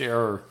last year,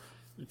 or...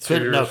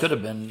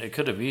 it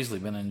could have easily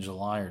been in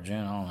July or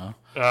June, I don't know.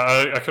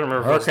 I couldn't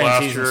remember if it was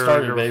last year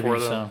or the year before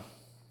then. So.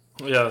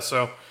 Yeah,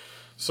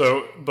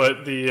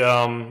 but the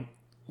I'm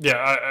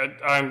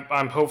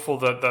hopeful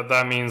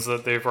that means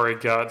that they've already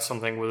got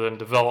something within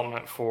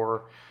development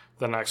for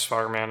the next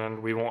Spider-Man,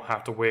 and we won't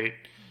have to wait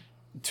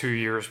 2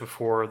 years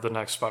before the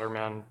next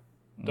Spider-Man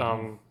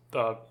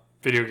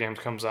video game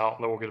comes out,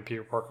 and that we'll get a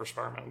Peter Parker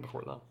Spider-Man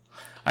before then. All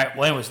right.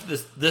 Well, anyways,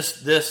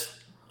 this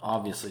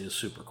obviously is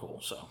super cool.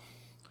 So.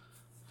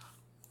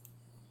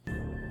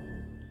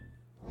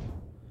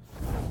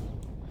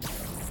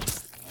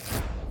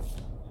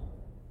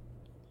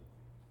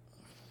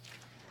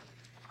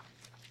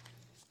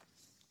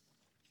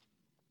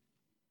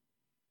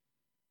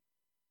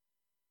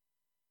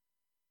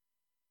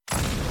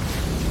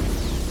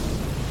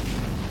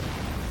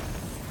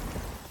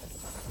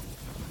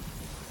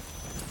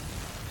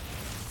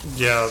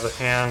 Yeah, the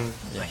hand.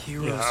 The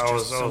hero yeah, is I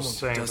was just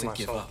saying to doesn't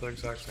give myself up. the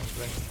exact same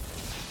thing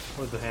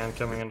with the hand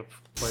coming into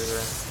play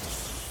there.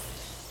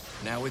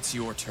 Now it's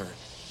your turn.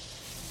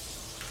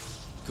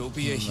 Go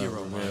be a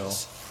hero,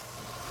 Miles.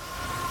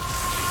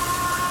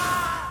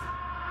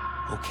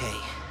 Okay,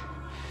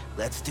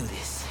 let's do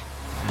this.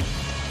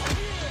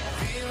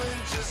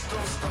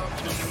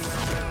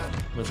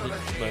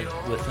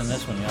 Within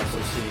this one, you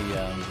also see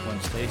Gwen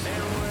Stacy.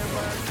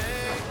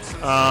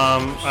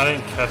 I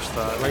didn't catch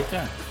that. Right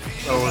there.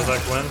 Oh, was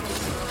that Gwen? I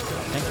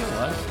think it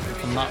was,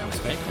 if I'm not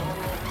mistaken.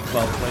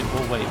 Well,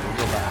 we'll wait. We'll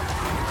go back.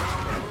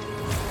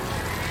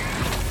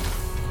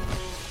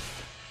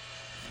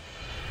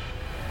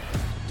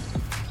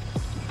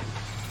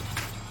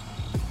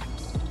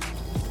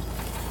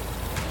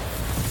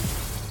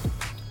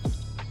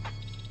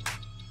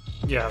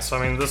 Yeah, so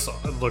I mean, this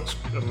looks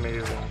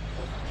amazing.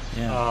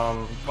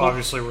 Yeah.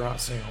 Obviously, we're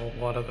not seeing a whole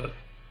lot of it.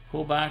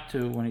 Pull back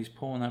to when he's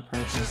pulling that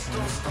person.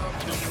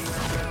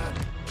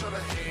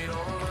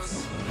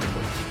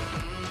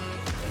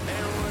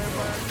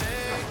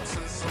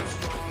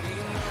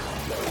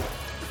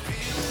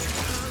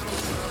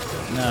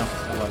 No,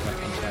 that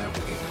wasn't. I'm sorry.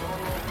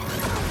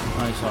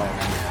 I saw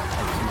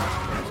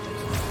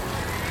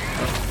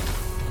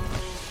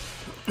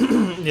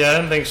one. Yeah, I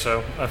didn't think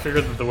so. I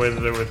figured that the way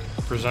that they would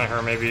present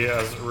her, maybe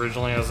as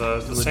originally as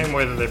the same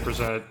way that they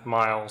presented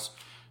Miles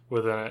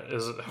within it,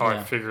 is how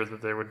I figured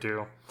that they would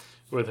do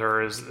with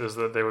her. Is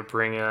that they would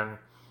bring in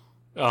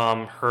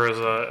her as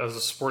a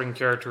supporting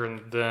character,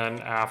 and then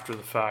after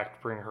the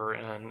fact bring her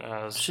in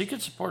as she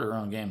could support her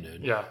own game,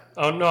 dude. Yeah.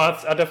 Oh no,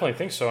 I definitely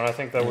think so, and I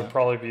think that would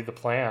probably be the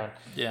plan.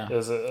 Yeah.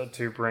 Is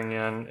to bring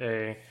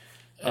in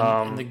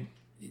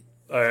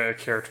a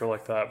character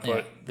like that,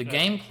 but the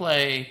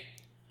gameplay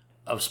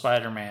of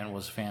Spider-Man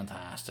was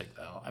fantastic,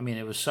 though. I mean,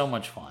 it was so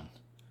much fun.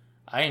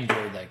 I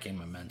enjoyed that game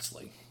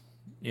immensely.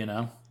 You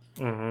know.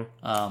 Mm-hmm.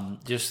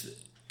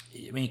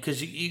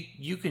 Because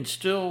you can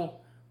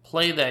still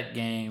play that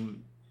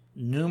game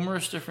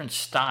numerous different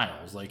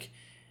styles. Like,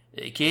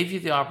 it gave you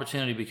the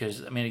opportunity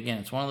because, I mean, again,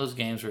 it's one of those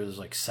games where there's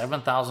like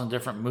 7,000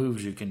 different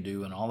moves you can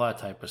do and all that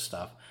type of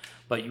stuff.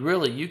 But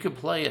you could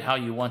play it how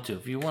you want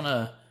to.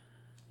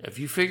 If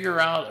you figure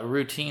out a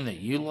routine that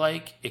you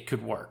like, it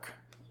could work.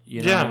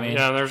 You know what I mean?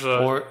 Yeah, there's a...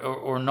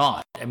 Or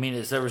not. I mean,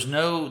 there was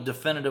no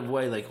definitive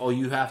way, like, oh,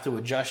 you have to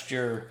adjust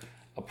your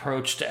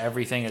approach to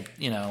everything,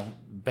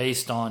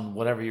 based on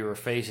whatever you were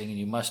facing, and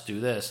you must do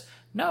this.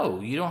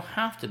 No, you don't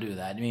have to do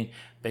that. I mean,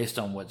 based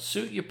on what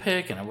suit you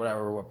pick and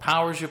what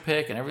powers you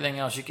pick and everything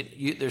else,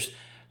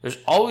 there's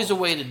always a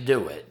way to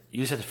do it. You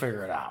just have to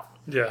figure it out.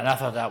 Yeah. And I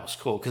thought that was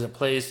cool because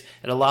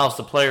it allows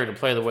the player to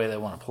play the way they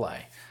want to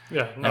play.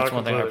 Yeah, no, that's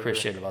one thing I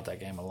appreciate about that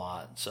game a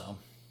lot. So,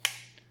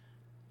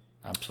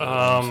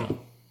 absolutely.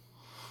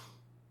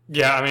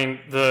 Yeah, I mean,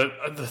 the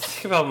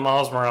thing about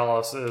Miles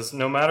Morales is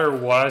no matter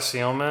what I see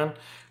him in, I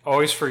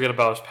always forget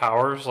about his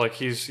powers. Like,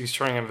 he's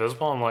turning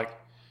invisible. I'm like,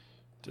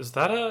 is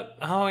that a...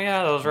 Oh,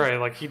 yeah, that was right.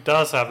 Like, he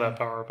does have that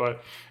power.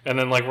 And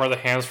then, like, where the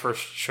hands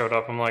first showed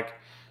up, I'm like,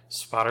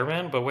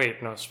 Spider-Man? But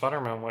wait, no,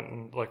 Spider-Man went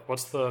and, like,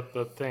 what's the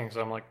thing?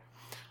 So I'm like,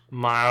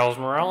 Miles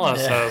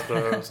Morales has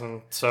those.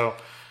 And so,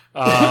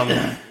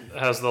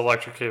 has the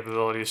electric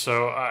capability.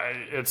 So,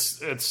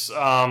 it's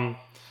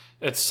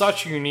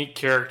such a unique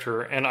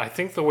character. And I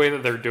think the way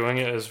that they're doing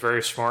it is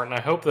very smart. And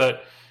I hope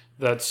that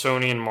that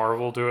Sony and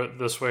Marvel do it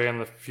this way in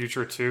the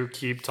future too.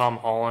 Keep Tom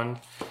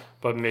Holland,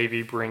 but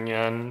maybe bring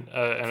in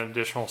an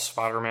additional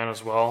Spider-Man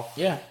as well.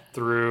 Yeah.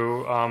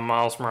 Through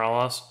Miles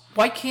Morales.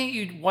 Why can't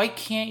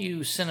you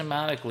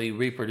cinematically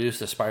reproduce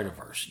the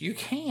Spider-Verse? You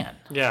can.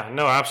 Yeah,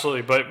 no,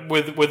 absolutely. But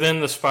within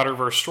the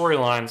Spider-Verse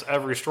storylines,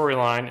 every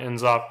storyline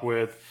ends up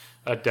with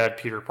a dead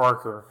Peter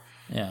Parker.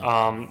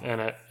 Yeah. In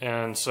it,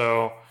 and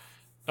so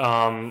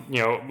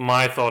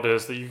my thought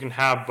is that you can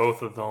have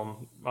both of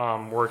them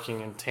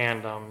working in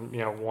tandem.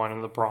 One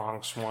in the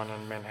Bronx, one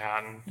in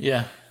Manhattan.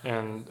 Yeah.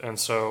 And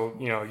so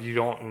you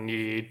don't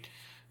need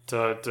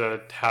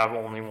to have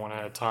only one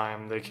at a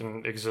time. They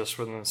can exist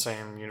within the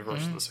same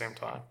universe at the same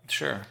time.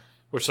 Sure.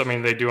 Which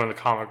they do in the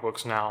comic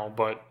books now,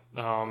 but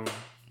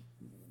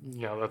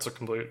that's a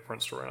completely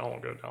different story. I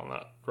won't go down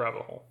that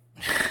rabbit hole.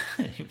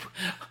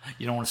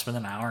 You don't want to spend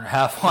an hour and a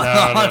half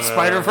on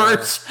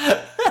Spider-Verse?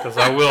 Because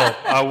I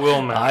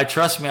will, man.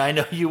 Trust me, I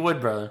know you would,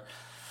 brother.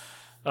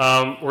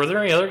 Were there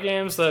any other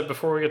games that,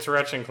 before we get to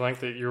Ratchet and Clank,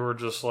 that you were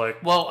just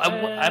like... Well,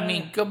 I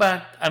mean, go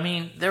back. I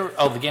mean,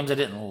 the games I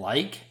didn't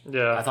like.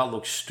 Yeah. I thought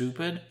looked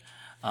stupid.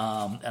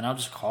 And I'll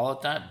just call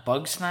it that.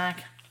 Bug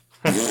Snack.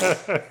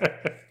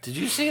 Did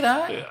you see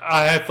that?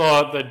 I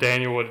thought that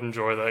Daniel would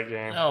enjoy that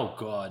game. Oh,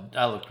 God.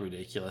 That looked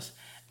ridiculous.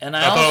 And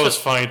I thought it was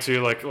funny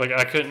too. Like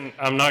I couldn't.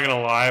 I'm not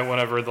gonna lie.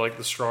 Whenever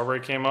the strawberry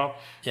came up,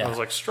 I was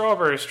like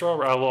strawberry.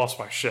 I lost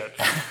my shit.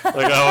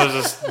 I was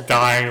just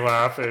dying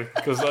laughing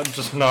because I'm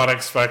just not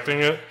expecting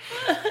it.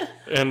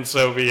 And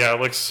so, but yeah,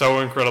 it looks so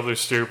incredibly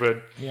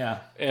stupid. Yeah.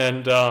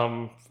 And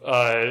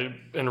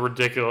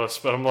ridiculous.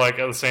 But I'm like,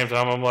 at the same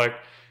time, I'm like,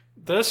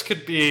 this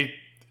could be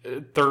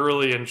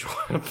thoroughly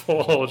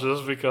enjoyable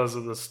just because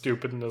of the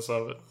stupidness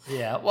of it.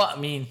 Yeah. Well, I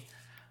mean.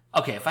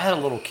 Okay, if I had a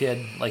little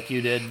kid like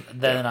you did,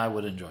 then I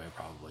would enjoy it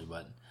probably.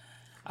 But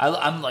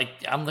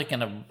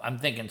I'm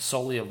thinking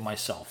solely of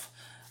myself.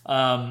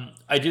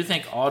 I do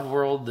think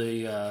Oddworld,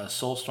 the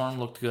Soulstorm,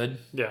 looked good.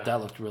 Yeah, that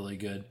looked really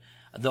good.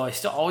 Though I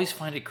still always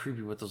find it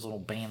creepy with those little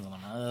bands on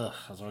them. Ugh,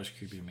 that's always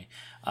creepy to me.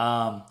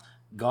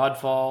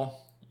 Godfall.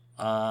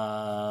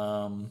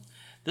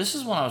 This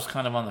is when I was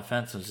kind of on the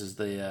fence. This is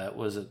the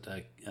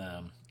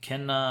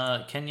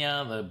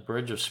Kenya, the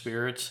Bridge of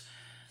Spirits.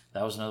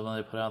 That was another one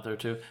they put out there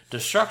too.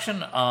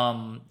 Destruction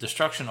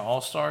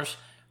All Stars.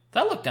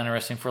 That looked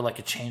interesting for like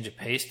a change of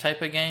pace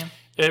type of game.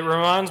 It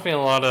reminds me a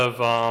lot of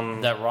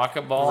that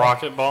Rocket Ball.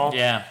 Rocket Ball.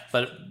 Yeah,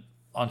 but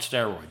on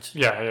steroids.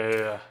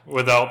 Yeah.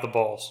 Without the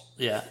balls.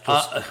 Yeah,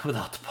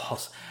 without the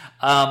balls.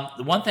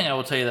 The one thing I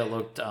will tell you that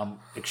looked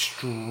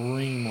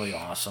extremely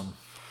awesome,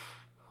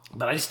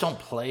 but I just don't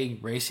play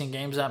racing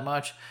games that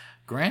much.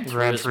 Gran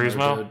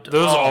Turismo. Dude.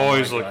 Those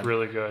always look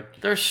really good.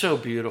 They're so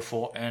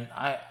beautiful, and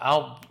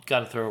I'll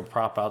got to throw a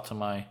prop out to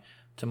my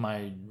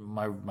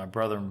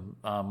brother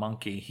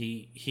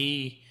Monkey.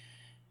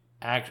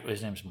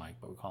 His name's Mike,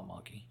 but we call him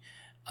Monkey.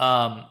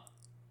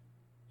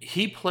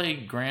 He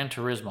played Gran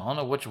Turismo. I don't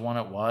know which one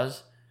it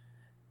was.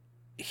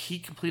 He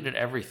completed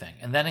everything,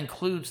 and that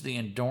includes the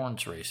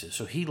endurance races.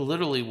 So he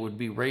literally would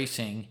be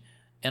racing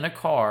in a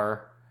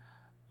car,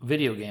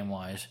 video game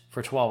wise,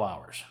 for 12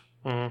 hours.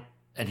 Mm-hmm.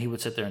 And he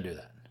would sit there and do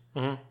that.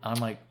 Mm-hmm. I'm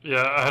like,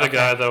 yeah, I had a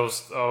guy that I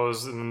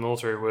was in the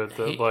military with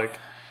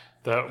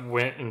that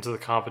went into the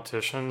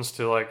competitions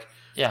to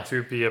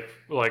to be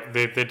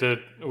they did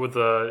with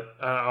the,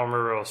 I don't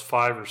remember if it was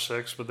 5 or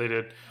 6, but they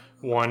did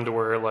one to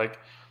where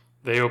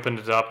they opened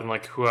it up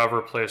and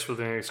whoever placed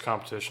within these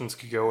competitions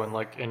could go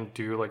and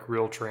do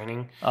real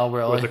training. Oh,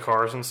 really? With the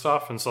cars and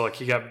stuff. And so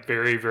he got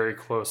very, very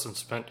close and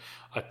spent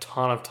a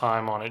ton of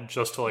time on it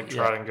just to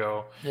try and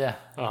go. Yeah.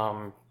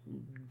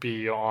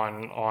 Be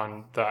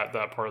on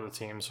that part of the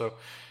team. So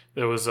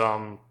it was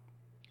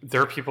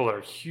there are people that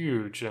are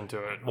huge into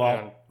it.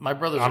 Well, my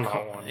brother's I'm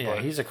not one. Yeah,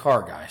 he's a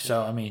car guy.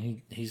 So I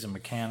mean, he's a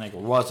mechanic,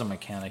 or was a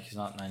mechanic. He's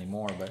not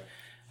anymore, but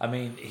I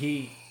mean,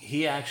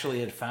 he actually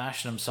had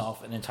fashioned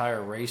himself an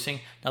entire racing.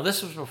 Now,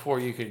 this was before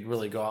you could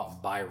really go out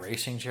and buy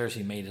racing chairs.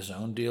 He made his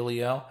own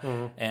dealio.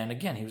 Mm-hmm. And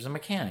again, he was a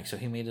mechanic, so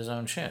he made his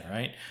own shit,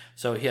 right?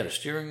 So he had a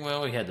steering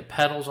wheel, he had the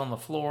pedals on the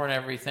floor and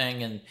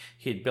everything, and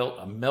he had built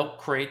a milk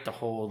crate to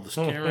hold the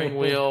steering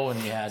wheel, and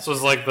he had... So it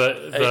was like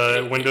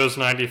the Windows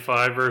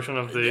 95 version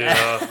of the...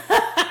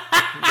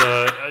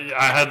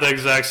 I had the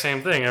exact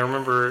same thing. I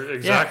remember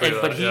exactly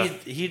that. But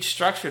he'd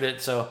structured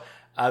it, so...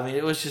 I mean,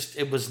 it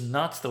was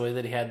nuts the way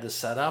that he had this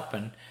set up,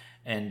 and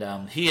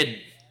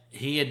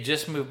he had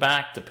just moved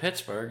back to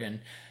Pittsburgh, and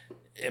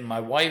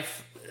my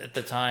wife at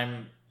the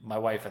time, my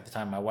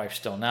wife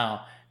still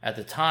now, at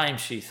the time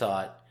she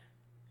thought,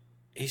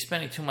 he's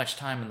spending too much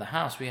time in the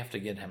house, we have to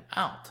get him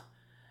out.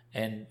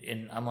 And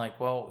I'm like,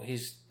 well,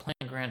 he's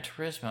playing Gran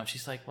Turismo. And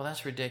she's like, well,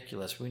 that's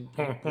ridiculous.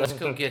 Let's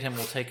go get him.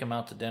 We'll take him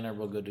out to dinner.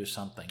 We'll go do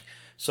something.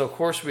 So, of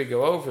course, we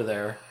go over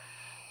there,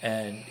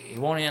 and he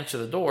won't answer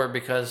the door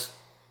because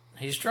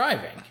he's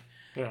driving.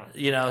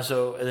 Yeah.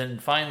 So and then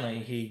finally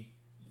he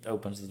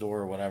opens the door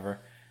or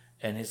whatever,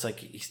 and it's like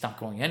he's not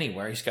going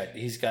anywhere.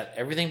 He's got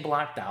everything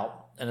blacked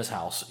out in his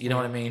house. You know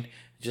what I mean?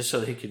 Just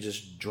so he could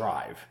just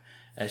drive.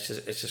 And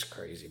it's just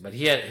crazy. But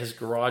his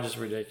garage is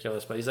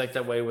ridiculous. But he's like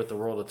that way with the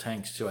World of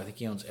Tanks too. I think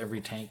he owns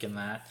every tank in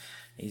that.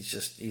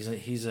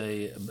 He's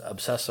a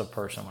obsessive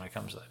person when it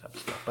comes to that type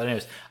of stuff. But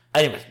anyways,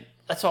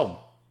 that's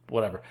all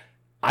whatever.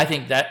 I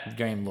think that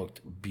game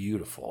looked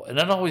beautiful, and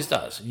it always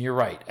does. And you're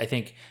right. I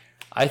think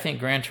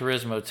Gran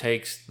Turismo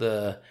takes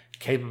the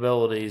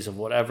capabilities of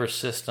whatever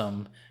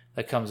system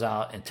that comes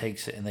out and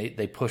takes it, and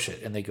they push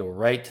it, and they go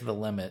right to the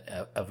limit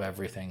of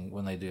everything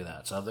when they do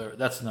that. So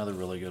that's another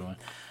really good one.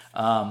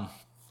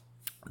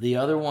 The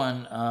other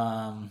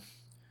one,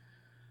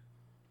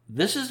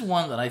 this is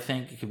one that I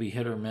think could be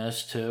hit or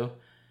miss too,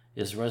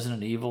 is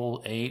Resident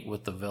Evil 8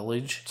 with the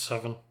Village.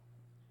 7.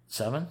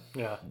 7?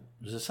 Yeah.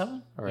 Is it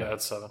 7? Yeah,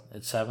 it's 7.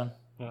 It's 7?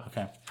 Yeah.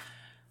 Okay.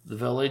 The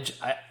Village,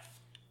 I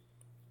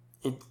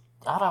don't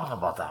know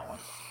about that one.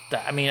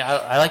 I mean,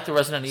 I like the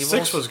Resident Evil.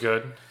 6 was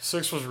good.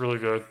 6 was really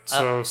good.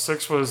 So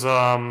 6 was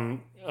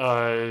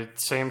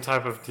same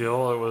type of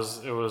deal.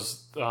 It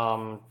was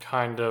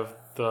kind of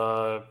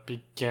the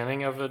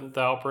beginning of the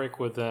outbreak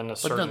within a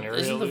certain area.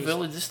 Isn't the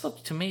Village? This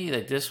looked to me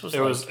like this was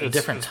a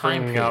different it's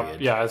time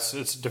period.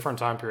 It's a different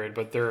time period.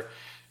 But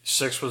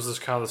 6 was this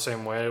kind of the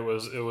same way. It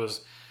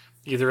was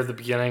either at the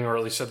beginning or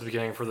at least at the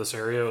beginning for this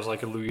area. It was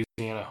like a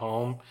Louisiana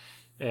home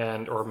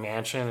or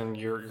mansion, and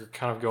you're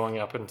kind of going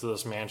up into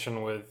this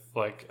mansion with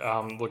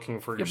looking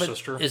for your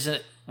sister.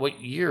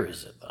 What year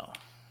is it though?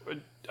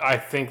 I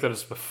think that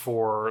it's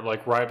before,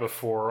 right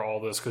before all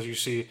this, because you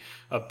see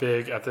a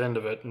big at the end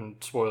of it, and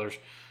spoilers,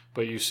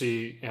 but you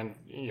see, and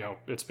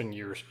it's been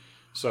years.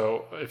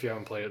 So if you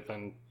haven't played it,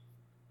 then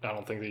I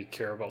don't think that you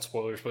care about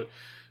spoilers. But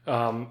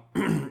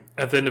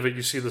at the end of it,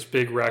 you see this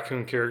big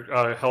raccoon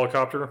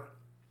helicopter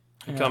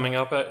coming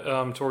up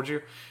towards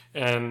you,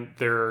 and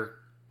they're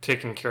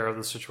taking care of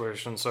the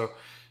situation. So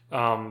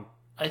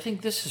I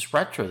think this is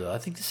retro though. I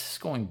think this is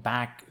going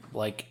back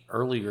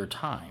earlier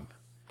time.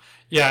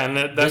 Yeah, and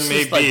that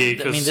may be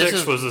because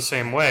 6 was the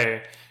same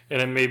way, and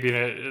it may be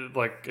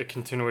a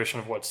continuation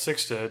of what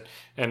 6 did,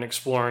 and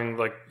exploring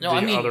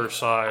other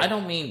side. I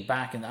don't mean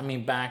back I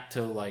mean back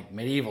to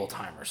medieval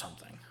time or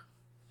something.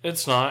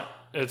 It's not.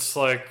 It's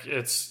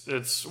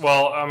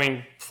well, I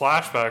mean,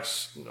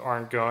 flashbacks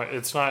aren't going.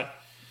 It's not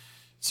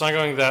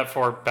going that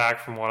far back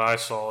from what I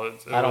saw. I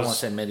don't want to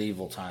say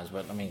medieval times,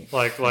 but I mean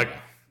 1930s,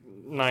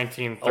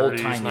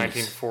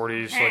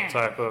 1940s,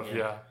 type of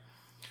yeah.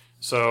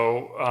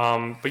 So,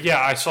 but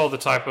yeah, I saw the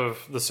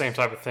same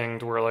type of thing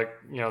to where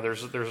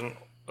there's an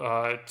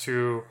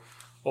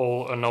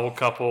old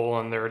couple,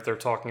 and they're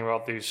talking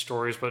about these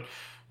stories, but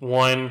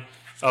one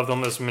of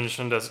them is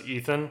mentioned as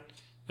Ethan,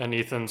 and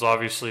Ethan's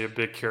obviously a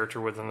big character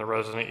within the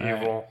Resident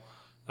Evil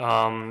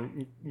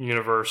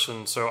universe,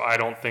 and so I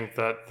don't think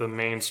that the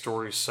main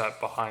story set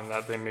behind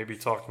that. They may be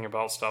talking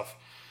about stuff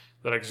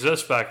that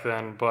exists back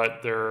then,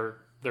 but they're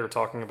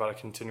talking about a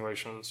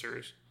continuation of the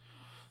series.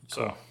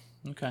 So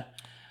okay.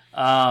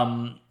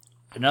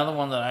 Another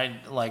one that I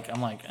like, I'm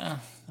like,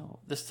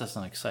 this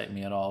doesn't excite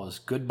me at all, is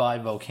Goodbye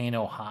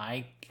Volcano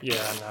High.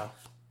 Yeah, I know.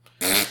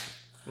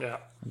 Yeah.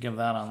 I'll give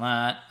that on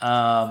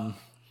that.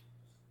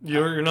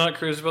 You're not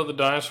crazy about the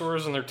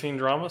dinosaurs and their teen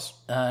dramas?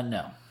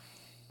 No.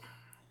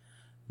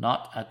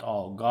 Not at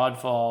all.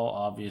 Godfall,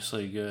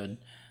 obviously good.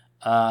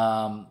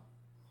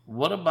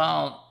 What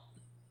about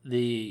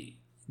the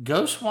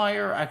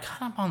Ghostwire? I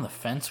kind of on the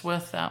fence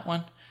with that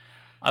one.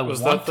 I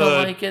want to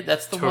like it.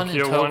 That's the one in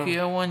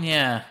Tokyo one?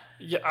 Yeah.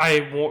 Yeah,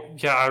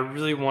 I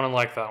really want to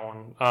like that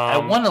one. I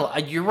want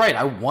to. You're right.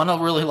 I want to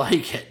really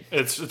like it.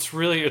 It's a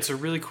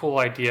really cool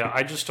idea.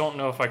 I just don't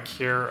know if I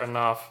care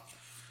enough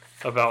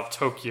about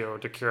Tokyo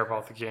to care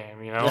about the game.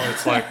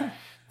 It's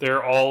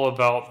they're all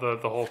about the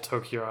whole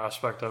Tokyo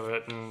aspect of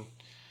it, and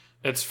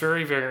it's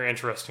very, very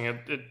interesting.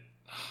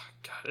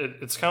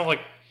 It's kind of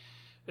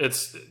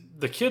it's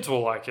the kids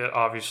will like it.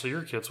 Obviously,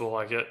 your kids will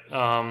like it.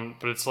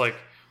 But it's like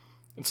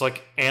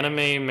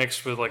anime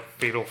mixed with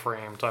Fatal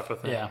Frame type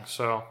of thing. Yeah.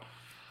 So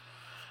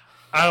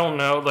I don't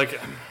know.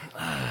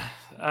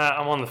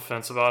 I'm on the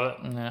fence about it.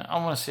 Yeah, I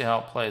want to see how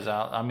it plays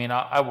out. I mean,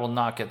 I will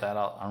not get that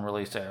out on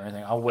release day or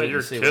anything. I'll wait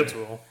and see. Your kids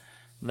will.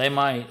 They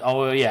might.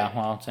 Oh yeah.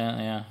 Well,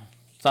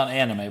 it's not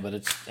anime, but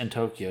it's in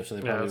Tokyo, so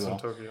they probably will. Yeah,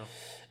 it's in Tokyo.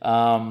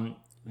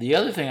 The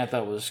other thing I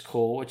thought was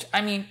cool, which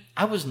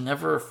I was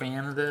never a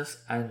fan of this.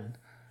 I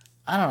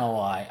don't know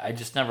why. I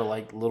just never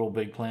liked Little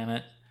Big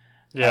Planet.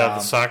 Yeah,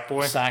 the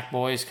Sackboy.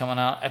 Sackboy's coming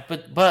out.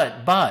 But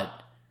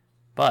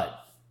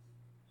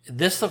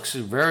this looks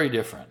very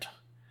different.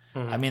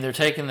 Mm-hmm. I mean, they're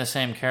taking the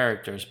same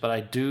characters, but I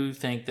do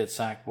think that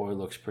Sackboy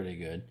looks pretty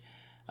good.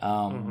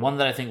 One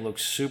that I think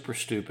looks super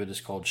stupid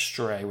is called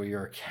Stray, where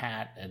you're a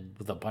cat and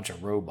with a bunch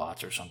of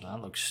robots or something.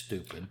 That looks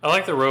stupid. I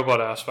like the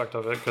robot aspect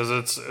of it because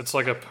it's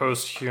like a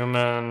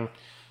post-human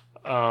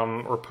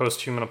or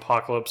post-human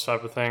apocalypse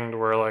type of thing, to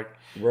where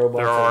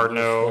robots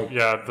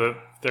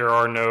there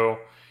are no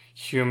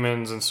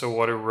humans, and so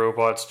what do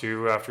robots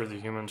do after the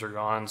humans are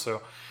gone?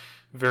 So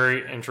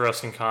very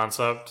interesting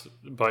concept,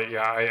 but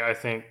yeah, I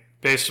think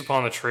based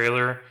upon the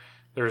trailer,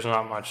 there's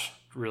not much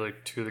really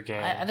to the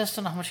game. I just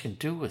don't know how much you can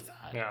do with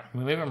that. Yeah. I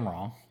mean, maybe I'm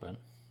wrong, but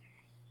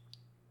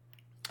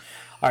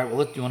All right, well,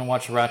 look, do you want to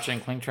watch the Ratchet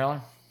and Clank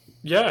trailer?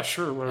 Yeah,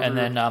 sure. Whatever. And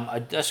then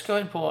let's go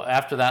ahead and pull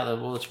after that.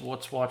 Let's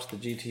watch the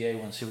GTA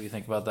one. See what you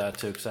think about that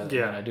too. Because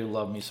I do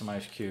love me some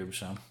Ice Cube.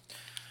 So.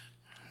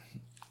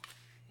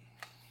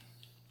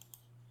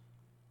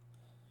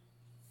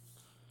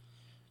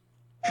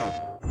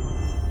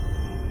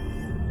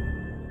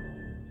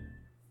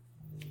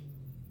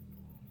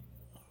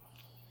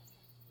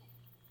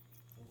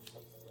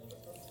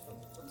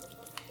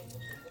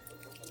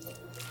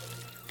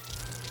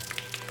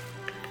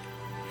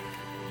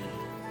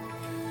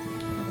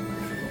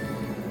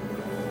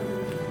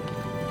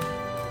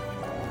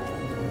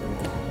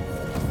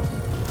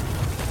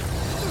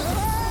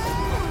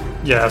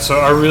 Yeah, so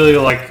I really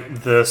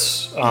like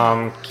this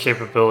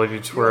capability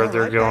to where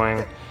they're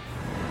going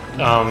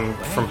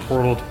from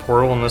portal to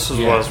portal, and this is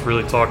what I was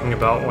really talking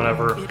about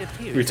whenever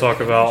we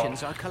talk about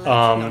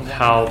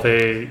how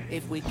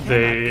they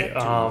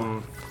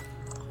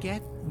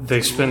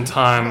spend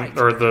time,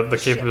 or the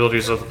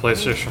capabilities of the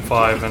PlayStation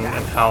 5 and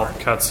how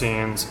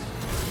cutscenes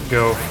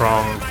go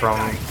from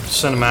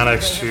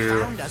cinematics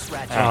to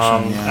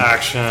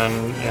action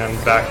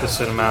and back to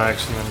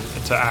cinematics and then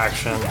to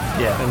action.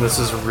 Yeah. And this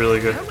is a really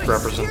good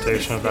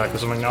representation of that,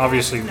 because I mean,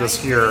 obviously this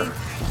here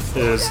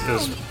is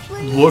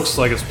looks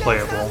like it's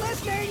playable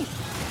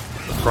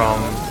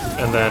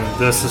and then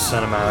this is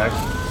cinematic,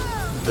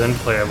 then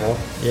playable.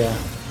 Yeah.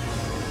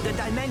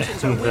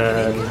 And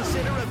then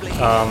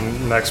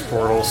next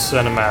portal,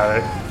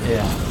 cinematic.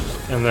 Yeah.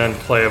 And then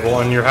playable,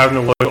 and you're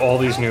having to load all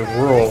these new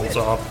worlds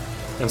up.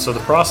 And so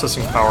the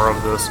processing power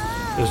of this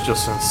is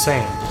just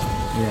insane.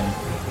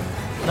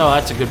 Yeah. No,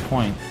 that's a good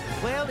point.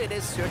 Well, it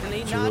is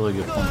certainly it's a really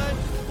good point.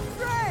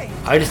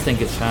 I just think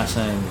it's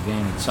fascinating, the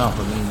game itself.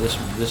 I mean,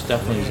 this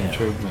definitely has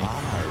intrigued me.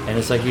 And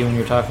it's like, even when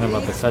you're talking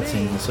about the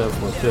cutscenes and so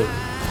forth too,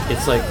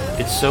 it's like,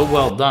 it's so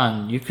well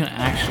done, you can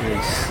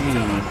actually see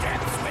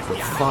the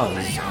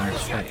fuzz on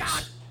his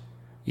face.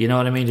 You know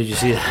what I mean? Did you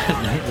see that?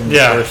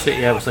 Yeah.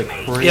 Yeah, it was like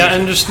crazy. Yeah,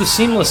 and just the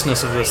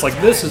seamlessness of this. Like,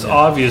 this is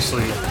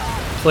obviously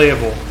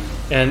playable.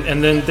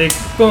 And then they,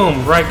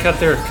 boom, right cut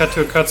there, cut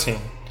to a cutscene.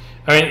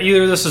 I mean,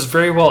 either this is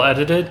very well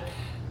edited,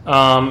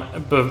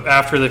 but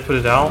after they put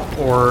it out,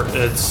 or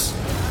it's.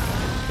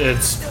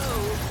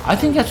 I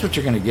think that's what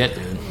you're gonna get,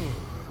 dude.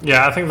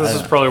 Yeah, I think this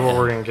is probably what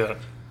we're gonna get.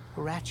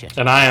 Ratchet.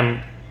 And I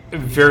am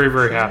very,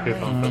 very happy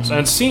about this.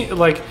 And see,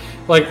 like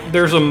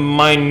there's a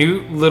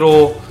minute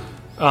little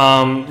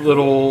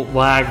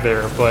lag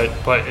there,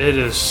 but it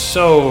is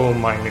so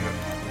minute.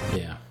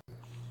 Yeah.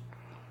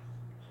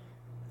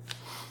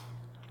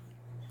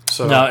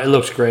 So. No, it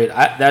looks great.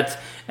 That's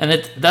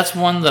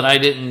one that I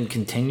didn't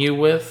continue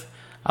with.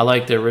 I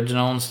like the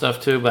original and stuff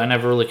too, but I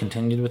never really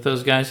continued with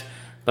those guys.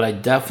 But I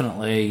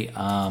definitely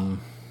not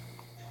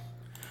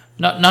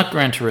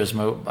Gran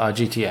Turismo,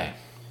 GTA.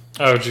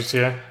 Oh,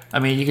 GTA. I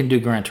mean, you can do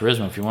Gran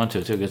Turismo if you want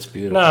to too. It gets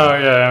beautiful. No,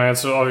 yeah, I mean,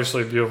 it's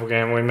obviously a beautiful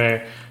game. We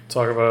may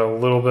talk about it a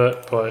little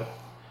bit, but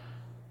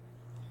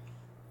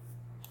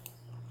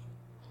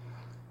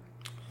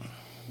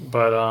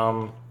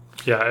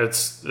yeah,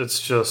 it's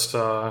just.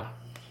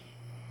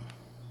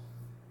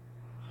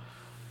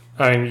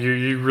 I mean,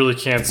 you really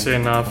can't say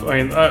enough.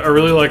 I mean, I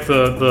really like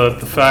the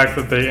fact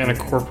that they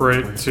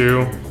incorporate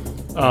too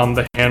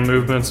the hand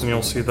movements, and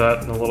you'll see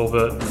that in a little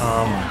bit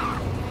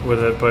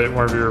with it. But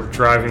whenever you're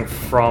driving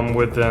from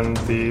within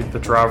the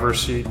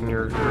driver's seat, and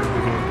you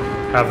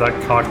can have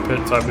that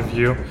cockpit type of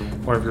view.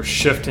 Whenever you're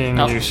shifting,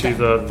 you see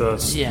the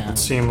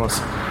seamless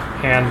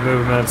hand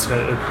movements.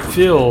 It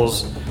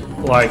feels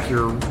like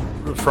you're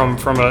from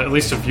at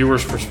least a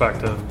viewer's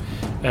perspective,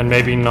 and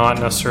maybe not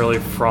necessarily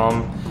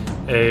from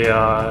a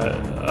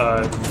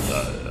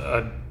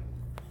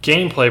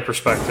gameplay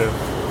perspective.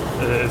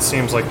 It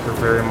seems like you're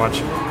very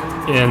much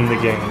in the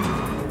game.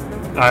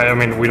 I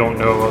mean, we don't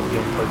know about the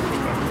gameplay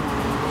perspective,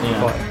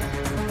 but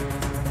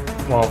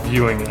while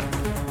viewing it.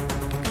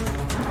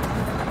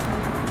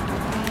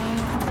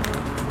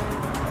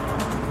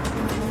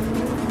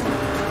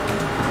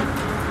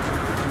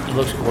 It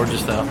looks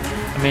gorgeous, though.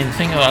 I mean, the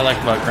thing that I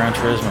like about Gran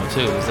Turismo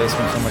too is they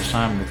spend so much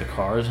time with the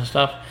cars and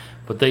stuff.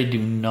 But they do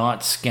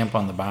not skimp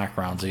on the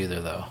backgrounds either,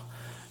 though.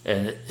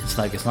 And it's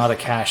like, it's not a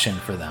cash-in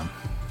for them.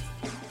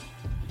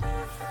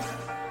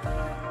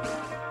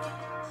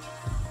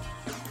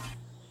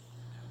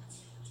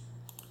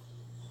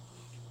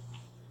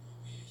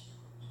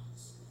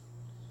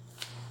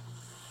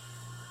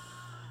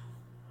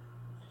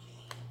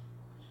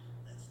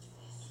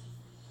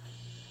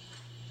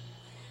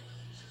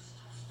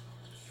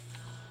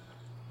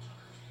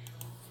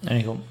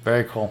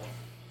 Very cool.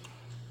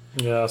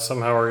 Yeah,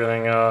 somehow we're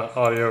getting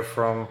audio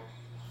from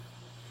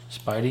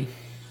Spidey.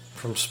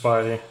 From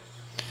Spidey.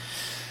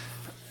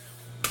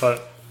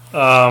 But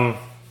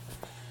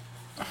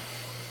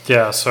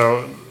yeah,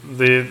 so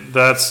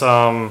that's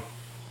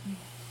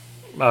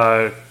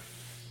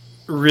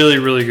really,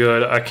 really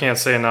good. I can't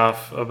say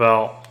enough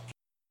about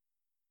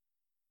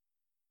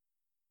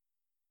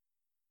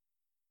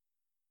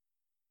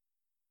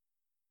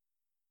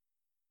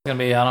It's gonna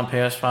be out on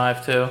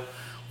PS5 too.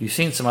 You've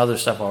seen some other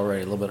stuff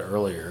already a little bit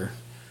earlier.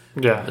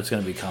 Yeah. That's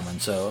going to be coming.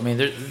 So, I mean,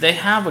 they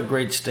have a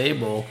great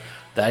stable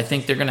that I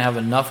think they're going to have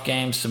enough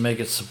games to make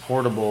it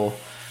supportable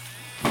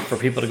for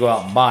people to go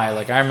out and buy.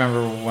 Like, I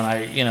remember when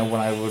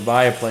I would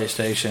buy a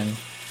PlayStation,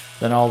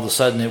 then all of a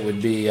sudden it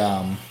would be,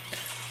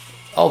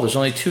 there's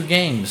only 2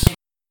 games.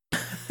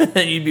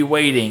 You'd be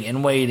waiting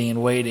and waiting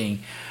and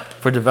waiting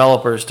for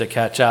developers to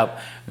catch up.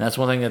 And that's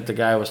one thing that the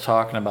guy was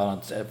talking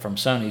about from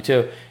Sony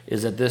too,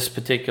 is that this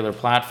particular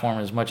platform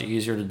is much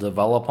easier to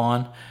develop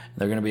on.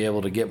 They're going to be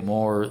able to get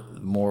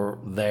more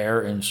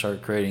there and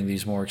start creating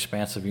these more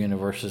expansive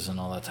universes and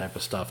all that type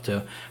of stuff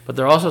too. But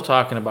they're also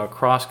talking about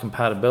cross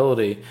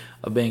compatibility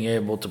of being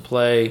able to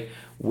play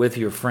with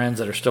your friends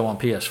that are still on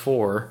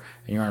PS4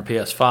 and you're on a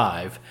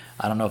PS5.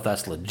 I don't know if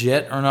that's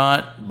legit or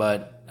not,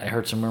 but I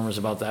heard some rumors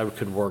about that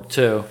could work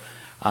too.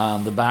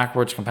 The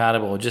backwards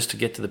compatible just to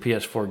get to the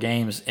PS4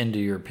 games into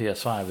your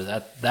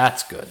PS5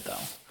 that's good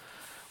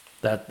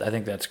though. I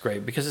think that's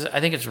great because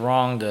I think it's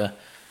wrong to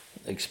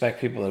expect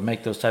people to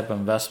make those type of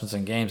investments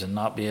in games and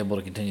not be able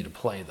to continue to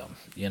play them.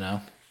 You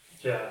know.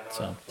 Yeah.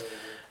 So,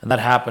 and that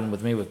happened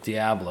with me with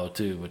Diablo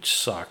too, which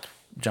sucked.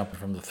 Jumping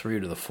from the 3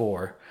 to the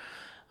 4.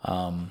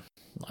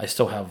 I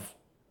still have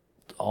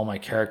all my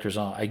characters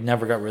on. I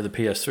never got rid of the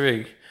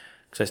PS3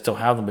 because I still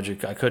have them, but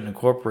I couldn't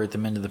incorporate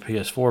them into the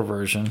PS4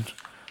 version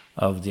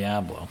of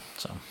Diablo.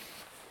 So,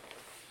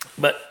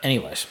 but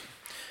anyways,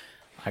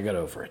 I got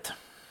over it.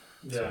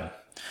 Yeah. So,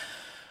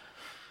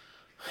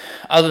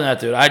 other than that,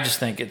 dude, I just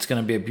think it's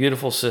going to be a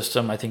beautiful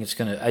system. I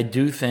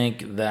do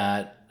think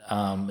that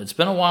it's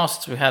been a while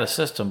since we had a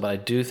system, but I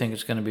do think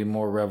it's going to be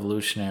more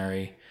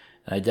revolutionary.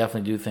 And I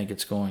definitely do think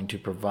it's going to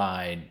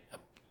provide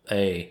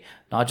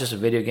not just a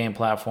video game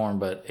platform,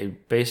 but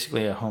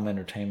basically a home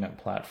entertainment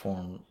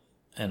platform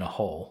in a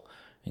whole,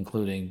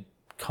 including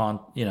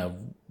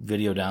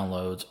video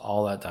downloads,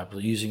 all that type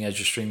of using as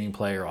your streaming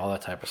player, all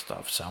that type of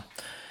stuff. So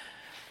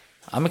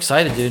I'm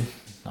excited, dude.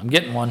 I'm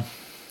getting one.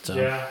 So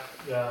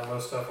yeah,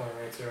 most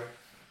definitely me too.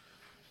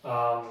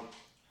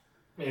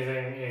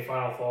 Any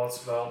final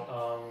thoughts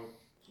about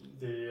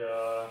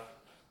the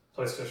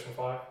PlayStation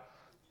 5?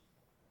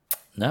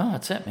 No,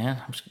 that's it,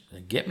 man. I'm just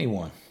gonna get me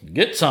one.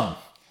 Get some.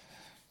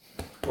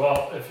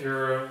 Well, if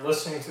you're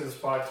listening to this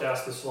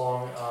podcast this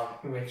long,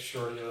 make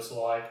sure to give us a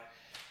like.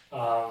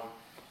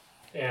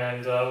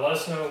 And let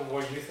us know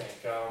what you think.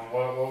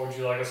 What would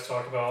you like us to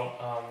talk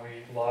about?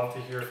 We love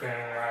to hear fan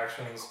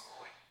interactions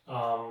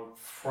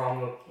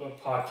from the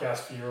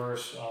podcast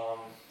viewers,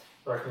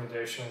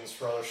 recommendations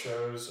for other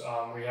shows.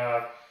 We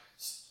have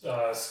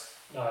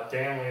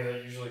Danley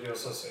that usually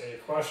gives us a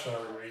question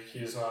every week.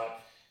 He's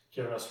not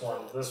giving us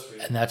one this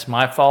week. And that's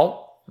my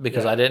fault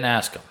because I didn't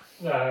ask him.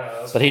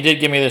 No, but he did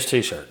give me this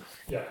t-shirt.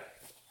 Yeah.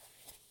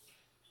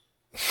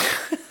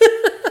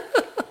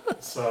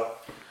 So,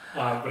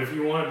 but if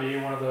you want to be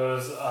one of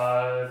those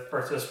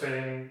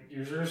participating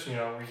users, we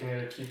can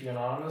either keep you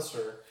anonymous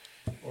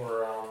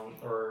or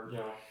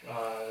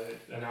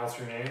announce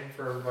your name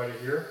for everybody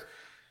here.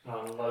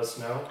 Let us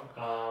know.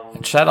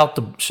 And shout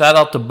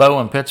out to Bo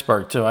in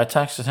Pittsburgh too. I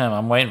texted him.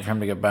 I'm waiting for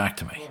him to get back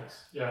to me. Nice.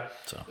 Yeah.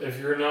 So if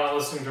you're not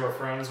listening to our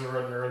friends over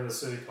at Nerd in the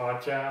City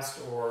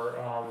podcast or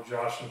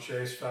Josh and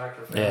Chase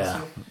Factor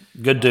Fantasy,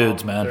 good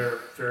dudes, man. They're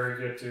very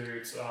good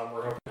dudes.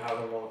 We're hoping to have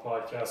them on the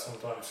podcast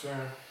sometime soon,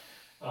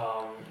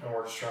 and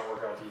we're just trying to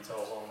work out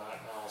details on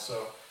that now.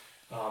 So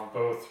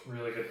both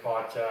really good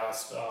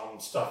podcasts,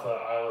 stuff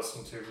that I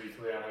listen to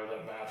weekly. I know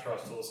that Matt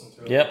tries to listen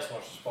to as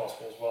much as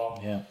possible as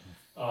well. Yeah.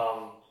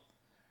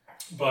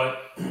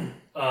 But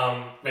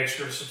make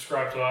sure to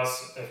subscribe to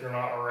us if you're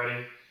not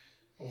already.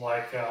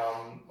 Like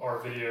our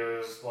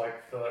videos,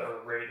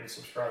 or rate and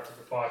subscribe to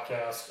the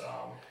podcast,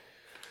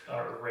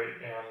 or rate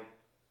and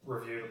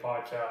review the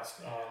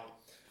podcast,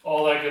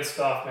 all that good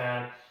stuff,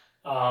 man.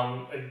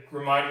 A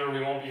reminder,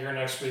 we won't be here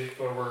next week,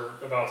 but we're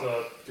about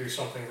to do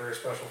something very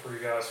special for you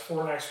guys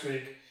for next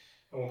week,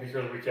 and we'll be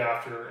here the week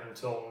after.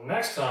 Until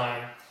next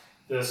time,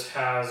 this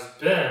has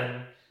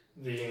been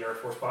the Nerd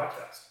Force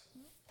Podcast.